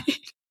Died.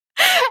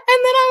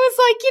 And then I was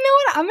like, you know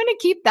what? I'm going to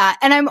keep that.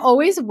 And I'm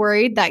always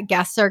worried that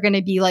guests are going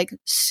to be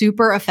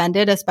super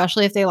offended,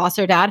 especially if they lost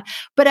their dad.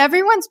 But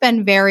everyone's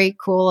been very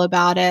cool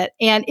about it.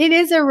 And it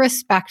is a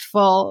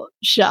respectful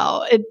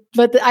show.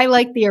 But I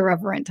like the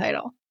irreverent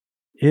title.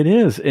 It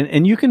is.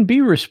 And you can be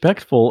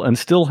respectful and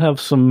still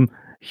have some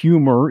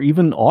humor,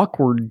 even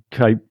awkward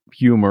type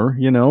humor,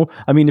 I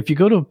mean, a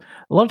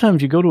lot of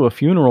times you go to a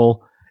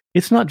funeral,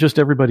 it's not just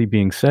everybody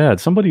being sad.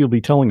 Somebody will be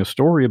telling a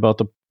story about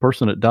the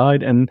person that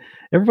died and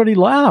everybody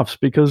laughs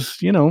because,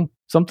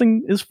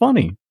 something is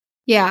funny.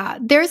 Yeah,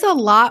 there's a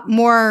lot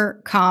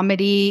more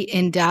comedy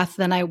in death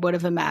than I would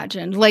have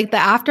imagined. The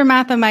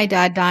aftermath of my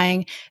dad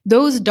dying,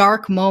 those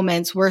dark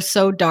moments were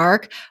so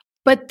dark,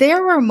 but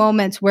there were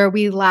moments where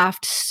we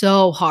laughed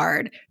so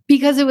hard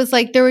because it was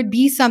there would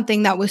be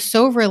something that was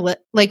so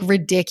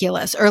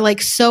ridiculous or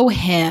so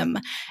him.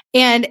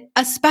 And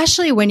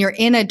especially when you're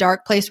in a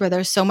dark place where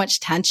there's so much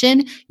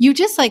tension, you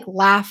just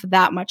laugh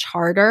that much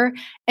harder.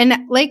 And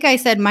like I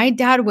said, my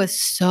dad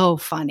was so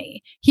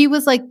funny. He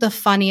was the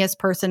funniest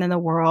person in the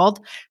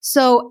world.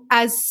 So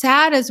as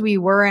sad as we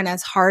were and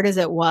as hard as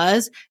it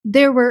was,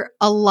 there were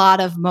a lot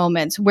of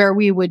moments where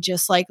we would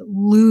just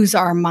lose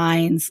our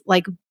minds,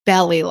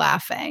 belly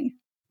laughing.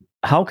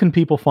 How can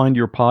people find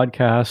your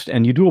podcast?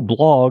 And you do a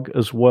blog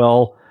as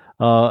well.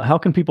 How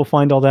can people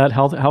find all that?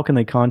 How can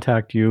they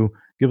contact you?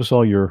 Give us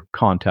all your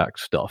contact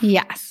stuff.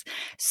 Yes.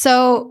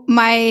 So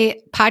my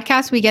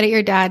podcast, We Get It,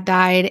 Your Dad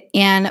Died,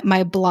 and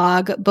my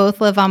blog both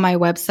live on my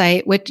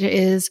website, which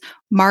is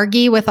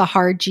margy.com,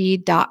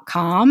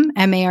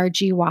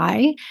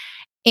 MARGY.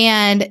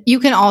 And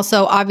you can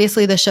also,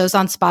 obviously the show's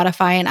on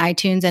Spotify and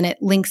iTunes, and it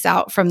links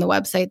out from the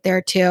website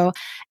there too.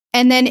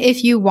 And then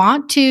if you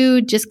want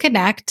to just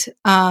connect,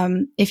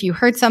 if you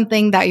heard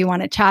something that you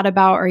want to chat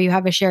about or you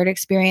have a shared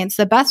experience,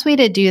 the best way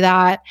to do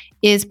that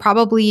is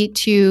probably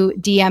to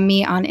DM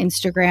me on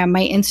Instagram.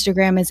 My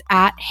Instagram is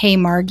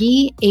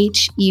 @HeyMargy,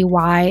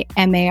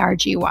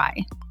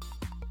 HeyMargy.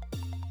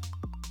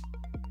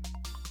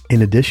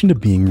 In addition to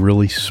being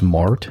really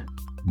smart,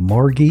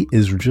 Margy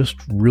is just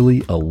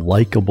really a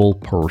likable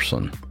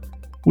person,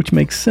 which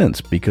makes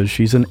sense because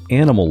she's an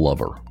animal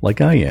lover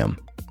like I am.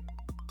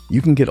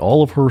 You can get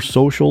all of her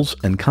socials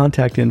and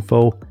contact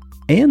info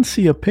and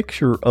see a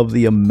picture of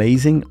the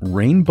amazing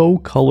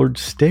rainbow-colored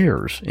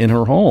stairs in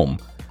her home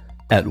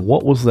at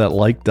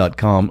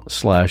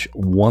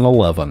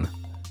whatwasthatlike.com/111.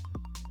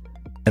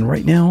 And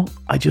right now,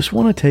 I just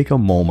want to take a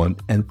moment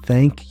and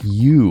thank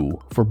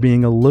you for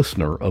being a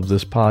listener of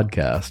this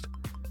podcast.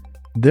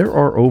 There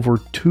are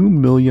over 2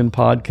 million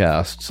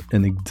podcasts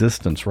in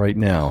existence right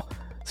now,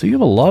 so you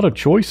have a lot of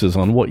choices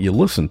on what you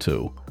listen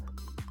to.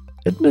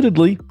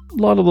 Admittedly, a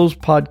lot of those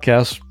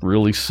podcasts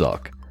really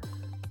suck,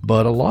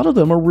 but a lot of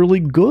them are really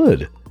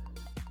good.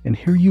 And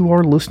here you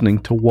are listening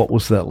to What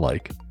Was That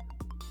Like?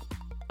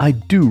 I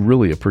do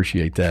really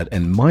appreciate that,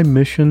 and my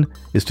mission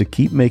is to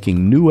keep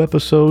making new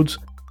episodes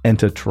and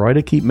to try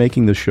to keep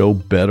making the show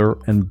better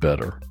and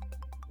better.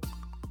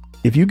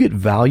 If you get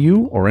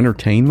value or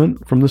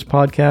entertainment from this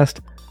podcast,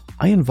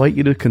 I invite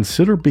you to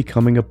consider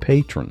becoming a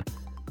patron.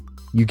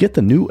 You get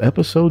the new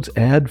episodes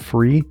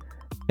ad-free,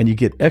 and you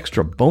get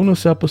extra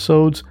bonus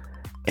episodes,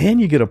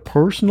 and you get a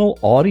personal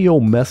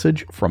audio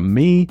message from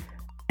me,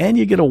 and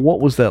you get a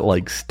What Was That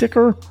Like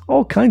sticker,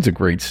 all kinds of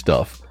great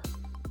stuff.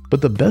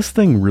 But the best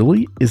thing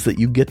really is that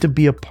you get to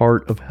be a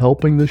part of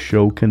helping the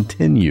show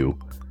continue.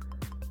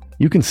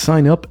 You can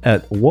sign up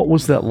at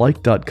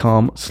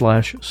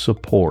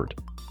whattwasthatlike.com/support.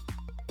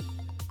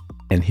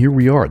 And here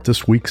we are at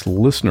this week's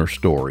listener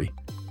story.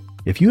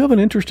 If you have an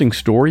interesting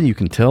story you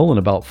can tell in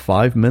about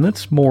 5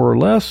 minutes, more or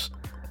less,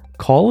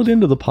 call it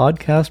into the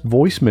podcast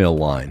voicemail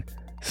line,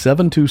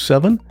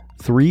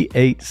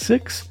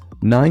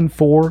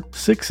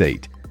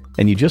 727-386-9468,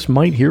 and you just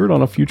might hear it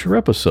on a future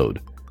episode.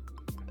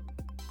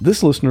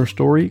 This listener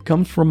story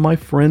comes from my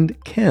friend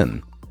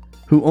Ken,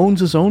 who owns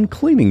his own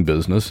cleaning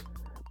business,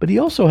 but he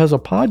also has a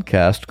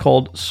podcast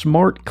called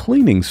Smart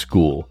Cleaning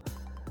School,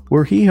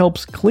 where he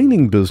helps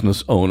cleaning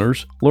business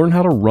owners learn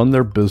how to run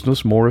their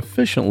business more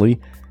efficiently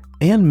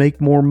and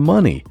make more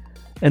money,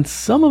 and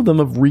some of them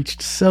have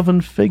reached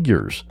 7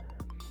 figures.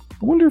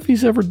 I wonder if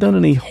he's ever done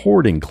any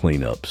hoarding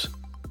cleanups.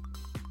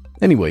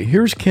 Anyway,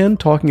 here's Ken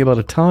talking about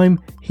a time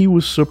he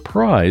was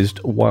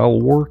surprised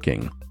while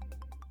working.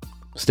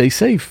 Stay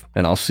safe,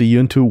 and I'll see you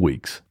in 2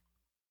 weeks.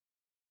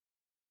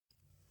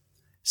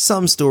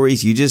 Some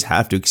stories you just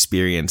have to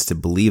experience to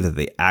believe that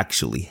they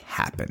actually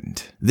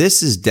happened.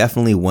 This is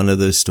definitely one of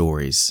those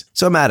stories.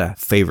 So I'm at a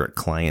favorite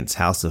client's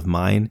house of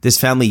mine. This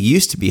family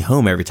used to be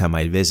home every time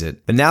I'd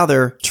visit, but now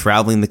they're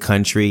traveling the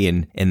country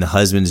and in the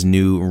husband's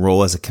new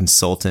role as a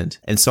consultant.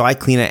 And so I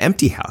clean an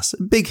empty house,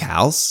 a big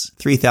house,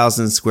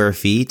 3,000 square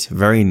feet,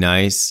 very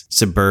nice,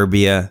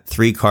 suburbia,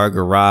 3-car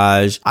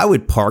garage. I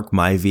would park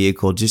my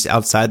vehicle just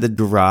outside the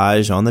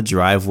garage on the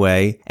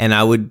driveway, and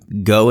I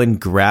would go and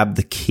grab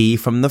the key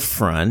from the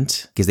front,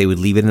 because they would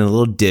leave it in a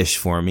little dish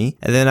for me.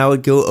 And then I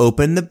would go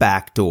open the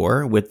back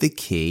door with the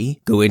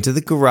key, go into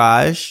the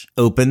garage,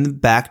 open the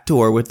back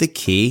door with the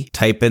key,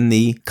 type in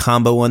the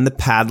combo on the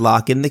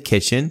padlock in the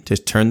kitchen to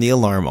turn the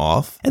alarm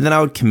off, and then I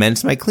would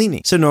commence my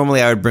cleaning. So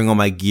normally I would bring all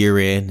my gear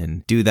in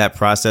and do that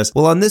process.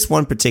 Well, on this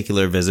one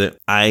particular visit,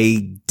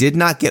 I did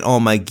not get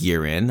all my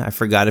gear in. I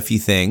forgot a few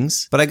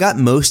things, but I got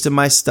most of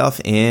my stuff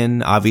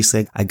in.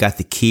 Obviously, I got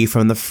the key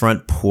from the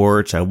front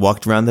porch. I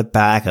walked around the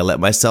back. I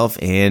let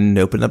myself in,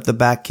 opened up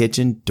the back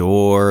kitchen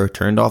door,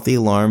 turned off the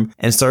alarm,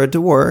 and started to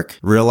work.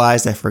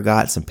 Realized I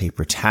forgot some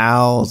paper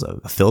towels,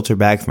 a filter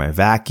bag for my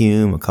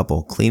vacuum, a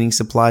couple cleaning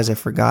supplies I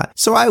forgot.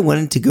 So I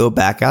wanted to go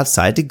back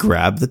outside to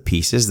grab the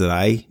pieces that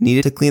I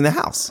needed to clean the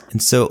house.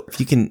 And so if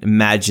you can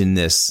imagine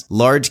this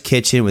large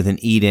kitchen with an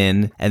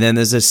eat-in, and then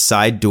there's a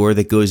side door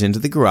that goes into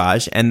the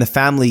garage, and the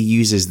family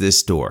uses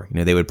this door. You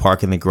know, they would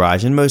park in the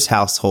garage. In most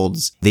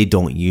households, they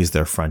don't use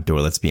their front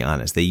door, let's be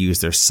honest. They use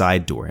their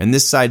side door. And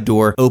this side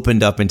door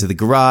opened up into the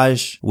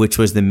garage, which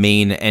was the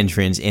main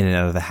entrance in and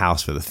out of the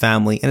house for the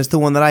family, and it's the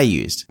one that I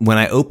used. When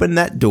I opened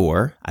that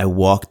door, I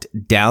walked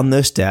down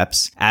those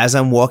steps. As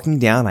I'm walking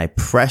down, I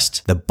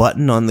pressed the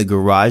button on the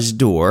garage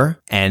door,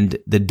 and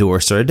the door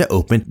started to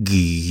open.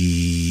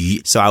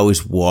 So I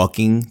was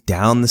walking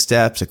down the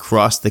steps,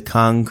 across the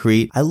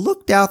concrete. I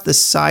looked out the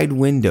side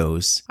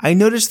windows. I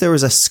noticed there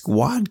was a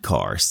squad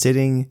car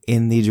sitting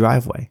in the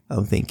driveway.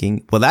 I'm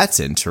thinking, well, that's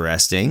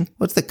interesting.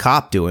 What's the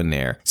cop doing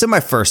there? So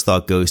my first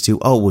thought goes to,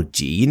 oh, well,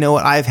 gee, you know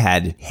what? I've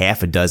had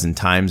half a dozen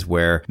times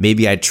where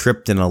maybe I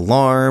tripped an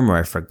alarm or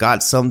I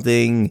forgot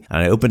something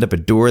and I opened up a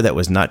door that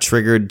was not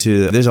triggered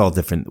to. There's all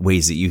different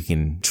ways that you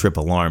can trip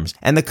alarms.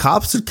 And the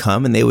cops would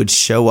come and they would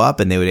show up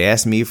and they would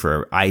ask me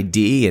for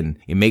ID and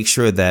make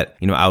sure that,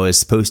 I was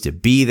supposed to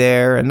be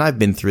there. And I've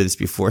been through this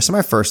before. So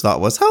my first thought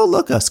was, oh,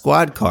 look, a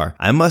squad car.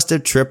 I must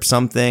have tripped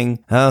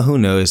something. Who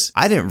knows?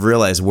 I didn't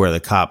realize where the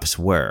cops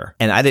were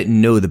and I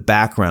didn't know the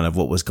background of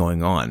what was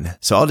going on.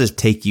 So I'll just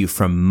take you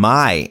from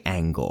my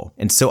angle.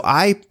 And so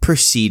I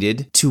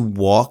proceeded to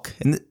walk,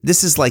 and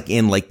this is like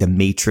in like the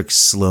Matrix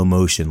slow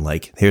motion,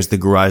 like here's the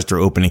garage door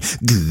opening,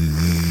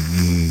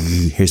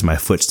 here's my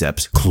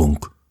footsteps,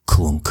 clunk,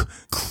 clunk,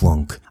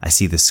 clunk. I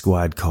see the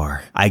squad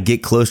car. I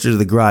get closer to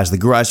the garage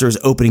door is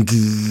opening.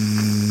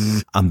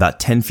 I'm about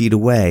 10 feet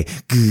away.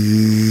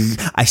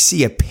 I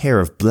see a pair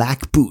of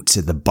black boots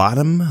at the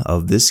bottom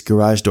of this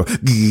garage door.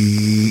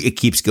 It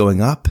keeps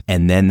going up,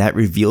 and then that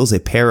reveals a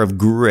pair of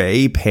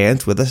gray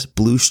pants with a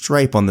blue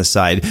stripe on the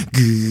side.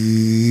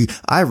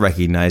 I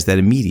recognize that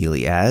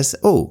immediately as,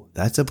 oh,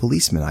 that's a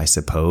policeman, I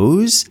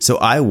suppose. So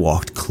I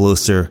walked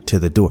closer to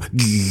the door.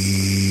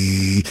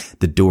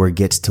 The door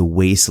gets to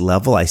waist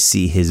level. I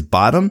see his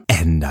bottom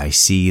and I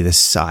see the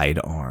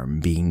sidearm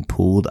being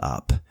pulled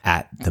up.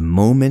 At the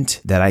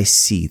moment that I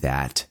see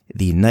that,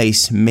 the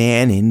nice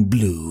man in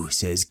blue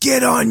says,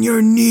 "Get on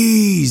your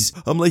knees."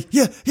 I'm like,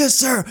 yes,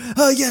 sir.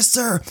 Yes,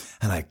 sir.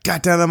 And I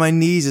got down on my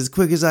knees as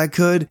quick as I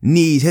could.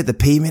 Knees hit the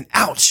pavement.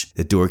 Ouch.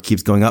 The door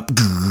keeps going up,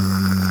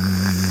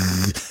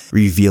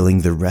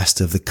 revealing the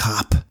rest of the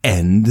cop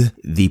and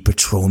the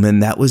patrolman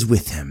that was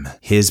with him,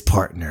 his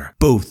partner,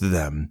 both of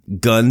them,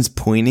 guns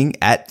pointing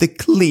at the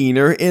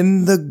cleaner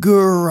in the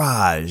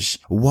garage.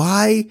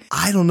 Why?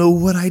 I don't know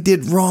what I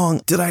did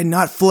wrong. Did I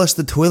not flush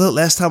the toilet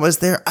last time I was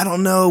there? I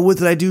don't know. What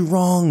did I do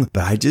wrong?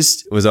 But I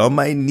just was on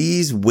my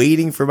knees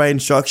waiting for my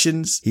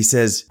instructions. He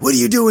says, "What are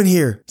you doing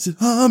here?" I said,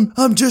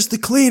 I'm just the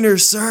cleaner,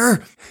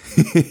 sir."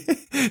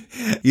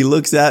 He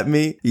looks at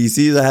me. He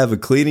sees I have a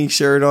cleaning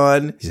shirt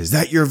on. He says, "Is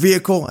that your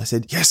vehicle?" I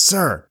said, "Yes,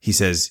 sir." He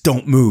says,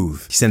 "Don't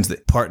move." He sends the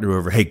partner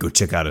over. "Hey, go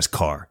check out his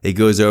car." He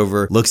goes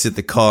over, looks at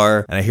the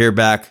car, and I hear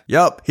back,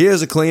 "Yup,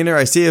 here's a cleaner.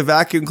 I see a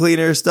vacuum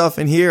cleaner stuff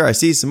in here. I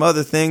see some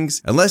other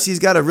things. Unless he's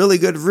got a really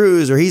good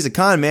ruse or he's a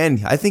con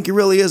man, I think he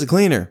really is a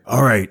cleaner."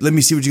 "All right, let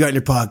me see what you got in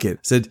your pocket."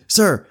 I said,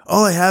 "Sir,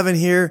 all I have in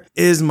here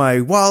is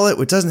my wallet,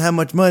 which doesn't have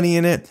much money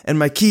in it, and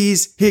my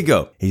keys. Here you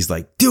go." He's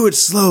like, "Do it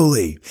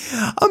slowly."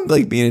 I'm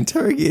like being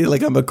interrogated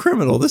like I'm a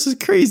criminal. This is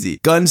crazy.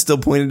 Gun still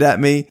pointed at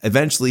me.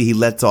 Eventually, he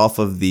lets off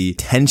of the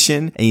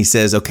tension and he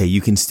says, "Okay,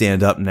 you can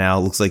stand up now.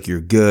 Looks like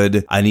you're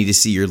good. I need to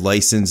see your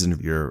license and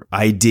your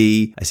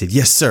ID." I said,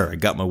 "Yes, sir." I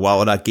got my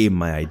wallet out, gave him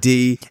my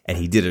ID, and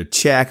he did a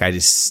check. I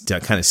just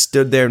kind of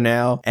stood there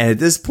now. And at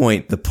this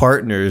point, the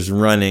partner's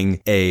running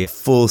a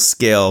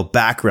full-scale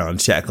background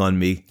check on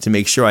me to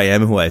make sure I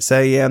am who I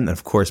say I am. And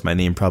of course, my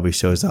name probably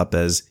shows up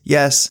as,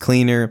 yes,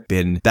 cleaner,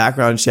 been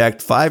background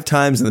checked 5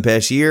 times in the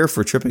past year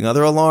for tripping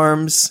other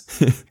alarms.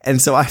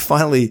 And so I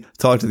finally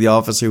talked to the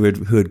officer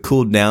who had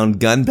cooled down,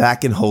 gun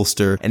back in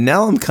holster. And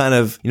now I'm kind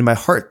of, my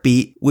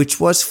heartbeat, which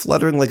was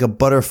fluttering like a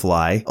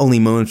butterfly only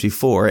moments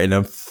before, and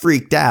I'm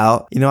freaked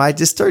out. I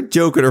just start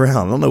joking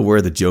around. I don't know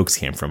where the jokes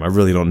came from. I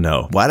really don't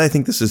know. Why did I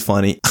think this was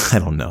funny? I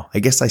don't know. I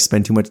guess I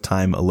spend too much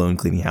time alone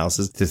cleaning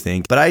houses to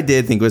think, but I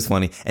did think it was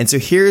funny. And so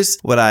here's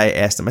what I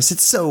asked him. I said,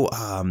 "So,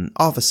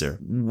 officer,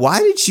 why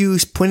did you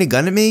point a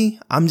gun at me?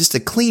 I'm just a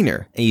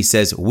cleaner." And he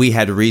says, "We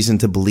had reason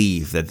to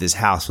believe that this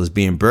house was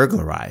being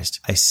burglarized."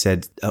 I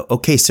said,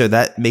 "Okay, sir,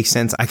 that makes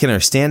sense. I can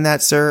understand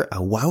that, sir.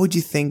 Why would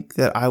you think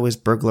that I was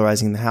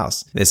burglarizing the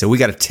house?" They said, "We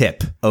got a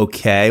tip."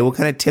 "Okay, what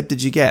kind of tip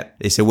did you get?"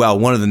 They said, "Well,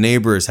 one of the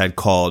neighbors had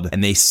called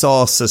and they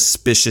saw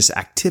suspicious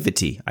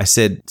activity." I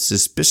said,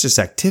 "Suspicious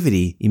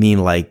activity? You mean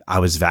like I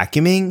was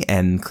vacuuming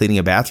and cleaning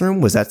a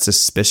bathroom? Was that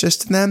suspicious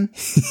to them?"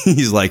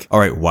 He's like, "All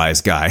right,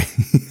 wise guy."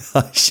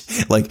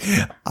 Like,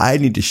 I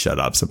need to shut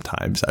up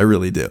sometimes. I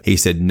really do. He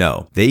said,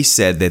 "No. They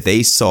said that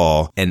they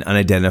saw an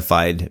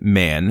unidentified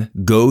man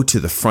go to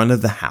the front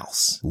of the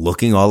house,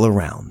 looking all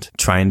around,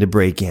 trying to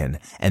break in.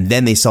 And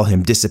then they saw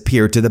him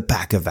disappear to the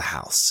back of the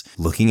house,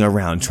 looking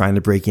around, trying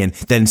to break in.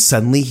 Then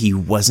suddenly he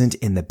wasn't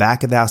in the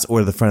back of the house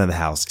or the front of the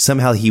house.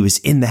 Somehow he was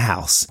in the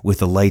house with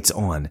the lights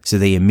on. So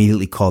they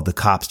immediately called the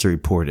cops to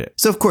report it."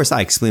 So of course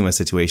I explained my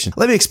situation.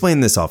 "Let me explain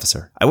this,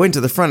 officer. I went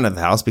to the front of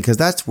the house because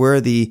that's where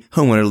the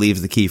homeowner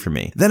leaves the key for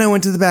me. Then I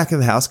went to the back of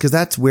the house because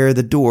that's where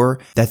the door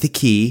that the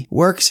key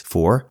works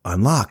for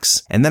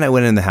unlocks. And then I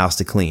went in the house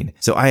to clean.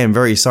 So I am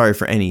very sorry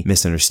for any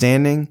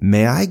misunderstanding.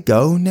 May I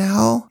go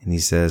now?" And he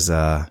says,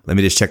 "Let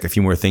me just check a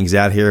few more things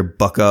out here,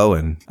 bucko."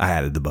 And I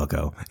added the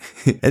bucko.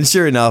 And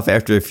sure enough,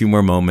 after a few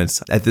more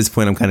moments, at this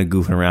point, I'm kind of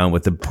goofing around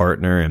with the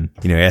partner and,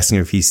 asking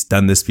him if he's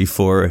done this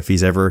before, if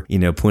he's ever,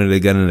 pointed a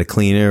gun at a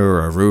cleaner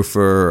or a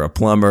roofer or a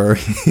plumber.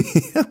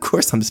 Of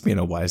course, I'm just being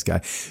a wise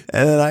guy.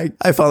 And then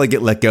I finally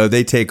get let go.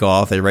 They take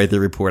off. They write their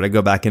report. I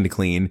go back into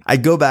clean. I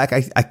go back.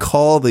 I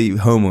call the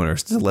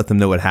homeowners to let them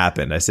know what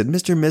happened. I said,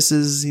 "Mr. and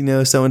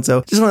Mrs.,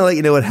 so-and-so, just want to let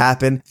you know what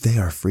happened." They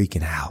are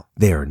freaking out.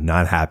 They are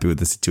not happy with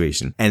the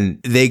situation. And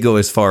they go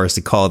as far as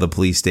to call the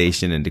police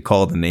station and to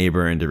call the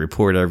neighbor and to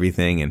report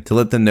everything and to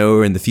let them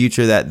know in the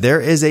future that there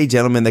is a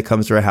gentleman that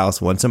comes to our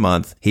house once a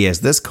month. He has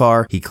this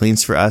car. He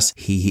cleans for us.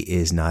 He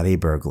is not a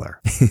burglar.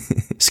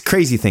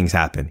 Crazy things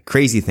happen.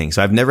 Crazy things.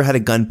 So I've never had a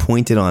gun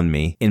pointed on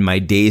me in my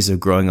days of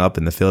growing up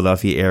in the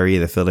Philadelphia area,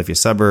 the Philadelphia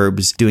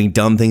suburbs, doing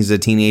dumb things as a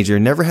teenager.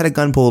 Never had a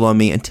gun pulled on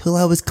me until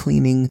I was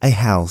cleaning a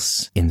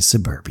house in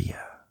suburbia.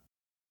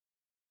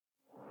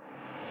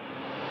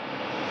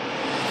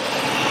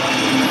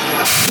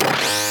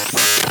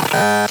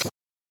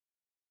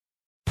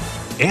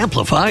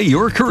 Amplify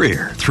your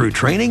career through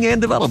training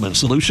and development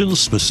solutions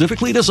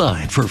specifically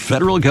designed for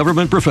federal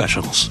government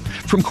professionals.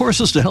 From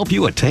courses to help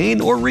you attain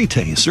or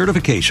retain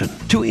certification,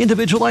 to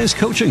individualized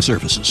coaching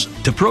services,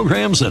 to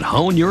programs that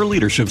hone your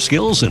leadership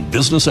skills and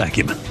business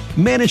acumen,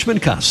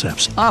 Management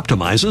Concepts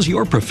optimizes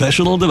your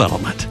professional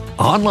development.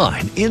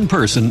 Online, in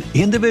person,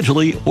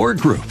 individually, or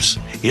groups,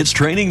 it's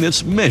training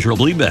that's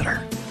measurably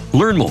better.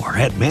 Learn more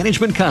at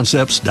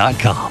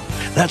managementconcepts.com.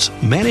 That's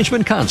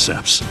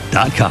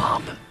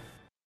managementconcepts.com.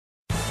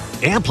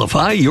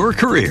 Amplify your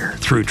career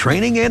through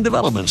training and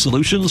development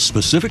solutions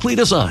specifically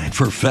designed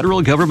for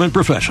federal government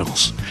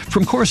professionals.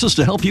 From courses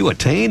to help you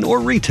attain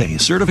or retain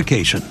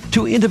certification,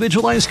 to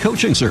individualized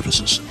coaching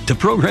services, to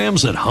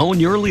programs that hone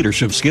your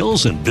leadership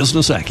skills and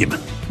business acumen,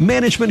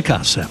 Management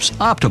Concepts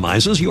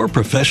optimizes your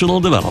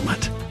professional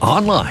development.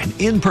 Online,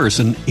 in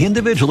person,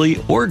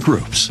 individually, or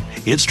groups,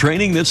 it's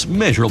training that's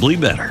measurably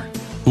better.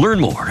 Learn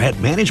more at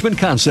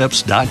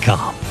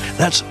managementconcepts.com.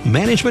 That's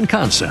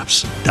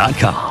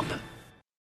managementconcepts.com.